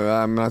like Right.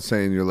 I'm not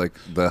saying you're like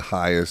the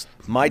highest.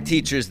 my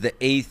teacher's the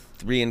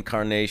 8th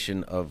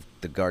reincarnation of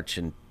the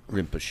Garchen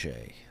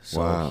Rinpoche. So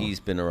Wow. he's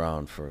been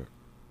around for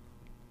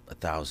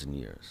 1,000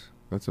 years.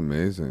 That's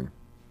amazing.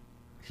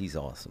 He's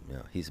awesome.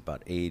 Yeah, he's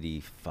about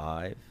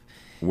 85.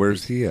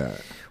 Where's he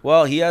at?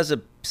 Well, he has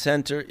a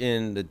center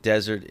in the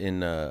desert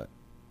in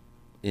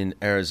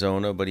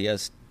Arizona, but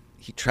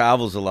he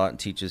travels a lot and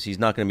teaches. He's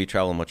not going to be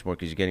traveling much more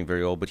because he's getting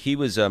very old. But he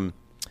was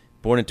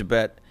born in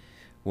Tibet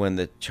when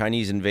the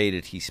Chinese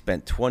invaded. He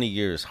spent 20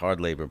 years hard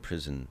labor in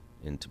prison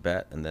in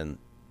Tibet, and then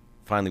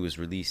finally was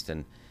released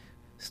and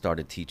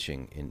started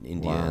teaching in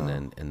India Wow.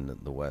 and in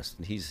the West.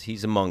 And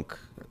he's a monk,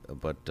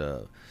 but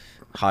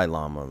high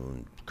lama,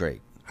 and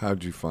great.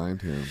 How'd you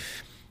find him?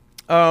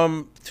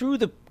 Through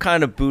the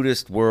kind of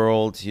Buddhist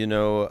world,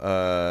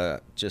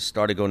 just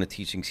started going to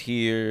teachings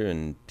here,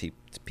 and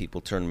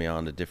people turned me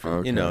on to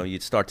different, Okay.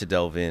 you'd start to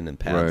delve in and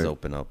paths Right.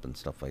 open up and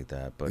stuff like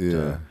that. But,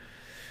 Yeah.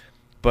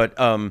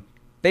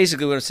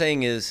 Basically what I'm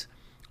saying is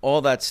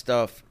all that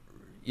stuff,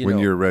 When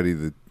you're ready,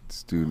 the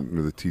student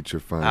or the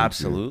teacher finds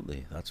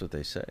absolutely, that's what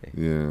they say.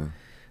 you. Yeah.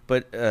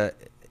 But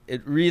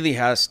it really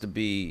has to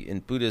be,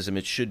 in Buddhism,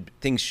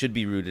 things should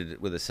be rooted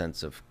with a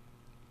sense of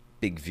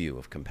big view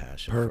of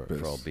compassion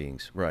for all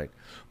beings. Right.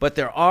 But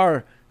there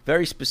are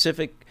very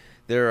specific,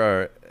 there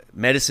are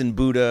medicine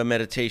Buddha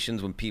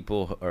meditations when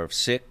people are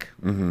sick.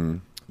 Mm-hmm.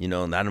 You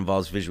know, and that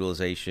involves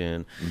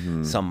visualization,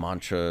 some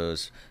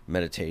mantras,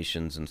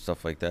 meditations, and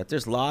stuff like that.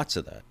 There's lots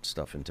of that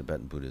stuff in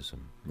Tibetan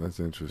Buddhism. That's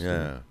interesting.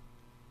 Yeah.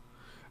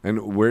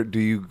 And where do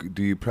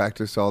you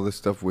practice all this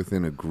stuff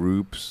within a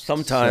group?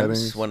 Sometimes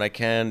settings? when I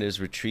can, there's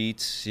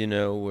retreats, you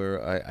know, where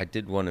I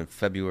did one in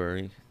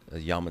February, a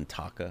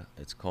Yamantaka,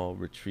 it's called,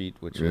 retreat,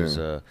 which was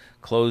a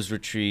closed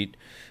retreat.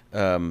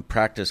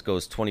 Practice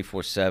goes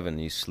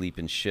 24/7. You sleep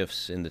in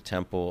shifts in the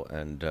temple,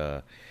 and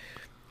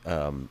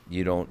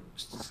you don't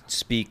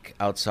speak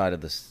outside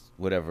of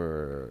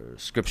whatever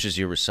scriptures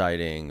you're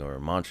reciting or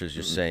mantras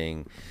you're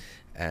saying,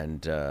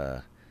 and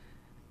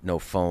no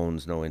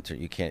phones, no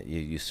you can't.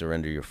 You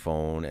surrender your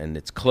phone, and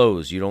it's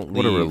closed. You don't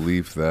leave. What a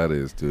relief that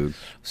is, dude.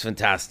 It's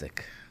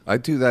fantastic. I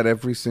do that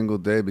every single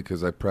day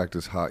because I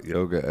practice hot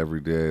yoga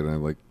every day, and I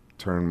like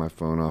turn my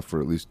phone off for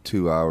at least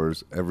 2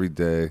 hours every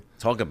day.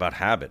 Talk about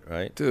habit,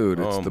 right? Dude,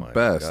 it's the my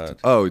best. God.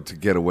 Oh, to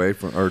get away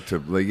from, or to,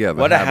 like, yeah.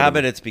 What a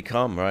habit it's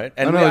become, right?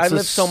 And I know, I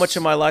lived so much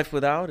of my life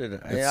without it.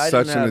 It's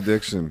such an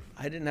addiction.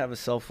 I didn't have a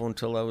cell phone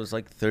until I was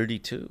like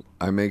 32.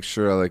 I make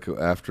sure, like,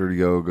 after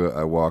yoga,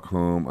 I walk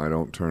home. I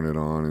don't turn it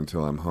on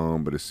until I'm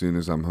home. But as soon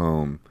as I'm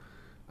home,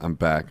 I'm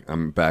back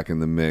in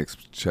the mix,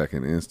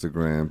 checking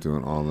Instagram,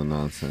 doing all the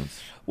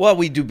nonsense. Well,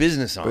 we do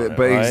business on it,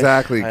 But right?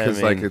 exactly,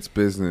 because like it's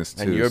business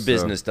too. And your so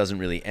business doesn't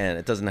really end.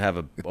 It doesn't have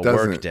a doesn't-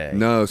 work day.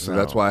 No, so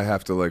that's why I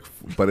have to like.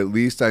 But at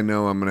least I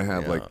know I'm gonna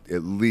have like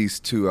at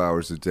least 2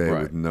 hours a day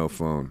Right. with no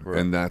phone, Right.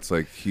 and that's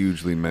like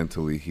hugely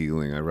mentally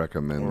healing. I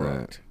recommend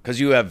that. Because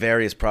you have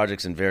various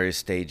projects in various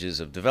stages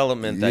of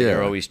development that Yeah.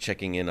 you're always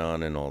checking in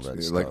on and all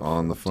that stuff. Like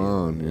on the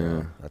phone,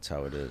 yeah. That's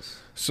how it is.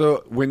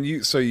 So when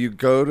you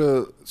go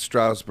to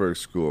Strasbourg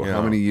School, how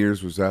Yeah. many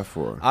years was that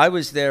for? I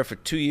was there for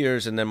 2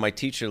 years, and then my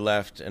teacher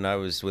left, and I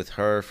was with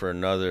her for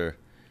another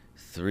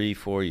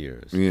 3-4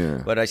 years.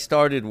 Yeah. But I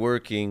started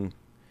working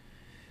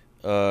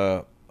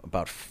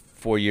about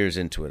 4 years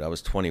into it. I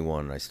was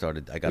 21. I got Is a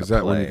play.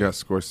 that when you got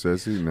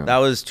Scorsese? No. That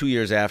was 2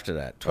 years after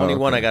that.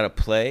 21, okay. I got a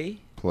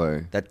play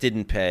Play. that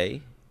didn't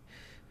pay.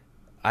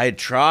 I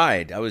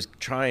was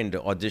trying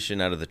to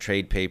audition out of the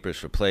trade papers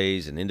for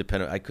plays and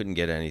independent. I couldn't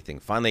get anything.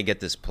 Finally, I get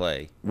this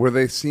play. Were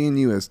they seeing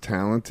you as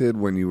talented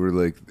when you were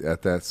like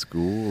at that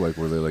school? Like,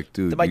 were they like,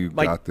 dude, you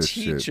got this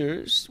shit? My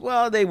teachers,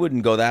 well, they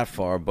wouldn't go that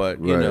far,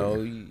 but you Right.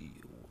 know,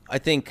 I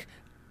think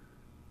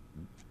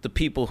the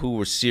people who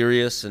were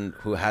serious and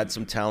who had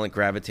some talent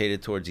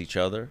gravitated towards each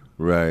other.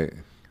 Right.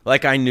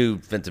 Like I knew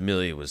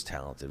Ventimiglia was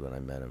talented when I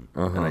met him,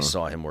 and I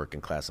saw him work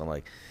in class. I'm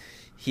like,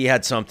 he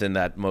had something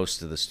that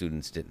most of the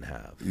students didn't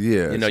have.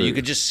 Yeah, you know, so- you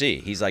could just see.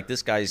 He's like,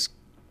 this guy's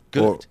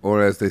good.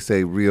 Or as they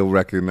say, real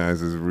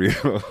recognizes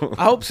real.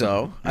 I hope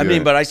so. I Yeah.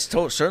 mean, but I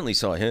certainly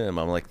saw him.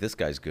 I'm like, this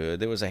guy's good.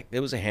 There was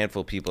a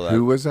handful of people that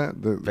Who was that?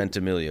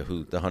 Ventimiglia,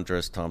 who the Hunter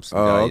S. Thompson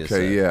Oh, guy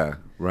okay, is. yeah,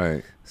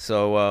 right.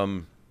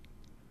 So,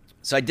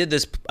 so I did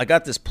this. I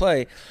got this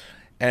play,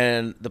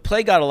 and the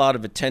play got a lot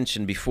of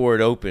attention before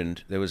it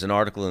opened. There was an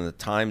article in the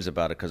Times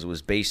about it because it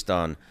was based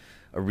on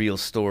a real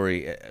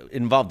story. It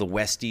involved the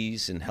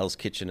Westies and Hell's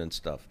Kitchen and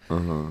stuff.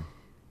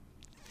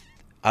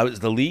 I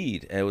was the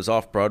lead, and it was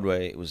off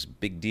Broadway. It was a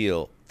big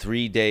deal.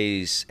 3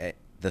 days, after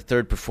the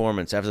third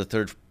performance,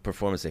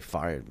 they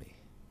fired me.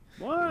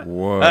 What?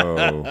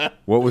 Whoa.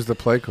 What was the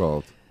play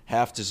called?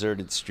 Half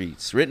Deserted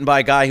Streets, written by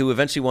a guy who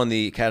eventually won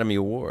the Academy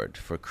Award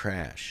for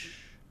Crash.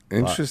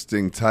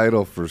 Interesting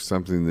title for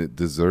something that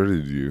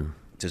deserted you.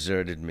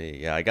 Deserted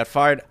me. Yeah, I got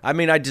fired. I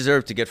mean, I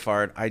deserved to get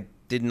fired. I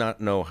did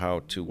not know how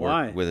to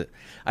work with it.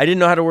 I didn't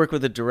know how to work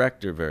with the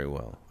director very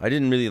well. I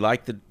didn't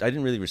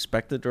really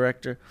respect the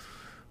director,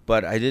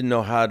 but I didn't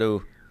know how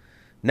to.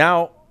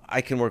 Now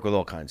I can work with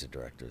all kinds of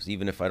directors.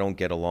 Even if I don't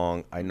get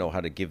along, I know how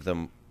to give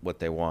them what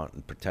they want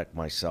and protect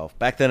myself.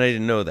 Back then I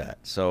didn't know that.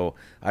 So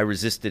I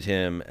resisted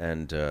him,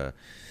 and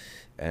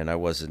I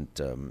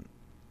wasn't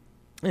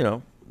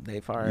they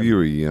fired You me.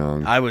 were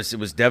young. It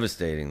was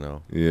devastating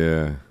though.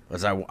 Yeah,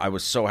 Because I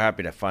was so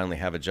happy to finally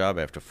have a job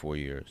after 4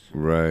 years.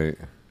 right.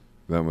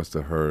 That must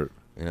have hurt.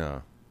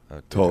 Yeah.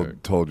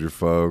 Told your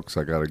folks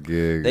I got a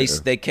gig.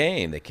 They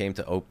came. They came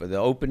to the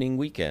opening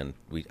weekend.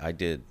 I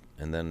did,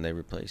 and then they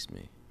replaced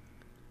me.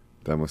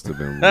 That must have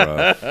been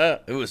rough.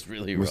 It was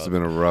really Must rough. have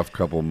been a rough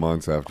couple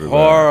months after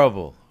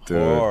Horrible. Dude.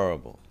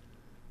 Horrible.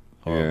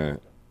 that. Yeah.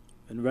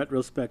 In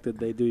retrospect, did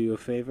they do you a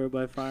favor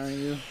by firing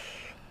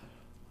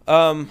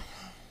you?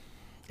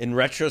 In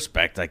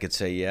retrospect, I could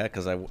say yeah,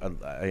 because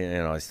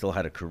I still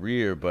had a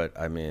career, but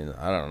I mean,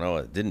 I don't know.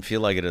 It didn't feel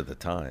like it at the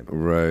time,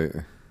 Right.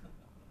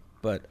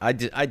 but I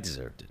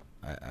deserved it.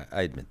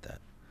 I admit that.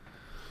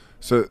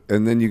 So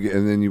and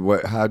then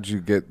what? How'd you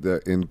get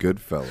in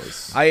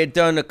Goodfellas? I had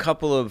done a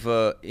couple of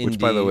indies. Which,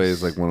 by the way,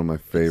 is like one of my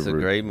favorites. It's a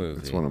great movie.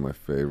 It's one of my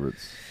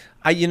favorites.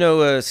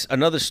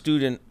 Another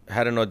student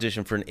had an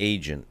audition for an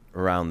agent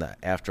around that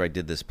after I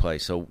did this play.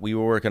 So we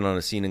were working on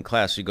a scene in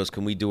class. She goes,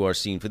 "Can we do our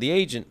scene for the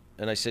agent?"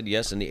 And I said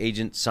yes, and the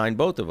agent signed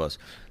both of us.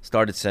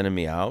 Started sending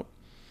me out,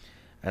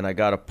 and I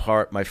got a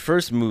part. My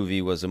first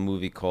movie was a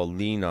movie called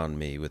Lean on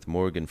Me with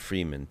Morgan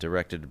Freeman,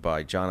 directed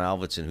by John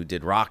Avildsen, who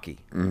did Rocky.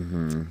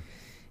 Mm-hmm.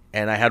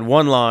 And I had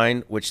one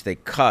line which they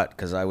cut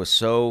because I was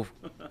so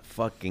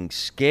fucking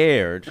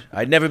scared.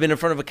 I'd never been in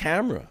front of a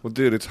camera. Well,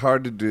 dude, it's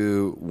hard to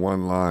do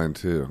one line,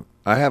 too.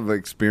 I have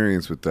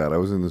experience with that. I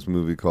was in this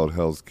movie called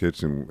Hell's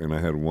Kitchen, and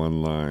I had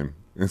one line.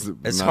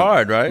 It's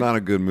hard, right? Not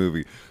a good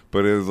movie.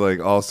 But it was like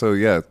also,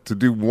 to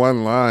do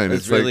one line.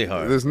 It's really like,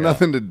 hard. There's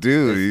nothing to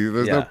do.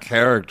 There's no yeah.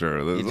 character.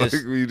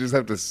 You just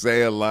have to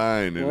say a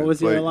line. What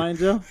was your line,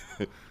 Joe?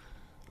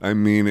 I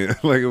mean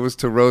it. Like, it was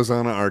to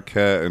Rosanna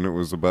Arquette, and it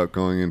was about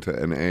going into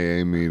an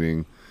AA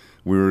meeting.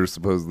 We were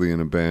supposedly in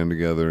a band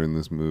together in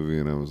this movie,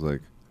 and I was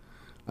like,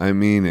 I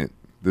mean it.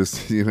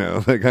 This,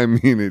 like, I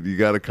mean it. You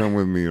got to come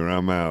with me or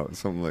I'm out.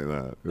 Something like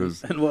that. It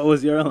was, And what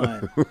was your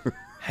line?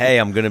 Hey,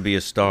 I'm going to be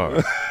a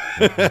star.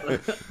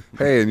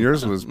 Hey, and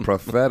yours was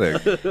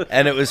prophetic.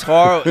 And it was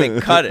horrible. They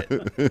cut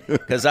it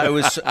because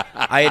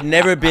I had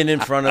never been in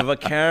front of a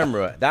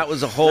camera. That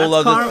was a whole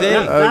other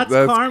thing. That's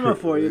That's karma cr-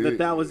 for you.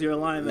 That was your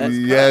line. That was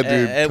Yeah,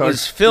 dude. It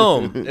was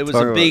film. It was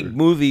a big about-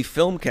 movie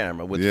film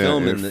camera with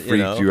film it in the.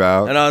 freaked you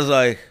out. And I was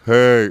like,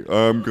 Hey,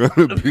 I'm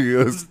gonna be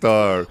a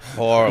star.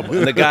 horrible.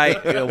 And the guy,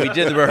 we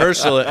did the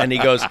rehearsal, and he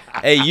goes,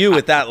 "Hey, you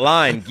with that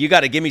line, you got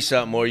to give me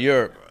something, or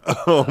you're."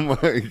 Oh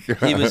my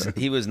god.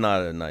 He was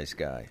not a nice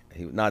guy.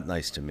 He not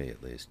nice to me,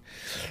 at least.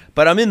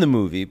 But I'm in the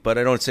movie, but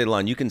I don't say the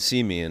line. You can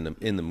see me in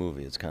the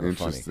movie. It's kind of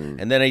funny. Interesting.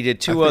 And then I did I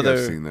two think other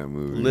I've seen that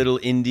movie. little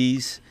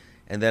indies,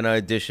 and then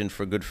I auditioned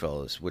for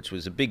Goodfellas, which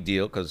was a big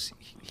deal because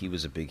he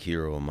was a big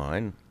hero of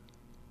mine.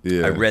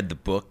 Yeah. I read the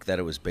book that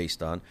it was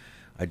based on.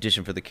 I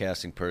auditioned for the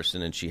casting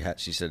person, and she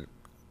said,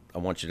 "I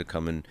want you to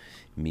come and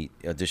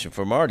audition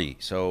for Marty."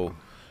 So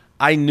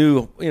I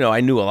knew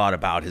a lot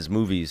about his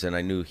movies, and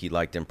I knew he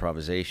liked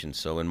improvisation.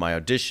 So in my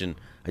audition,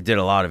 I did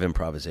a lot of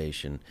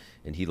improvisation,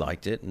 and he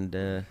liked it.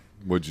 And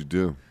What'd you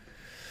do?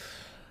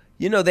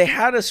 they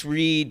had us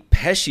read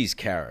Pesci's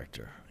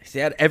character. They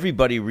had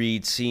everybody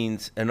read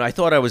scenes, and I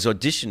thought I was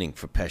auditioning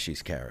for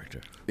Pesci's character.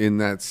 In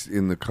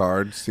the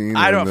card scene?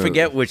 I or don't in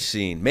forget which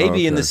scene.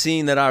 Maybe in okay. the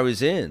scene that I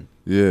was in.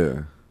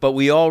 Yeah. But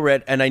we all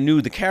read, and I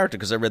knew the character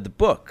because I read the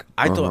book.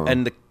 I thought, Uh-huh.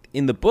 and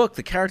in the book,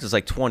 the character's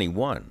like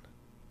 21,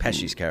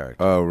 Pesci's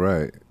character. Oh,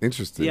 right.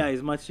 Interesting. Yeah,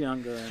 he's much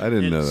younger. I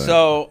didn't know that.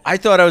 So I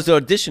thought I was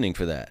auditioning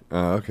for that,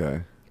 Oh,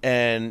 okay.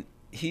 and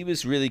he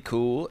was really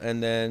cool.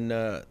 And then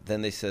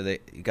they said they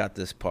got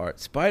this part,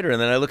 Spider.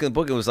 And then I look in the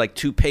book; it was like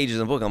 2 pages in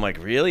the book. I'm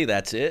like, really?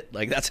 That's it?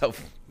 Like that's how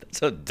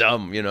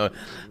dumb,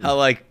 how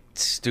like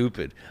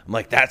stupid. I'm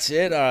like, that's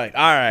it? All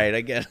right.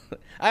 I guess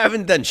I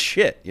haven't done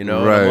shit, and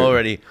Right. I'm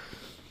already.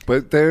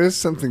 But there is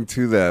something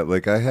to that.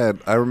 Like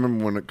I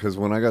remember because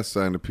when I got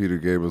signed to Peter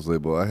Gabriel's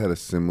label, I had a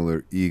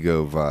similar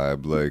ego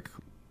vibe. Like,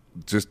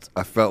 just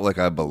I felt like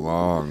I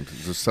belonged.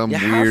 Just some You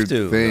have weird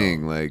to,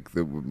 thing,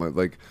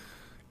 like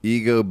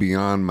ego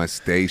beyond my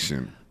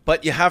station.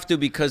 But you have to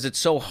because it's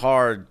so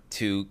hard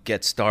to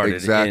get started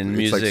Exactly. in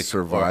It's like music or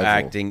survival.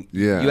 acting.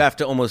 Yeah. You have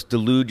to almost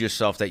delude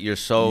yourself that you're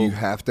so. You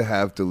have to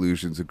have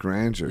delusions of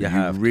grandeur. You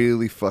have to.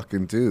 really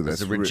fucking do. There's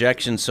That's a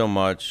rejection so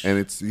much. and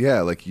it's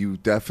like you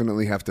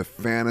definitely have to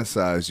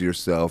fantasize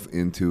yourself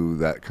into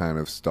that kind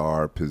of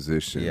star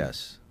position.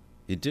 Yes,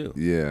 you do.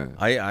 Yeah.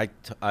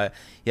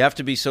 You have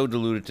to be so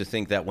deluded to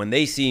think that when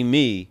they see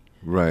me,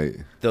 Right.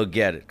 they'll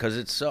get it. Because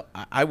it's so.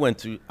 I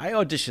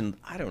auditioned.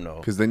 I don't know,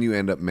 Because then you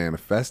end up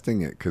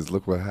manifesting it. Because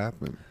look what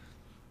happened.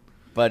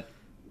 but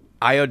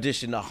I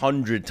auditioned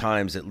 100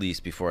 times at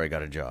least before I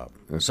got a job.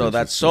 That's So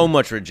that's so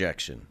much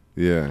rejection.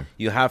 Yeah.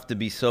 You have to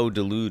be so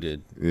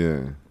deluded.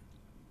 Yeah.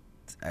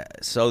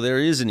 So there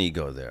is an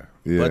ego there,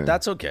 Yeah. but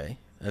that's okay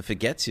if it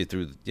gets you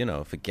through.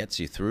 If it gets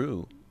you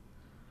through,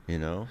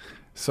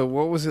 So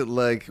what was it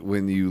like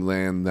when you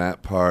land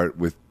that part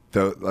with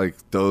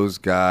those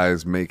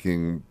guys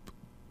making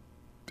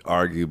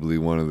arguably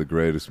one of the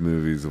greatest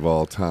movies of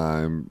all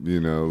time?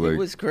 Like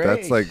was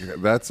great.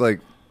 That's like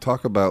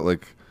talk about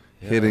like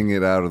hitting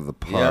it out of the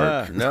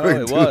park. Yeah, no, Like,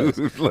 it was.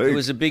 dude, like- It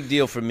was a big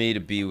deal for me to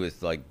be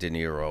with like De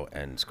Niro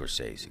and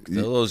Scorsese.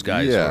 Those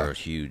guys yeah. were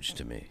huge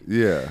to me.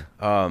 Yeah.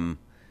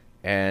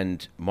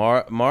 And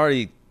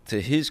Marty,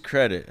 to his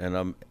credit, and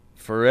I'm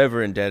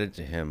forever indebted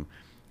to him,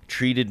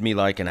 treated me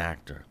like an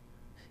actor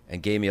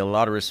and gave me a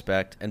lot of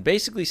respect and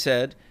basically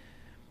said,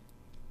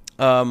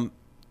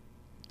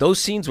 those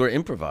scenes were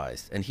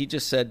improvised. And he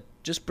just said,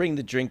 just bring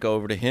the drink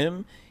over to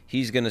him.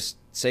 He's going to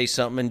say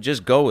something and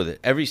just go with it.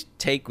 Every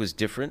take was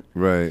different.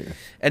 Right.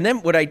 And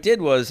then what I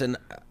did was,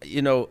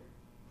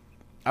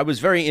 I was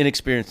very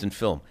inexperienced in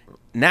film.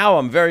 Now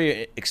I'm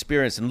very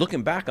experienced, and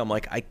looking back, I'm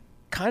like, I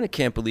kind of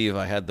can't believe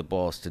I had the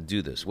balls to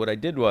do this. What I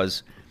did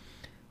was,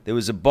 there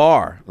was a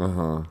bar.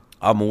 Uh-huh.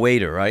 I'm a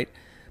waiter, right?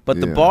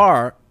 But the Yeah.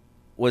 bar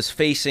was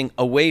facing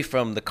away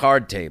from the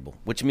card table,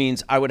 which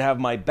means I would have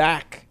my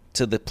back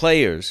to the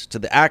players, to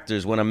the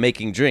actors when I'm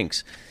making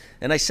drinks.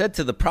 And I said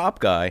to the prop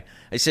guy,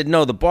 I said,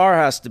 no, the bar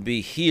has to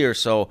be here,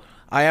 so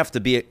I have to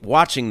be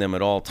watching them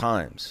at all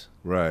times.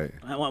 Right.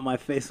 I want my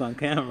face on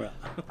camera.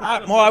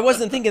 I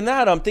wasn't thinking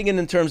that. I'm thinking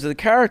in terms of the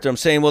character. I'm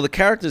saying, well, the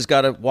character's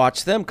got to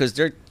watch them because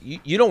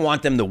you don't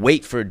want them to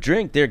wait for a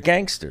drink. They're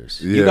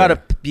gangsters. You Yeah. got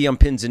to be on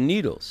pins and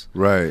needles.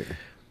 Right.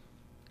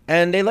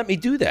 And they let me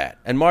do that.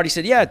 And Marty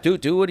said, yeah,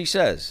 do what he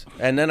says.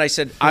 And then I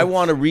said, I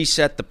want to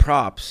reset the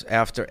props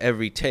after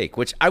every take,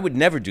 which I would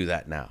never do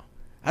that now.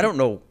 I don't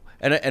know.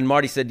 And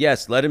Marty said,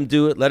 yes, let him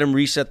do it. Let him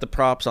reset the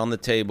props on the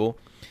table.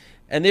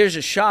 And there's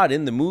a shot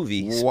in the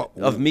movie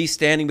of me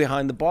standing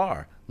behind the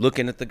bar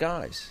looking at the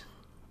guys.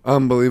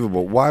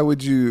 Unbelievable. Why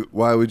would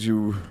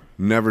you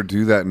never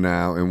do that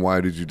now, and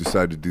why did you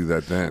decide to do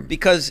that then?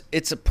 Because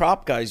it's a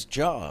prop guy's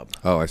job.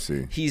 Oh, I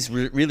see. He's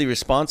really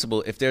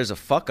responsible. If there's a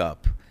fuck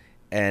up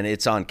and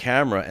it's on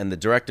camera and the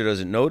director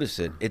doesn't notice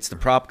it, it's the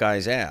prop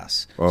guy's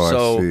ass. Oh,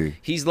 so I see.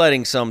 He's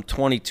letting some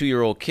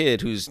 22-year-old kid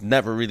who's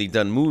never really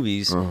done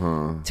movies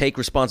take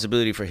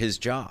responsibility for his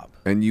job.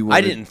 And I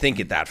didn't think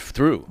it that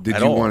through. Did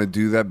you want to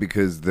do that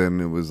because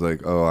then it was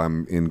like, oh,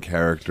 I'm in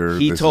character?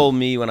 He told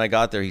me when I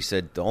got there, he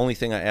said, the only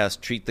thing I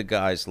asked, treat the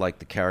guys like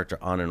the character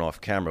on and off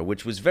camera,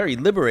 which was very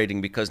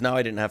liberating because now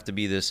I didn't have to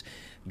be this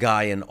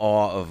guy in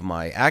awe of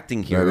my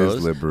acting heroes. That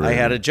is liberating.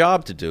 I had a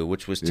job to do,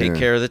 which was take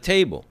care of the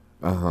table.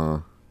 Yeah.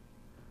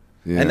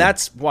 And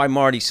that's why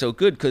Marty's so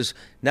good, because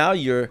now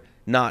you're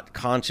not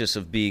conscious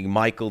of being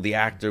Michael, the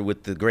actor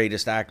with the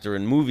greatest actor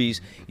in movies.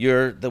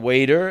 You're the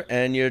waiter,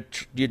 and you're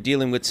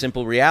dealing with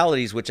simple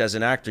realities, which as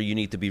an actor you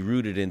need to be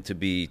rooted in to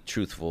be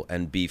truthful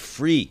and be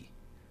free.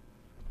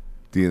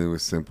 Dealing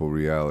with simple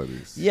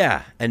realities.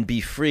 Yeah, and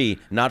be free,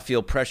 not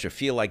feel pressure.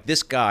 Feel like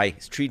this guy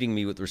is treating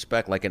me with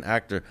respect like an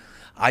actor.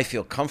 I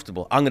feel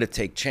comfortable. I'm going to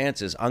take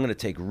chances. I'm going to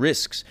take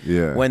risks.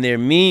 Yeah. When they're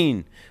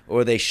mean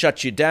or they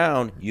shut you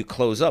down, you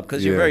close up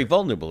because you're very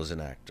vulnerable as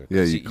an actor.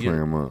 Yeah, you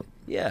clam up.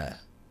 Yeah.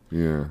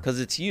 Yeah. Because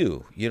it's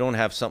you. You don't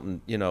have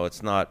something,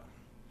 it's not.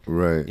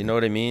 Right. You know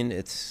what I mean?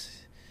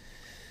 It's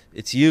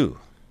you.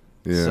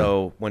 Yeah.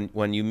 So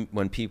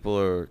when people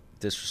are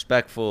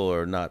disrespectful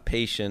or not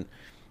patient,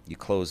 you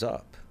close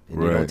up.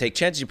 And you don't take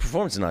chances. Your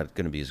performance is not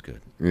going to be as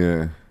good.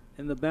 Yeah.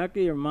 In the back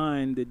of your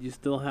mind, did you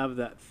still have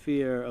that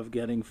fear of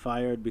getting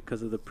fired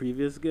because of the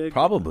previous gig?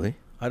 Probably.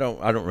 I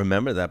don't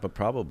remember that, but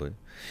probably.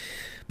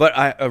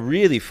 But a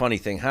really funny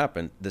thing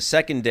happened. The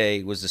second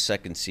day was the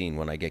second scene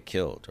when I get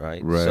killed,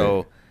 right? Right.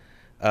 So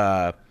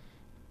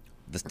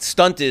the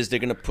stunt is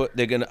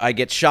I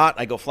get shot,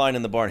 I go flying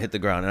in the bar and hit the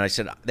ground. And I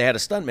said, they had a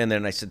stuntman there,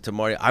 and I said to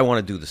Marty, I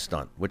want to do the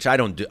stunt, which I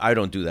don't do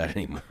that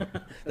anymore.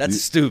 That's a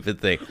stupid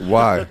thing.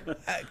 Why?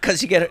 Because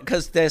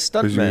they're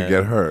stuntmen. Because you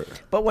get hurt.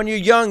 But when you're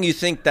young, you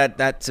think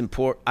that's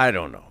important. I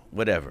don't know,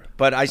 whatever.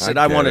 But I said,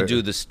 I want to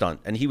do the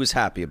stunt, and he was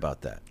happy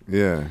about that.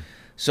 Yeah.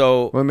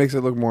 So well, it makes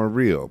it look more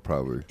real,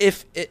 probably.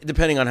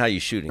 Depending on how you're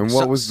shooting. And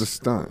what was the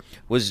stunt?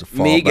 Was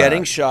me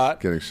getting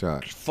shot.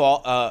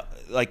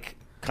 Like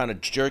kind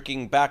of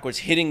jerking backwards,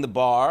 hitting the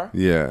bar,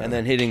 and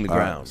then hitting the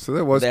ground. So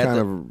that was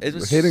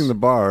hitting the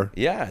bar.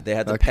 Yeah, they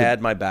had to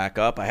pad my back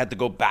up. I had to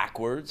go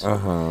backwards.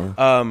 But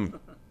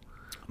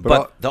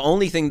the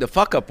only thing, the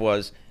fuck up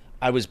was,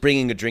 I was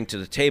bringing a drink to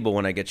the table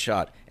when I get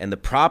shot, and the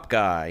prop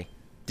guy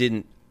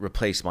didn't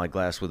replace my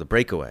glass with a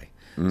breakaway.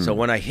 So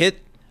when I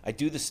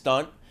do the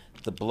stunt,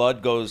 the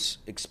blood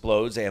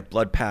explodes. They have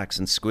blood packs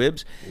and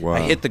squibs. Wow.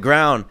 I hit the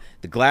ground,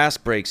 the glass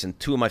breaks, and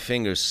 2 of my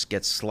fingers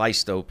get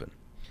sliced open.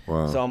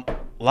 Wow. So I'm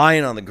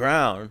lying on the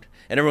ground,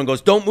 and everyone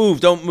goes, don't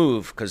move,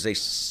 because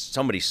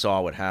somebody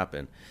saw what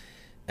happened.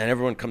 And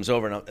everyone comes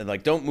over, and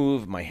like, don't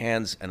move, my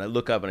hands, and I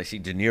look up, and I see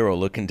De Niro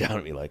looking down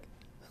at me like,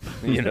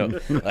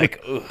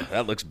 like, ooh,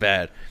 that looks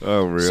bad.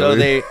 Oh, really? So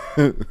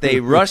they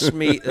rush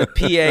me, the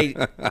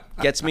PA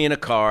gets me in a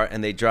car,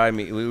 and they drive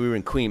me, we were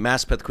in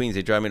Maspeth, Queens,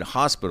 they drive me to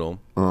hospital.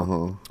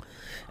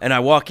 And I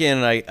walk in,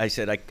 and I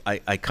said,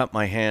 I cut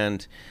my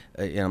hand,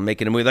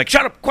 making a movie, like,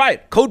 shut up,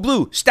 quiet, code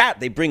blue, stat.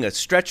 They bring a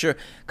stretcher,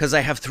 because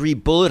I have 3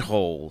 bullet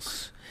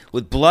holes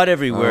with blood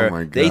everywhere. Oh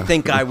my God. They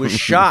think I was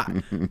shot.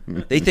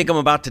 They think I'm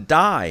about to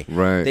die.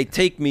 Right. They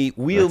take me,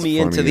 wheel me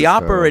into the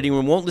operating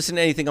room, won't listen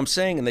to anything I'm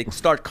saying, and they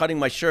start cutting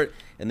my shirt,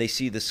 and they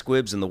see the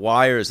squibs and the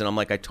wires, and I'm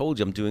like, I told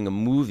you I'm doing a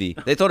movie.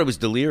 They thought it was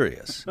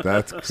delirious.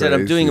 That's crazy. I said,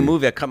 I'm doing a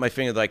movie. I cut my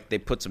finger, like, they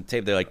put some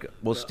tape. They're like,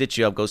 we'll stitch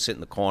you up, go sit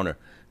in the corner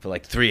for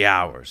like 3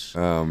 hours.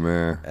 Oh,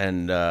 man.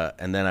 And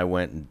then I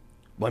went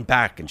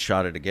back and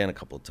shot it again a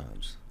couple of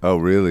times. Oh,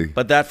 really?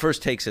 But that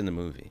first take's in the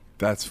movie.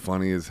 That's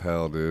funny as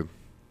hell, dude.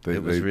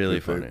 It was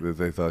really funny.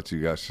 They thought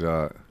you got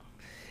shot.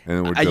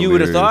 And you would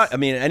have thought,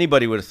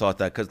 anybody would have thought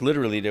that, because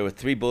literally there were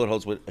 3 bullet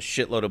holes with a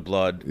shitload of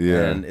blood.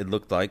 Yeah. And it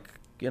looked like,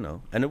 and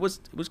it was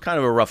kind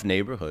of a rough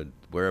neighborhood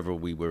wherever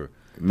we were.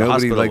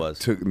 Nobody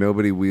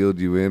nobody wheeled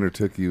you in or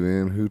took you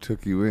in. Who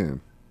took you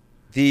in?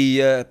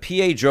 The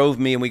PA drove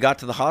me, and we got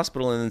to the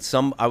hospital, and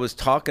then I was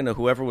talking to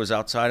whoever was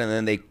outside, and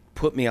then they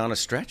put me on a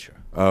stretcher.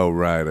 Oh,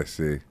 right, I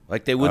see.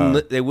 Like they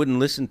wouldn't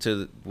listen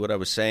to what I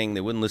was saying.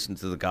 They wouldn't listen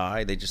to the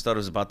guy. They just thought I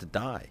was about to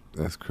die.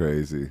 That's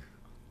crazy.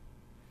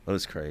 It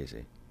was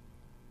crazy.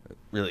 It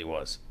really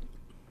was.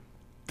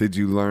 Did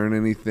you learn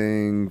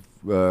anything?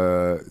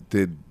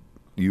 Did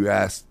you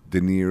ask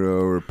De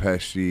Niro or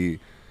Pesci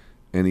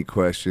any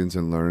questions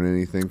and learn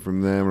anything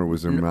from them, or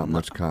was there not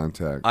much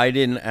contact? I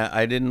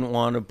didn't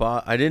want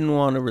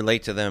to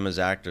relate to them as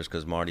actors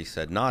because Marty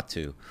said not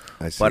to.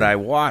 I see. But I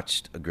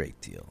watched a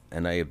great deal,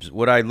 and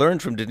what I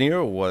learned from De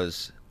Niro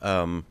was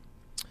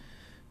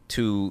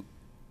to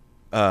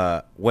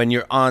when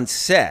you're on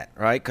set,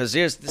 right? Because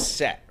there's the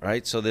set,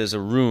 right? So there's a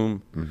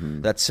room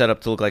that's set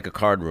up to look like a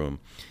card room.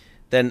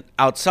 Then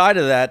outside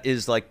of that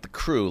is like the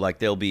crew. Like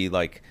there'll be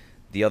like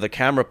the other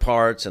camera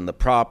parts and the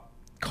prop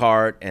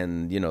cart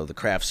and, you know, the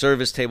craft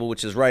service table,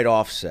 which is right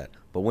off set.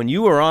 But when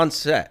you are on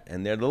set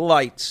and the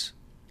lights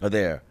are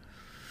there,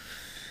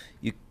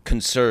 you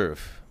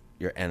conserve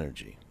your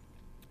energy.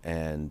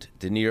 And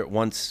De Niro,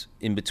 once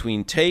in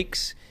between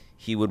takes,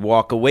 he would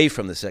walk away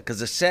from the set because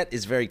the set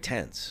is very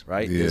tense,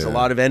 right? Yeah. There's a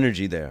lot of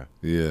energy there.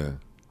 Yeah.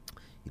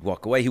 He'd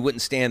walk away. He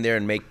wouldn't stand there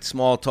and make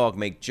small talk,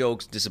 make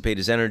jokes, dissipate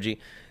his energy.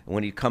 And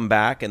when he'd come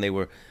back and they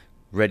were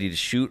ready to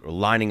shoot or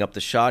lining up the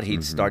shot,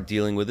 he'd start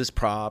dealing with his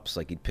props.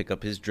 Like he'd pick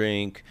up his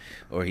drink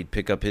or he'd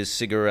pick up his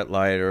cigarette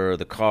lighter or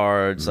the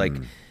cards. Like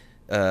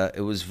it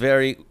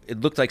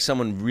looked like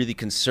someone really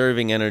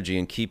conserving energy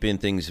and keeping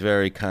things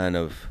very kind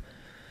of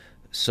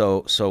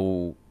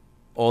so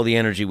all the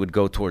energy would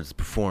go towards the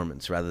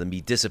performance rather than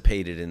be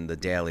dissipated in the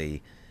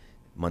daily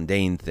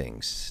mundane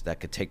things that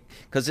could take,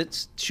 because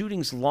it's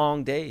shooting's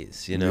long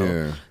days, you know.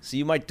 Yeah. So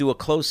you might do a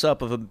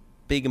close-up of a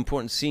big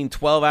important scene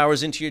 12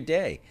 hours into your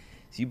day.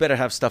 So you better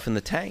have stuff in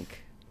the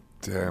tank.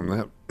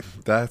 Damn,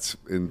 that's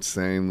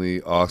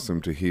insanely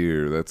awesome to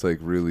hear. That's like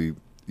really,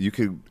 you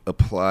could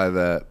apply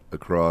that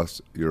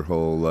across your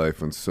whole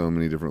life on so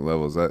many different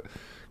levels.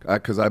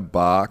 Because I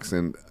box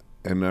and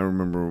I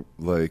remember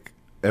like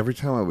every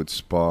time I would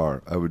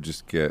spar, I would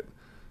just get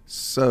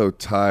so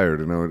tired,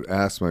 and I would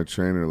ask my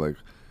trainer like,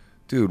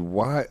 dude,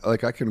 why?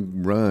 Like I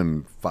can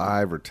run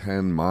 5 or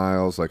 10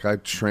 miles. Like I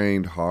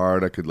trained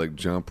hard. I could like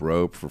jump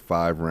rope for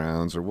 5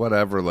 rounds or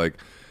whatever. Like,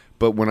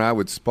 but when I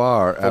would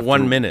spar For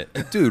 1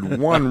 minute, dude,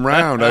 one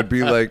round, I'd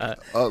be like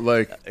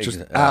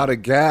just out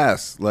of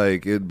gas.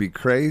 Like it'd be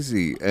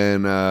crazy,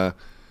 and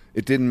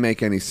it didn't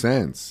make any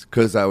sense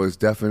because I was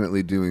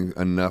definitely doing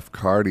enough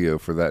cardio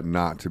for that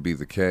not to be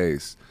the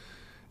case.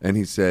 And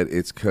he said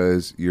it's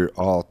because you're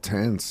all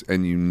tense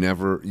and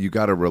you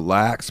got to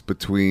relax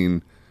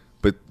between.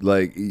 But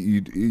like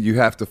you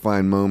have to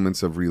find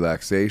moments of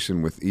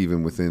relaxation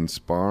even within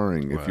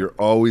sparring. Right. If you're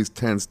always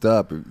tensed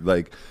up,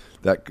 like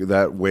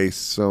that wastes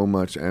so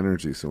much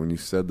energy. So when you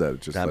said that,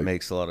 it just that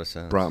makes a lot of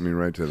sense. Brought me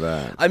right to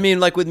that. I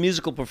mean, like with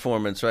musical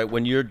performance, right?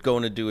 When you're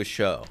going to do a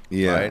show,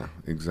 Yeah, right?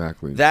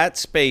 exactly. That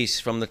space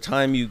from the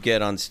time you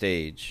get on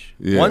stage,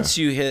 once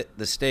you hit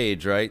the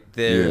stage, right?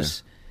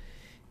 There's,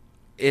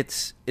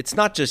 it's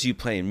not just you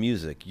playing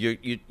music.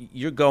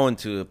 You're going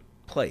to a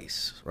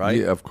place, right?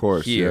 Yeah, of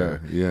course.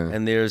 Here. Yeah.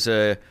 And there's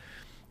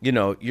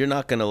you're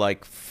not gonna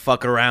like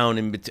fuck around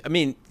in between. I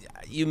mean,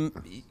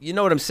 you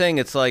know what I'm saying?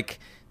 It's like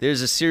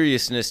there's a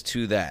seriousness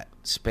to that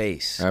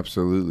space.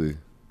 Absolutely.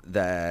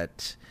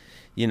 That,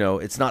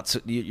 it's not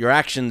your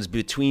actions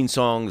between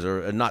songs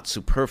are not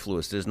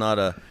superfluous. There's not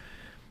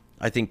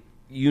I think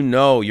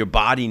your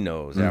body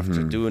knows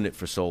after doing it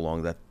for so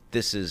long that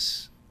this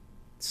is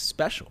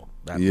special.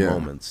 That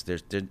moments.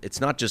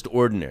 It's not just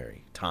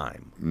ordinary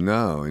time.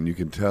 No, and you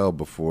can tell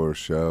before a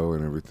show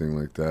and everything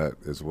like that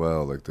as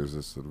well. Like there's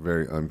this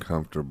very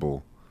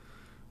uncomfortable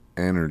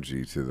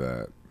energy to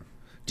that.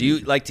 Do you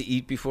like to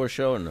eat before a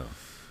show or no?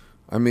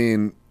 I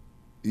mean,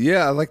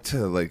 yeah, I like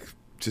to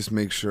just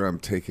make sure I'm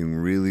taking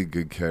really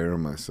good care of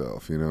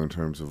myself. In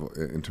terms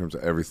of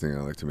everything,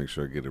 I like to make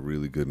sure I get a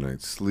really good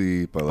night's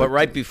sleep. But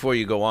right before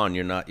you go on,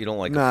 you don't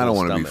like. No, I don't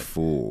want to be stomach.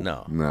 full.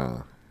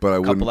 No. But I a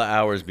wouldn't. Couple of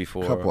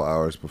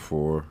hours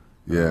before.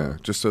 Yeah,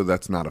 just so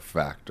that's not a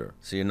factor.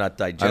 So you're not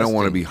digesting. I don't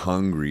want to be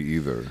hungry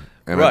either,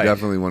 and right. I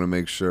definitely want to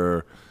make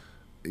sure,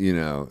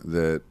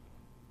 that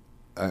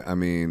I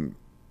mean,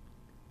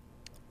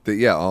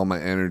 that all my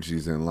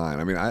energy's in line.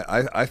 I mean,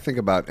 I think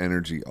about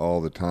energy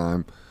all the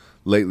time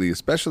lately,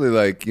 especially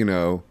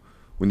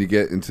when you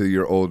get into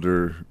your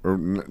older, or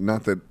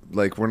not that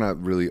we're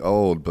not really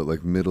old, but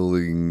like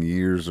middling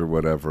years or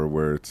whatever,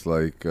 where it's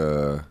like.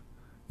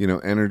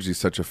 Energy is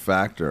such a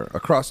factor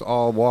across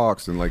all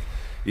walks, and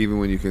even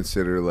when you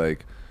consider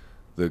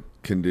the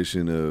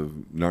condition of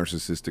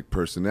narcissistic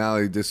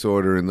personality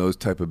disorder and those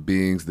type of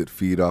beings that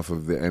feed off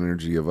of the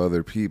energy of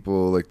other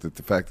people,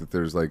 the fact that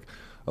there's a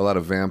lot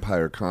of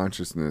vampire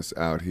consciousness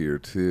out here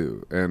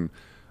too. And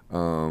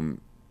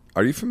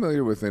are you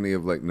familiar with any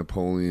of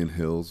Napoleon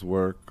Hill's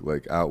work,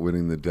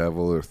 Outwitting the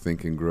Devil or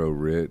Think and Grow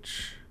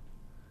Rich?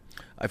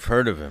 I've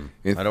heard of him.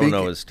 I don't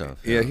know his stuff.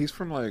 Yeah, he's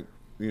from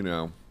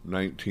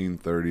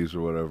 1930s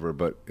or whatever,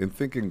 but in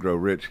Think and Grow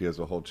Rich, he has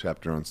a whole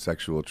chapter on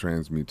sexual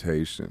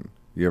transmutation.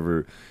 You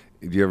ever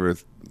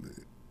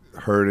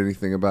heard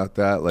anything about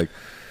that?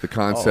 The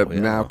concept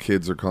now,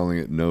 kids are calling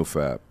it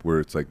NoFap,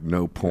 where it's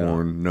no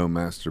porn, no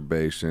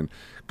masturbation,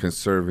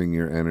 conserving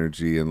your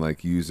energy,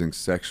 and using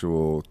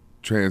sexual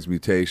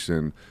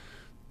transmutation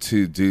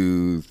to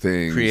do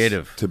things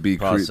creative, to be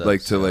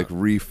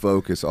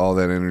refocus all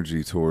that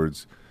energy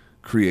towards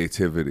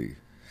creativity.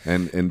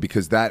 And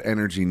because that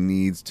energy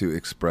needs to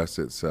express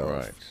itself.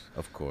 Right,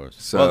 of course.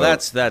 So,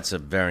 that's a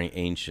very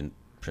ancient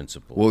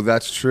principle. Well,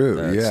 that's true,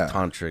 that's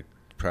tantric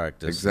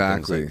practice.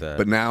 Exactly. Things like that.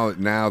 But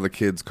now the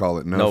kids call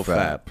it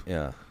NoFap.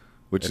 Yeah.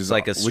 which it's is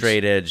like a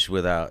straight edge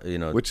without,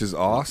 which is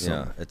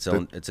awesome. Yeah,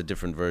 it's a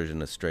different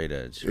version of straight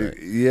edge.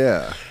 Right?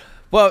 Yeah.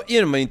 Well,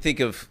 I mean, think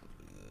of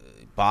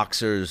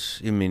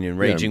boxers. I mean, in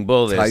Raging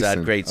Bull, there's Tyson.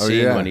 that great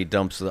scene when he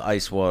dumps the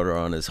ice water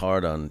on his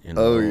heart on,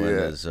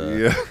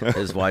 when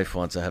his wife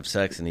wants to have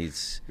sex, and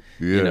he's,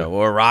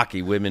 or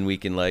Rocky, women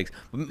weaken legs.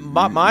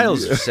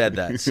 Miles said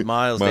that.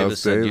 Miles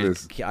Davis said,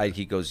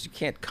 he goes, you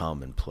can't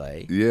come and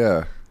play.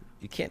 Yeah.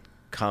 You can't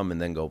come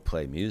and then go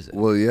play music.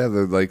 Well, yeah,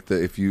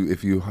 if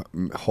you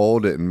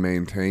hold it and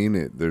maintain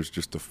it, there's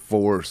just a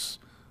force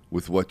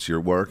with what you're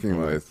working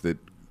with that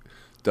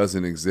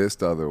doesn't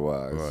exist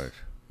otherwise. Right.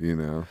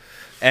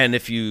 And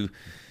if you,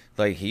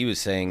 like he was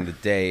saying, the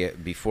day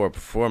before a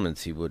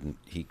performance, he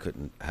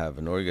couldn't have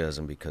an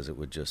orgasm because it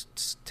would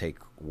just take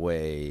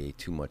way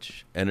too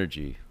much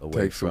energy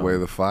away. Takes away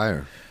the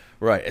fire.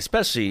 Right,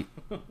 especially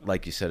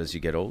like you said, as you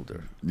get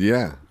older.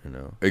 Yeah.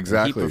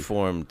 Exactly. He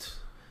performed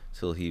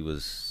till he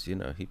was,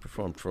 he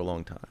performed for a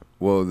long time.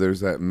 Well,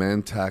 there's that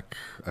Mantak,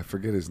 I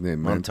forget his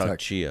name. Mantak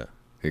Chia.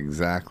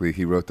 Exactly.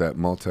 He wrote that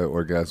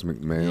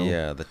Multi-Orgasmic Male.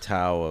 Yeah, the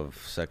Tao of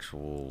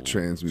sexual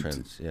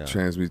transmutation.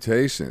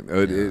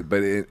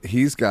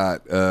 He's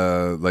got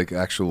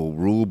actual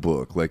rule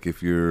book. Like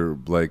if you're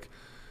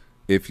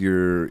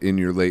in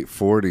your late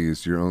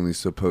 40s, you're only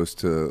supposed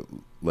to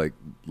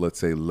let's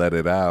say let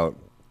it out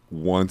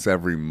once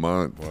every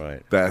month.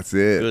 Right. That's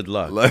it. Good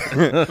luck.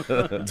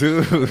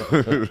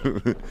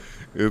 Dude.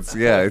 It's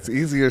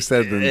easier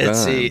said than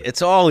done.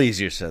 It's all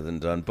easier said than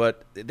done,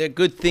 but they're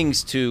good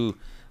things to,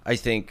 I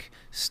think,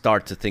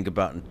 start to think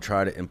about and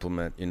try to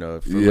implement,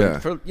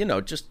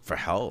 for just for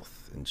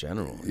health in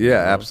general. Yeah,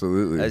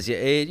 absolutely. As you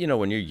age,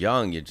 when you're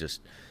young,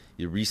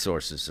 your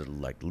resources are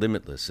like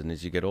limitless, and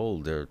as you get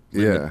old, they're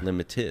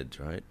limited,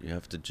 right? You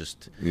have to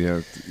just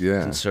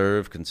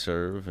conserve,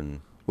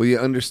 and well, you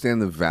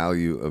understand the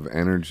value of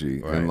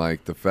energy, right. and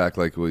like the fact,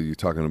 like what you're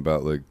talking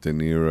about, like De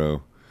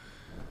Niro,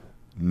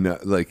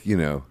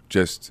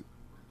 just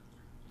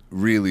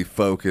really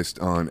focused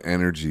on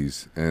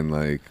energies and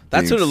like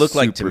that's what it looked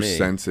like to me. Super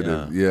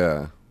sensitive,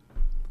 yeah.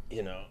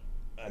 He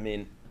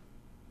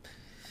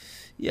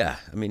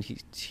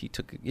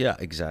took it. Yeah,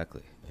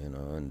 exactly.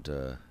 And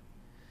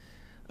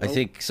I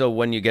think so.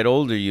 When you get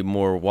older, you're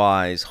more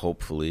wise,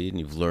 hopefully, and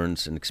you've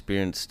learned and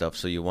experienced stuff.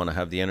 So you want to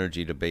have the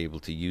energy to be able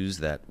to use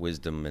that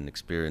wisdom and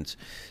experience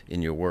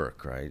in your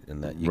work, right?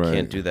 And that you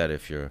can't do that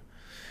if you're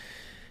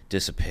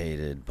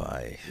dissipated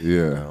by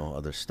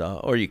other stuff,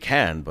 or you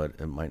can, but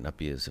it might not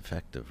be as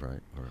effective,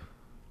 right?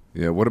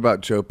 What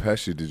about Joe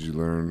Pesci?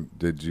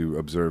 Did you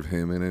observe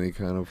him in any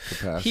kind of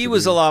capacity? He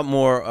was a lot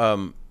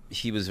more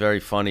he was very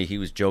funny. He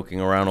was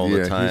joking around all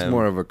the time. He's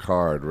more of a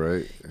card,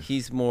 right?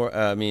 He's more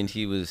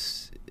he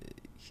was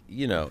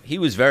he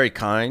was very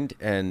kind,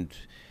 and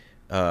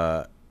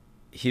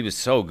he was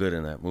so good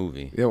in that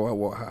movie.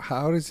 Well,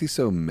 how is he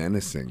so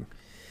menacing?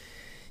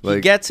 He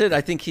gets it.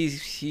 I think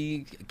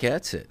he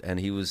gets it,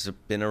 and he was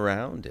been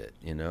around it.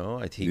 I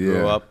think he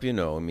grew up.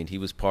 He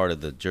was part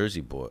of the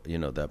Jersey Boy.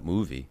 That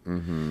movie.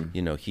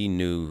 Mm-hmm. He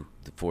knew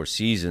the Four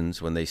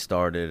Seasons when they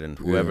started, and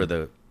whoever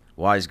the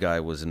wise guy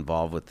was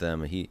involved with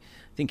them. I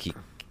think he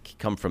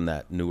come from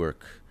that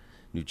Newark,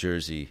 New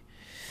Jersey.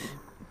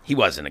 He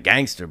wasn't a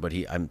gangster, but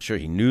I'm sure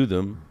he knew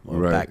them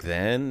back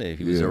then.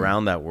 He was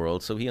around that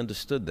world, so he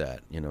understood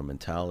that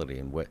mentality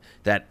and what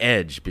that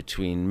edge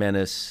between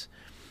menace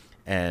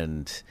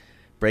and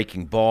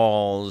breaking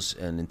balls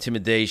and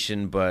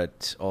intimidation,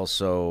 but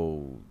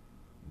also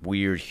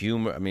weird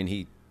humor.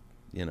 He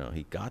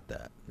got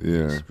that.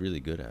 He's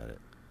really good at it.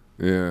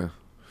 Yeah.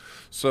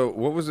 So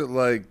what was it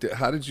like?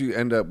 How did you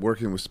end up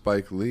working with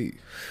Spike Lee?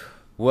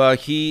 Well,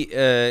 he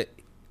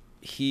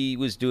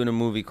was doing a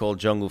movie called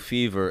Jungle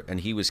Fever, and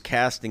he was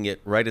casting it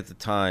right at the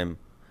time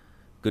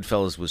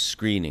Goodfellas was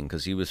screening,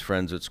 because he was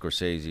friends with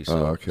Scorsese.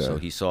 So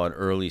he saw an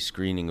early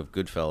screening of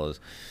Goodfellas.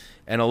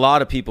 And a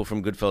lot of people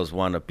from Goodfellas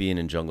wound up being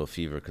in Jungle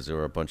Fever because there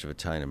were a bunch of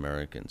Italian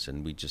Americans,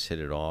 and we just hit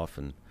it off.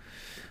 And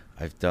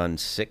I've done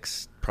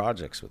 6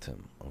 projects with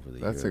him over the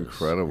years. That's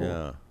incredible.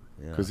 Yeah.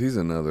 Because he's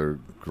another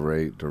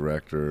great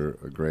director,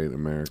 a great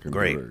American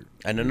director.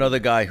 And another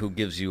guy who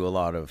gives you a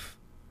lot of,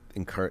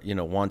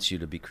 wants you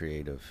to be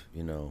creative,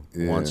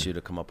 wants you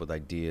to come up with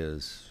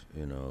ideas,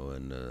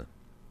 and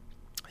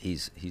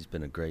he's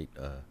been a great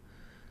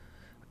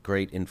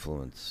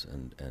influence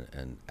and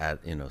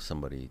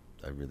somebody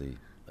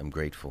I'm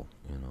grateful,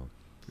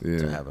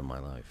 to have in my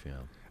life. Yeah.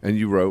 And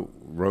you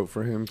wrote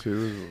for him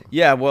too?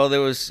 Yeah. Well, there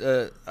was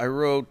I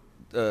wrote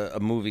a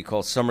movie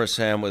called Summer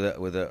Sam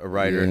with a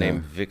writer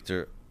named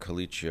Victor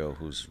Colicchio,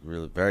 who's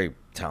really very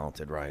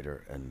talented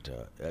writer, and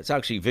it's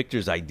actually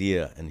Victor's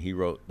idea, and he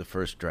wrote the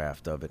first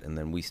draft of it, and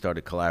then we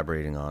started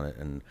collaborating on it.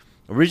 And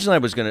originally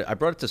I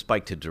brought it to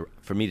Spike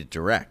for me to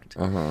direct,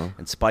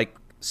 and Spike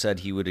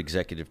said he would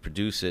executive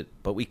produce it,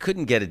 but we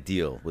couldn't get a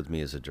deal with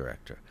me as a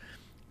director,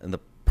 and the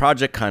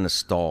project kind of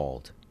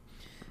stalled,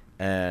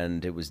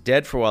 and it was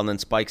dead for a while. And then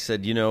Spike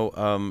said,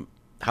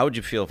 how would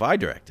you feel if I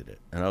directed it?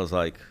 And I was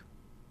like,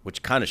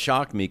 which kind of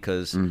shocked me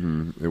because,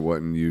 It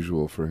wasn't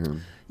usual for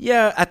him.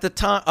 yeah, at the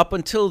time, up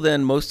until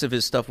then, most of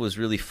his stuff was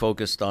really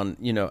focused on,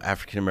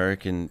 African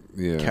American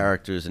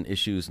characters and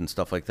issues and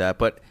stuff like that.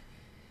 But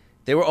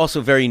they were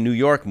also very New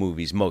York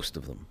movies, most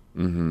of them.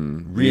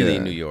 Really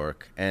New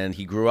York. And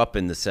he grew up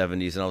in the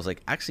 70s, and I was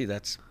like, actually,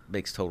 that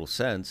makes total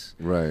sense.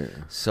 Right.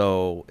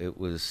 So it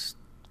was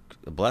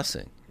a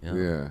blessing.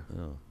 Yeah.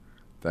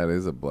 That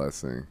is a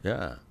blessing.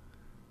 Yeah.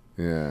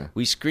 Yeah.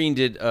 We screened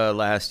it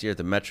last year at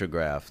the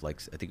Metrograph.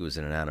 Like, I think it was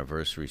an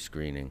anniversary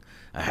screening.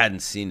 I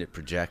hadn't seen it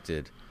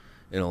projected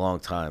in a long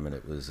time, and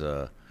it was,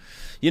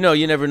 you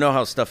never know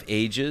how stuff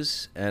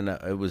ages, and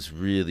it was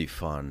really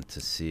fun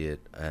to see it.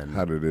 And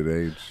How did it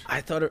age?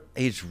 I thought it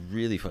aged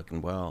really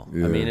fucking well.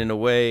 Yeah. I mean, in a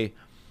way,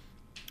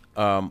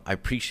 I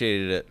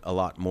appreciated it a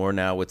lot more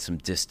now with some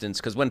distance,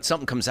 because when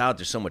something comes out,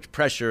 there's so much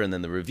pressure, and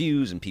then the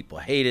reviews, and people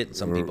hate it, and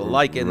some people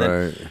like it, and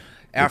then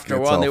after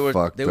a while,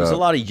 there was a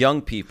lot of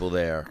young people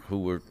there who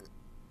were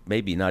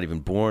maybe not even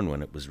born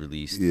when it was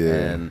released. Yeah.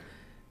 And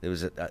there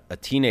was a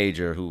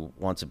teenager who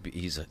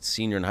he's a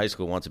senior in high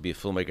school, wants to be a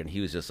filmmaker, and he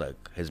was just like,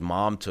 his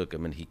mom took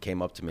him, and he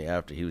came up to me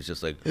after. He was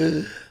just like,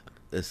 this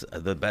is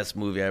the best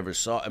movie I ever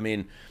saw. I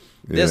mean,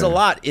 there's a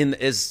lot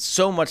there's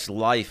so much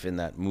life in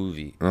that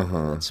movie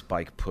that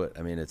Spike put.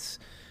 I mean,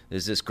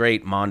 there's this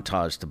great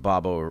montage to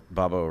Baba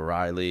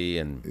O'Reilly,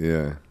 and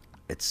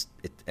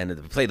and they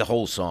play the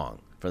whole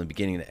song from the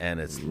beginning to end.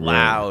 It's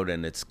loud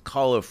and it's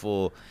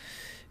colorful.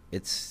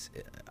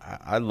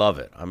 I love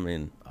it. I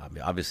mean,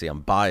 obviously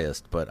I'm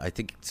biased, but I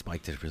think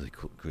Spike did a really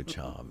good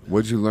job.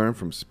 What'd you learn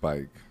from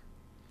Spike?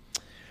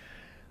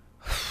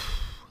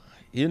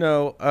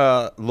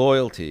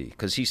 Loyalty.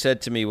 Because he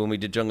said to me when we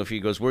did Jungle Fever,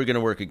 he goes, "We're going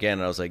to work again."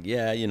 And I was like,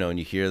 yeah, and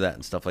you hear that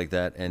and stuff like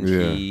that. And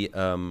he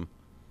meant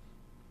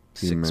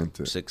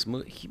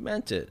it. He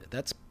meant it.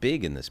 That's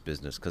big in this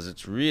business because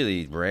it's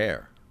really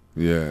rare.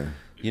 Yeah.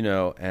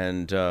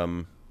 And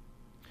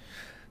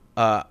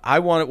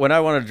when I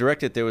wanted to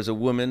direct it, there was a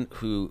woman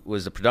who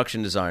was the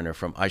production designer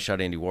from I Shot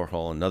Andy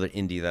Warhol, another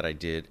indie that I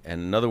did,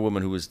 and another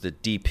woman who was the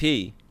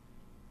DP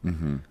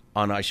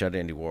on I Shot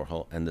Andy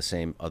Warhol and the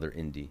same other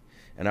indie.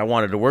 And I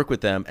wanted to work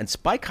with them, and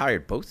Spike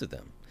hired both of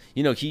them.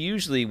 He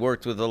usually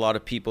worked with a lot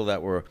of people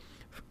that were,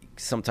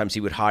 sometimes he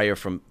would hire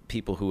from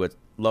people who had,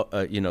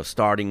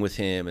 starting with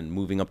him and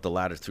moving up the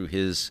ladder through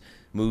his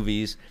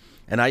movies.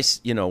 And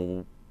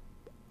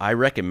I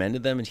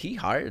recommended them, and he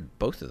hired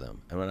both of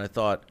them. And when I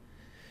thought,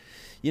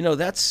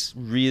 that's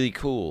really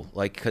cool,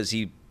 like, because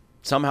he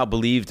somehow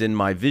believed in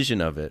my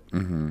vision of it.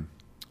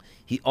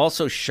 He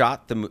also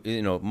shot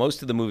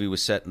most of the movie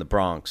was set in the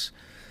Bronx,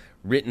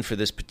 written for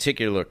this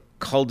particular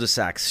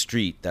cul-de-sac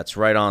street that's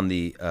right on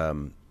the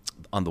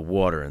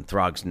water in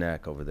Throg's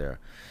Neck over there.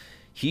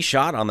 He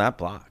shot on that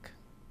block.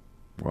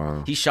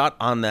 Wow. He shot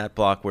on that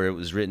block where it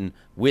was written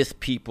with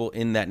people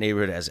in that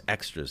neighborhood as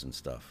extras and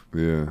stuff.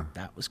 Yeah.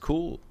 That was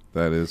cool.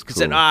 That is cool. He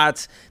said,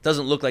 it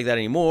doesn't look like that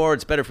anymore.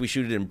 It's better if we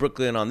shoot it in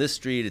Brooklyn on this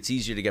street. It's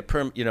easier to get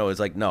it's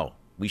like, no,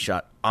 we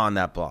shot on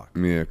that block.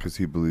 Yeah, because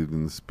he believed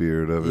in the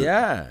spirit of it.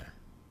 Yeah.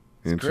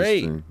 It's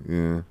Interesting.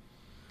 Great.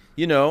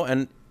 Yeah.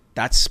 And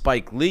that's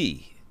Spike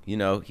Lee. He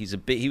was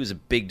a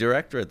big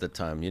director at the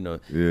time.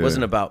 It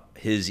wasn't about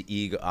his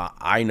ego.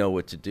 I know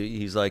what to do.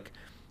 He's like,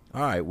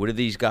 all right, what are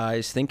these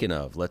guys thinking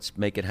of? Let's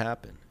make it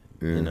happen.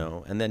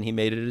 Yeah. And then he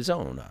made it his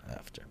own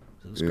after.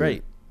 It was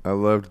great. I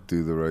loved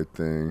Do the Right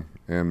Thing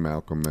and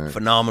Malcolm X.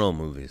 Phenomenal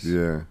movies.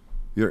 Yeah.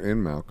 You're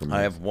in Malcolm X.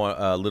 I have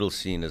one little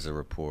scene as a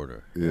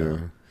reporter. Yeah.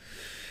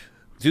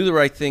 Do the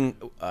Right Thing,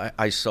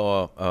 I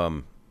saw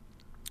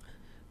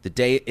the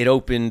day it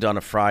opened on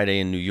a Friday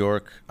in New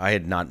York. I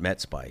had not met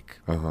Spike.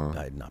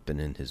 I had not been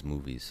in his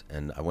movies.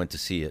 And I went to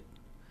see it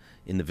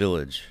in the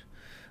Village.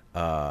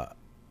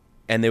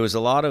 And there was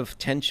a lot of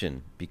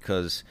tension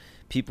because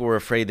people were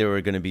afraid there were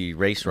going to be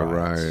race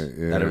riots,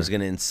 that it was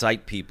going to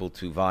incite people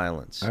to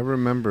violence. I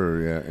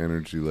remember,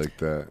 energy like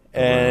that.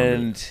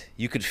 And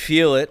you could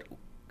feel it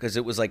because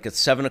it was like a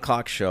 7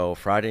 o'clock show,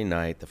 Friday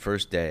night, the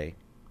first day.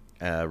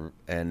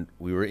 And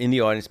we were in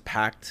the audience,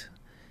 packed,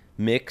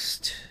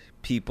 mixed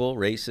people,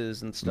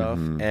 races and stuff.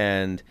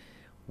 And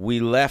we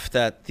left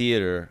that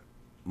theater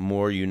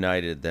more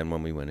united than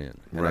when we went in.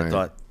 And I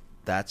thought,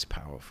 that's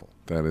powerful.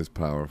 That is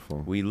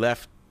powerful. We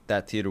left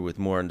that theater with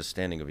more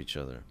understanding of each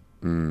other.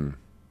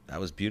 That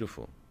was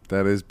beautiful.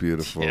 That is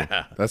beautiful.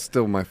 Yeah. That's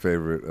still my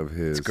favorite of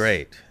his. It's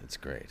great.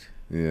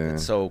 Yeah.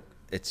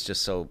 It's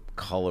just so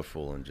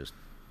colorful and just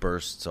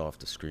bursts off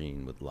the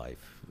screen with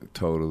life.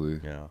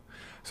 Totally. Yeah.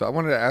 So I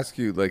wanted to ask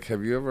you,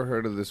 have you ever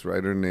heard of this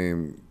writer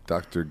named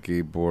Dr.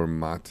 Gabor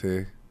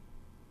Mate?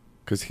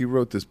 Because he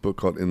wrote this book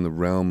called In the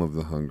Realm of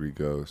the Hungry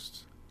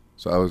Ghost.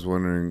 So I was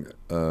wondering,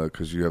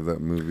 because you have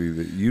that movie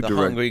that you direct.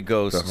 Hungry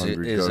Ghost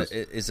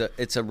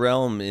it's a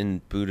realm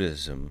in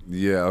Buddhism.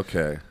 Yeah,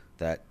 okay.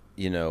 That,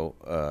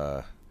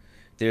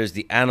 there's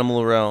the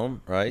animal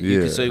realm, right?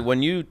 Yeah. So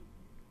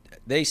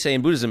they say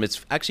in Buddhism,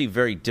 it's actually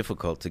very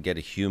difficult to get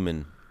a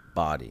human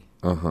body.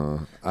 I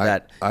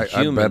bet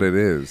it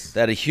is.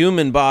 That a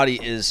human body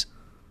is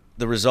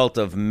the result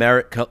of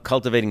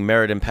cultivating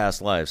merit in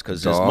past lives,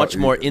 because there's much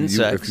more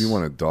insects. If you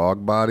want a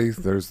dog body,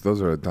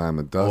 those are a dime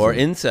a dozen. Or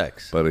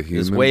insects. But a human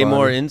There's way body?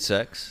 more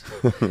insects.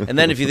 And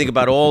then if you think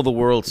about all the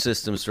world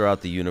systems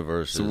throughout the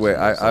universe. So wait,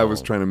 I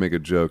was trying to make a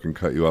joke and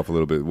cut you off a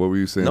little bit. What were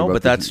you saying about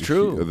but that's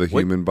true. The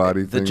human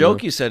body The thing?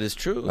 joke you said is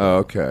true. Oh,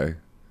 okay.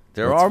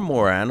 There are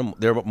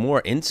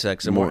more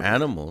insects and more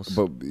animals.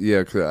 But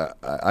yeah, 'cause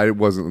I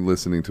wasn't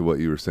listening to what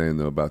you were saying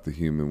though about the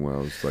human when I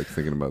was like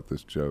thinking about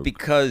this joke.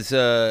 Because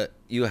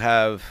you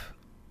have,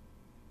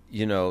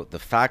 the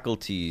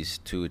faculties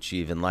to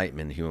achieve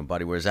enlightenment in the human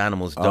body, whereas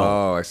animals don't.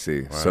 Oh, I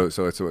see. Right.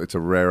 So it's a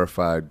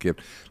rarefied gift.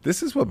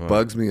 This is what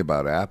bugs me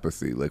about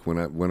apathy. Like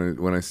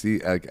when I see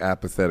like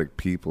apathetic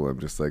people, I'm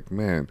just like,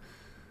 man,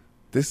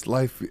 this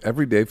life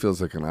every day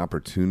feels like an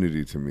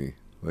opportunity to me.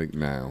 Like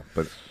now,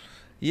 but.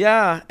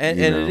 Yeah, and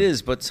it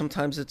is, but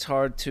sometimes it's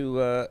hard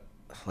to,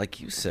 like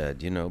you said,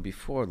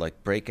 before,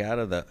 like break out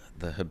of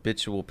the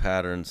habitual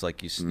patterns,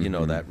 like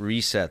that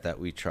reset that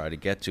we try to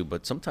get to,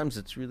 but sometimes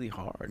it's really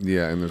hard.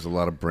 Yeah, and there's a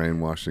lot of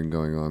brainwashing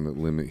going on that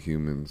limit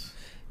humans.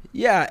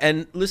 Yeah,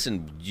 and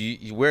listen,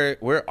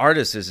 we're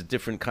artists is a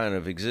different kind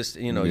of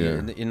existence.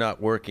 You're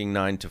not working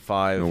 9 to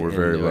 5. No, we're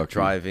very lucky.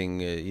 Driving,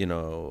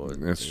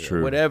 That's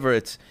true. Whatever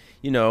it's,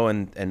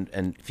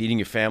 and feeding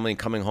your family and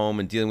coming home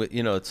and dealing with,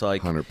 it's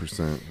like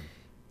 100%.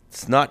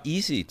 It's not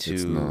easy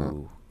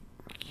to,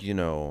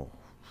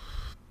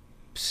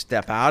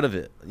 step out of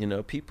it.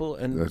 People,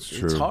 and That's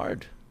true. It's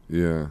hard.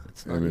 Yeah,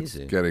 it's not and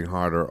easy. It's getting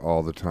harder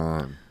all the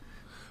time.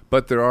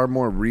 But there are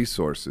more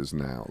resources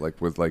now,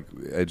 like with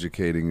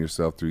educating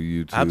yourself through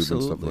YouTube and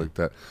stuff like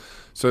that.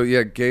 So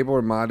yeah,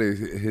 Gabor Mate,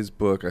 his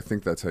book, I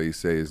think that's how you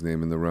say his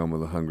name, In the Realm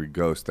of the Hungry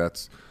Ghost.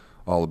 That's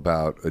all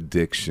about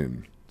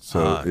addiction.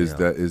 So is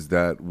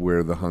that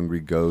where the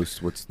Hungry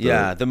Ghost?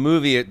 The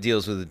movie it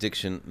deals with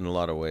addiction in a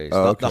lot of ways.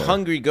 Oh, okay. The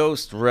Hungry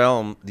Ghost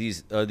realm,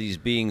 these are these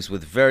beings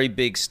with very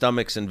big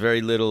stomachs and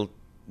very little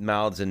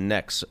mouths and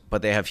necks,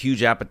 but they have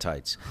huge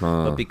appetites.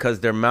 But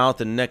because their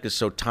mouth and neck is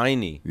so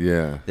tiny,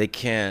 they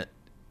can't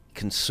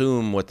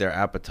consume what their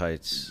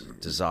appetites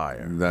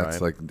desire.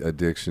 That's like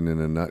addiction in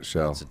a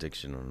nutshell. That's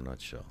addiction in a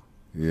nutshell.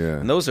 Yeah.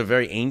 And those are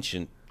very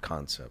ancient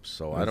concepts.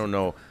 So I don't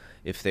know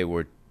if they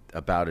were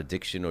about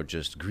addiction or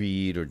just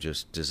greed or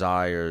just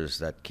desires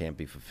that can't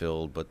be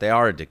fulfilled, but they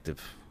are addictive.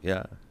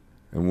 Yeah.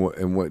 And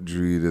what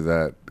drew you to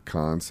that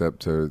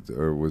concept,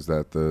 or was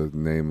that the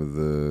name of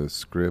the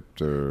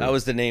script? Or that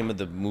was the name of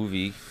the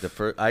movie. The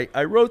first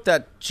I wrote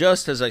that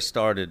just as I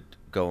started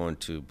going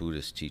to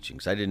Buddhist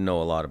teachings. I didn't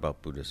know a lot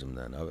about Buddhism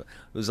then. It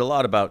was a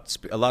lot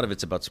of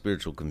it's about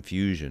spiritual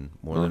confusion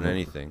more than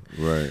anything.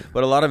 Right.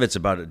 But a lot of it's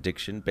about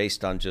addiction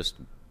based on just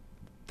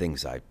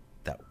things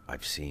that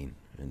I've seen.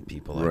 And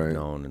people I've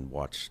known and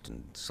watched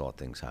and saw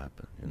things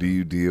happen. Do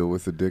you deal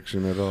with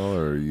addiction at all,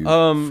 or are you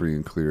free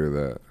and clear of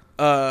that?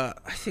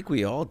 I think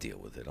we all deal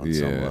with it on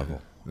some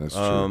level. That's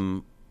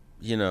true.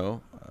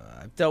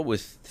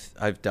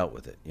 I've dealt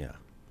with it. Yeah.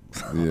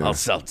 I'll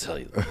tell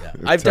you. Yeah.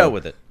 I've dealt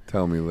with it.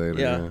 Tell me later.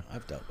 Yeah,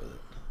 I've dealt with it.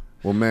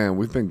 Well, man,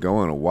 we've been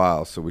going a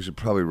while, so we should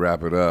probably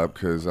wrap it up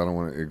because I don't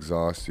want to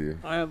exhaust you.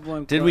 I have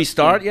one. Did we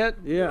start yet?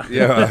 Yeah.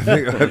 Yeah, I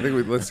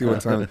think let's see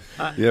what time.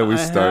 We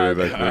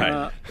started.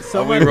 I think.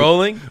 Are we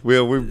rolling?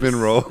 We've been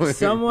rolling.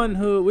 Someone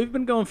who we've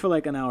been going for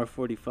like an hour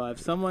 45.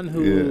 Someone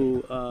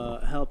who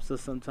helps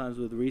us sometimes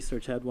with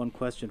research had one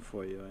question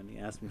for you, and he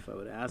asked me if I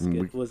would ask it.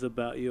 It was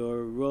about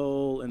your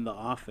role in The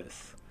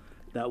Office,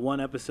 that one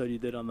episode you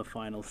did on the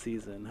final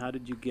season. How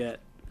did you get?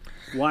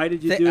 Why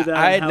did you do that?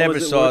 I never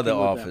saw The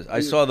Office.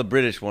 I saw the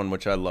British one,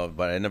 which I loved,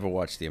 but I never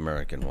watched the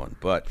American one.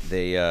 But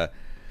they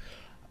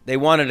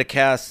wanted to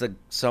cast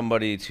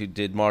somebody who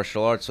did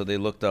martial arts, so they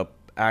looked up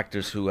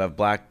actors who have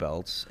black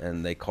belts,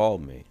 and they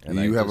called me. And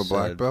you have a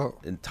black belt?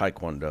 In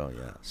Taekwondo,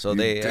 yeah. So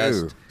you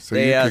asked. So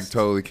you could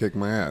totally kick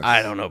my ass.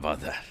 I don't know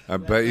about that. I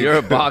bet you're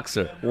a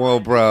boxer. Well,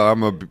 bro,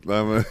 I'm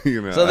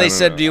a So they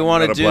said, "Do you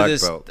want to do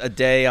this a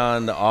day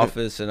on The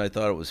Office?" And I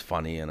thought it was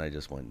funny, and I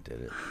just went and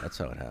did it. That's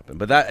how it happened.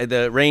 But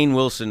the Rainn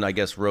Wilson, I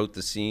guess, wrote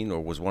the scene,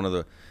 or was one of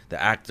the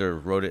actor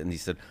wrote it, and he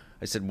said.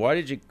 I said, "Why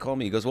did you call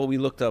me?" He goes, "Well, we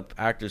looked up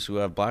actors who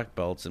have black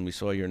belts, and we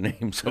saw your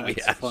name, so we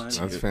asked you."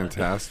 That's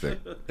fantastic.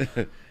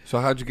 So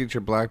how'd you get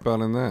your black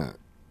belt in that?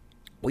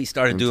 We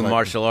started doing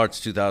martial arts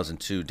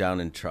 2002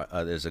 down in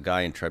there's a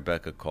guy in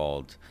Tribeca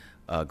called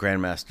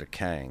Grandmaster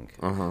Kang.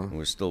 And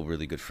we're still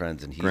really good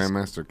friends. And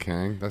Grandmaster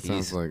Kang? That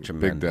sounds like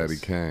tremendous. Big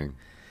Daddy Kang.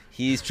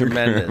 He's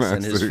tremendous,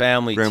 and his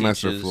family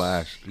Grandmaster teaches.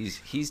 Flash.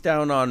 He's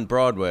down on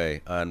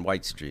Broadway on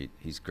White Street.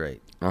 He's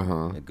great.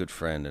 A good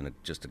friend and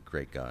just a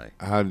great guy.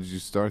 How did you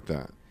start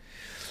that?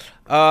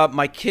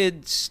 My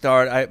kids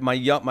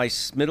my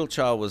middle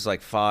child was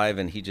like 5,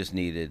 and he just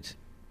needed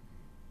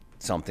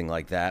something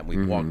like that.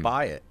 We walked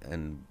by it,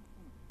 and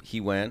he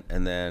went,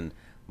 and then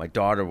my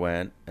daughter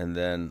went, and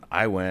then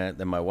I went,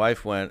 then my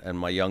wife went, and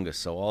my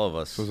youngest. So all of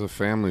us. So it was a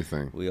family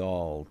thing. We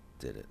all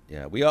did it.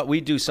 Yeah, we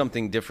do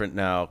something different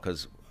now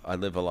because I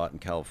live a lot in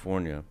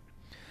California.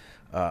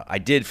 I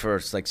did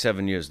for like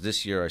 7 years.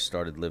 This year I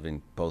started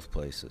living both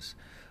places.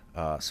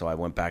 So I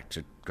went back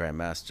to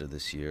grandmaster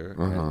this year,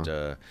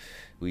 and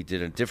we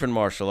did a different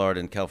martial art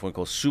in California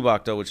called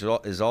Subakdo, which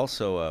is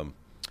also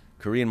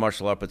Korean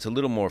martial art, but it's a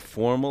little more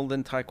formal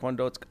than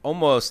Taekwondo. It's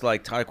almost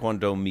like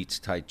Taekwondo meets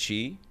Tai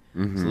Chi.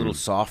 It's a little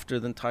softer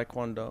than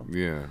Taekwondo.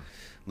 Yeah.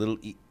 A little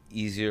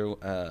easier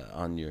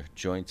on your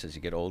joints as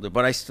you get older.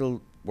 But I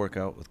still work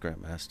out with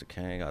Grandmaster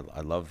Kang.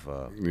 I love.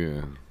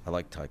 I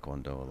like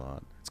Taekwondo a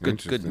lot.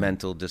 It's good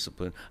mental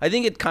discipline. I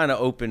think it kind of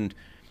opened.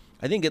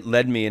 I think it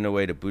led me in a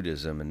way to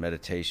Buddhism and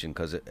meditation,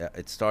 because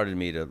it started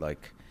me to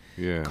like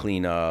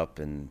clean up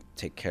and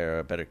take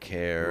better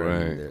care.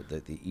 Right.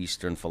 And the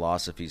Eastern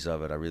philosophies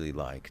of it I really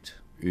liked.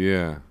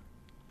 Yeah.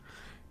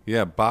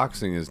 Yeah,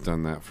 boxing has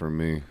done that for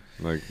me.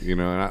 Like, you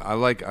know, and I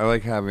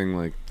like having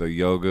like the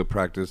yoga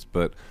practice,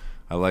 but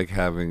I like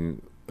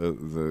having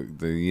the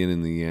yin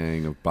and the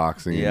yang of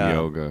boxing and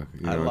yoga.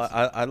 You know,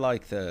 I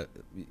like the,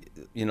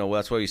 you know,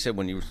 that's why you said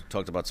when you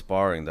talked about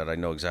sparring that I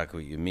know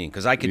exactly what you mean,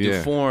 because I could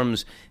do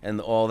forms and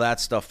all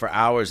that stuff for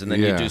hours, and then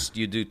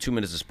you do 2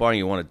 minutes of sparring,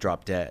 you want to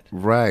drop dead.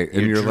 Right,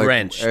 and you're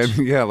drenched.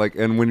 Like,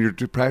 and when you're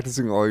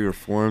practicing all your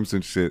forms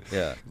and shit,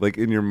 like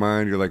in your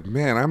mind, you're like,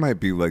 man, I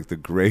might be like the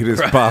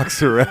greatest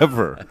boxer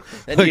ever.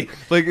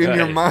 like in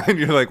your mind,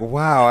 you're like,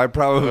 wow, I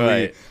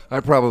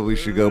probably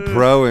should go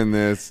pro in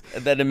this.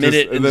 And then a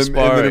minute in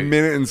sparring. And then a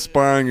minute in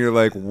sparring, you're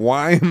like,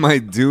 why am I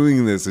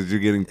doing this? As you're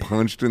getting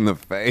punched in the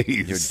face.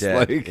 You're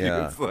dead. Like,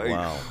 yeah. It's like,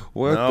 wow.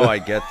 What I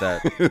get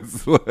that.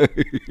 It's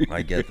like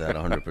I get that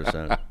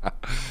 100%.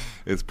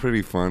 It's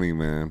pretty funny,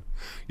 man.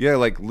 Yeah,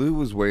 like Lou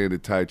was way into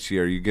Tai Chi.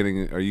 Are you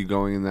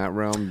going in that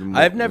realm?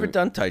 I've never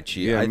done Tai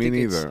Chi. Yeah, me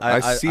neither.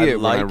 I see it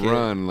when I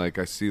run. Like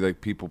I see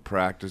like people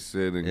practice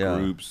it in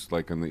groups,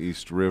 like on the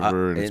East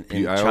River. And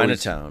in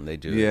Chinatown, they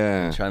do.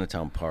 Yeah, in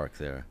Chinatown Park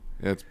there.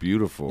 Yeah, it's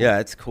beautiful. Yeah,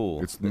 it's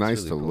cool. It's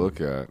nice to look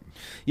at.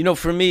 You know,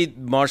 for me,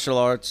 martial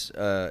arts,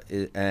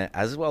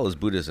 as well as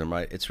Buddhism,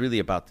 right? It's really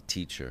about the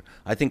teacher.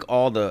 I think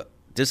all the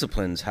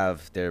disciplines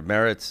have their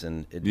merits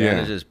and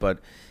advantages, but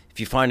if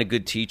you find a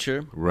good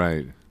teacher,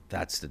 right,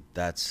 that's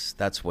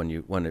when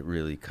it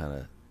really kind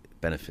of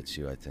benefits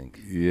you, I think.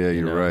 Yeah,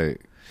 you're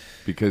right,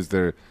 because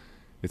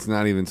it's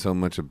not even so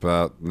much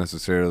about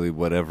necessarily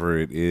whatever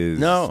it is.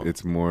 No.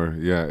 It's more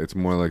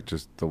like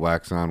just the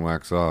wax on,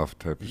 wax off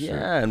type of shit.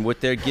 Yeah, and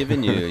what they're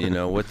giving you,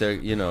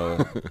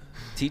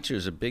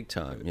 teachers are big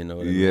time, you know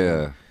what I mean?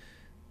 Yeah.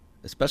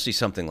 Especially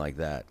something like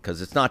that,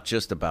 because it's not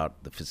just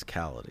about the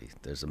physicality.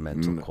 There's a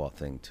mental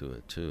thing to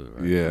it, too,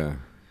 right? Yeah,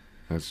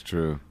 that's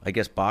true. I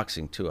guess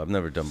boxing, too. I've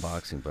never done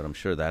boxing, but I'm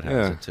sure that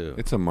has it, too.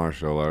 It's a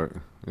martial art.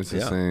 It's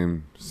the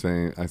same.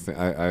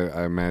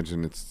 I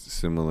imagine it's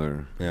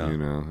similar. Yeah. You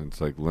know, it's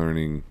like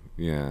learning,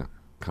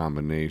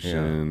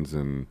 combinations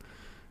and,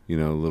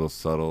 little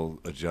subtle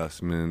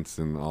adjustments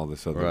and all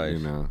this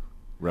other,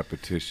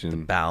 repetition. The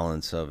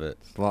balance of it.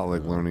 It's a lot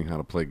like learning how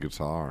to play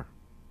guitar.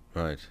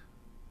 Right.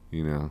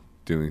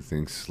 Doing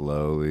things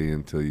slowly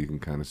until you can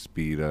kind of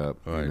speed up.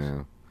 Right.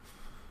 I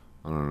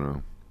don't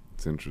know.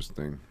 It's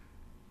interesting.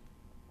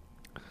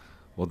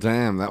 Well,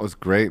 damn, that was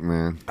great,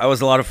 man. That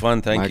was a lot of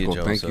fun. Thank Michael, you,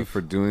 Joseph. Thank you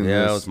for doing this.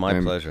 Yeah, it was my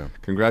pleasure.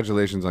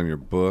 Congratulations on your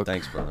book.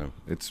 Thanks, brother.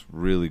 It's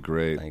really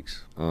great.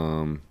 Thanks.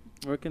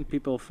 Where can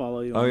people follow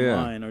you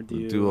online, or do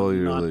you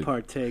not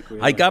partake?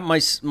 Really? I got my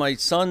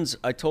sons.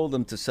 I told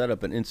them to set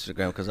up an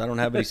Instagram because I don't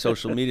have any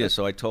social media.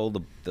 So I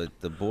told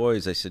the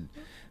boys, I said,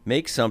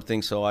 make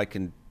something so I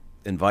can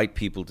invite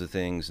people to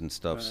things and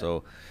stuff. Right.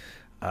 So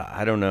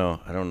I don't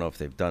know if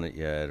they've done it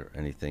yet or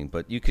anything,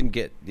 but you can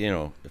get,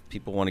 if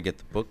people want to get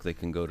the book, they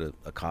can go to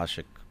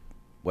Akashic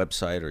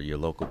website or your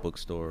local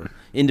bookstore.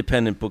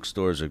 Independent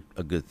bookstores are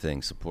a good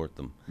thing. Support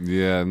them.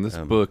 Yeah, and this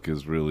book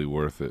is really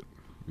worth it.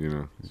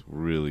 It's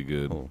really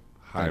good. Cool.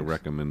 High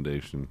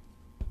recommendation.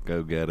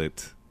 Go get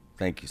it.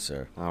 Thank you,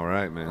 sir. All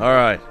right, man. All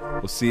right.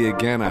 We'll see you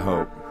again, I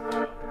hope.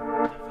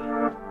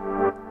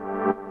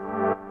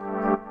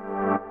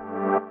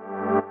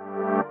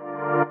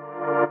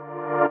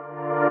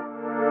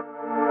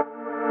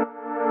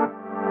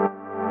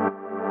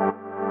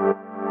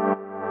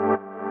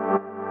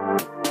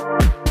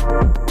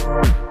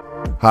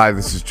 Hi,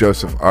 this is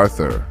Joseph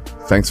Arthur.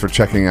 Thanks for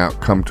checking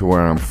out Come to Where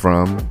I'm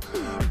From.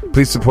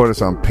 Please support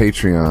us on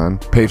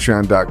Patreon,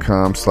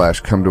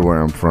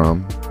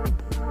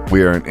 patreon.com/ComeToWhereI'mFrom.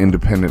 We are an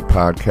independent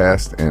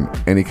podcast, and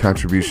any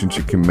contributions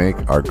you can make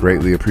are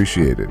greatly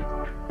appreciated.